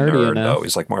really a not nerdy nerd enough. though.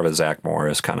 He's like more of a Zach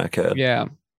Morris kind of kid. Yeah.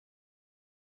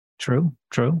 True.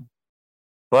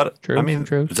 But True, I mean,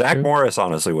 true, Zach true. Morris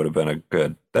honestly would have been a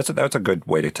good. That's a good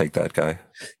way to take that guy.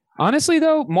 Honestly,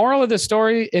 though, moral of the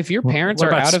story: if your parents What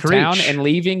are about out of town Screech? and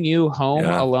leaving you home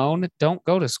Yeah. alone, don't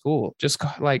go to school. Just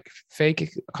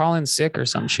call in sick or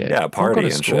some shit. Yeah, Don't party go to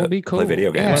and school. shit. Be cool. Play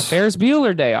video Yeah, games. Ferris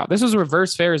Bueller day off. This was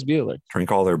reverse Ferris Bueller.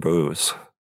 Drink all their booze.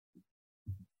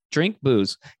 Drink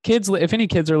booze. Kids, if any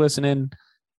kids are listening,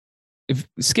 if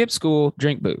skip school,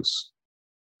 drink booze.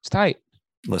 It's tight.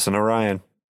 Listen to Ryan.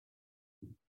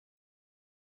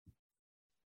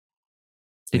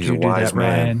 Did He's a you do wise that,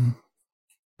 man. Ryan?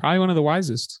 Probably one of the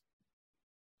wisest.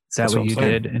 Is that That's what what you I'm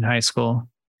saying. did in high school?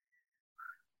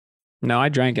 No, I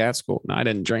drank at school. No, I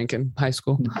didn't drink in high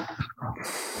school.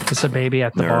 Just a baby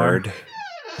at the bar. Nerd.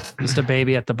 Just a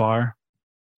baby at the bar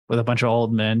with a bunch of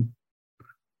old men.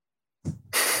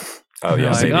 Oh You're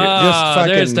yeah, like, baby. "Oh,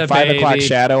 there's the 5 o'clock baby."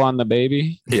 shadow on the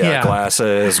baby. Yeah,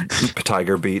 glasses,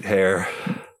 tiger beat hair.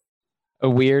 A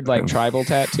weird tribal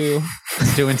tattoo.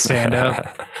 It's doing stand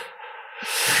up.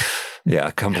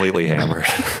 Yeah, completely hammered.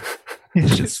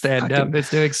 Just stand up. It's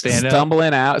doing stand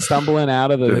up. Stumbling out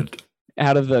of the Dude,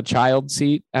 out of the child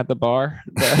seat at the bar.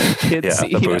 The kid Yeah, seat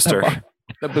the at booster. bar.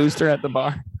 The booster at the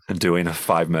bar. doing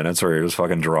 5 minutes where he was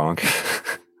fucking drunk.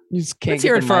 You just can't Let's get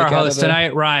hear the it for our mic out of host the-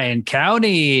 tonight, Ryan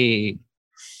County.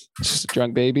 Just a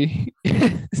drunk baby.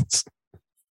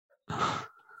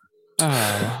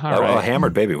 Oh, all A right.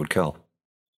 hammered baby would kill.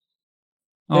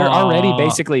 They're already Aw.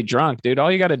 basically drunk, dude. All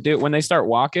you got to do when they start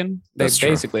walking, they That's true.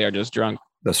 basically are just drunk.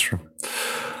 That's true.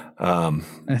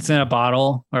 It's in a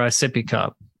bottle or a sippy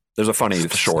cup. There's a funny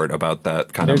short about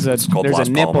that kind There's of. a It's called there's Las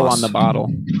a nipple Palmas. on the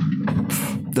bottle.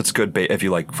 That's good if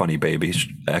you like funny babies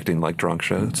acting like drunk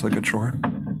shit. It's a good short.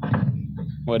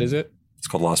 What is it? It's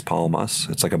called Las Palmas.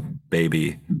 It's like a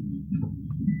baby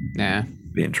Nah.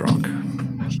 being drunk.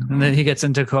 And then he gets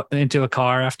into a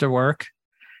car after work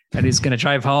and he's going to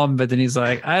drive home. But then he's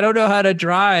like, I don't know how to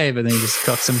drive. And then he just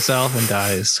cooks himself and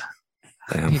dies.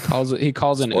 Damn. He calls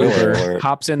an Spoiler Uber, alert.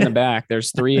 hops in the back.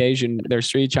 There's three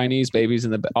Chinese babies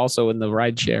also in the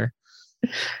ride share.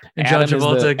 And John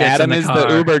Travolta gets Adam in the is car.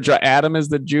 the Uber Adam is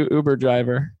the Uber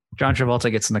driver. John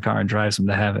Travolta gets in the car and drives him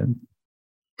to heaven.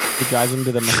 He drives him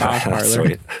to the massage That's parlor.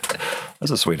 sweet.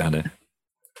 That's a sweet ending.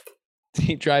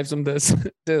 He drives him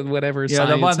to whatever Yeah, the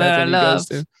science one that I heaven he love. goes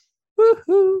to.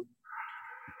 Woohoo.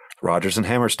 Rogers and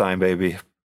Hammerstein, baby.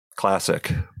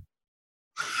 Classic.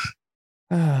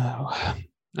 Oh.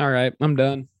 All right, I'm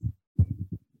done.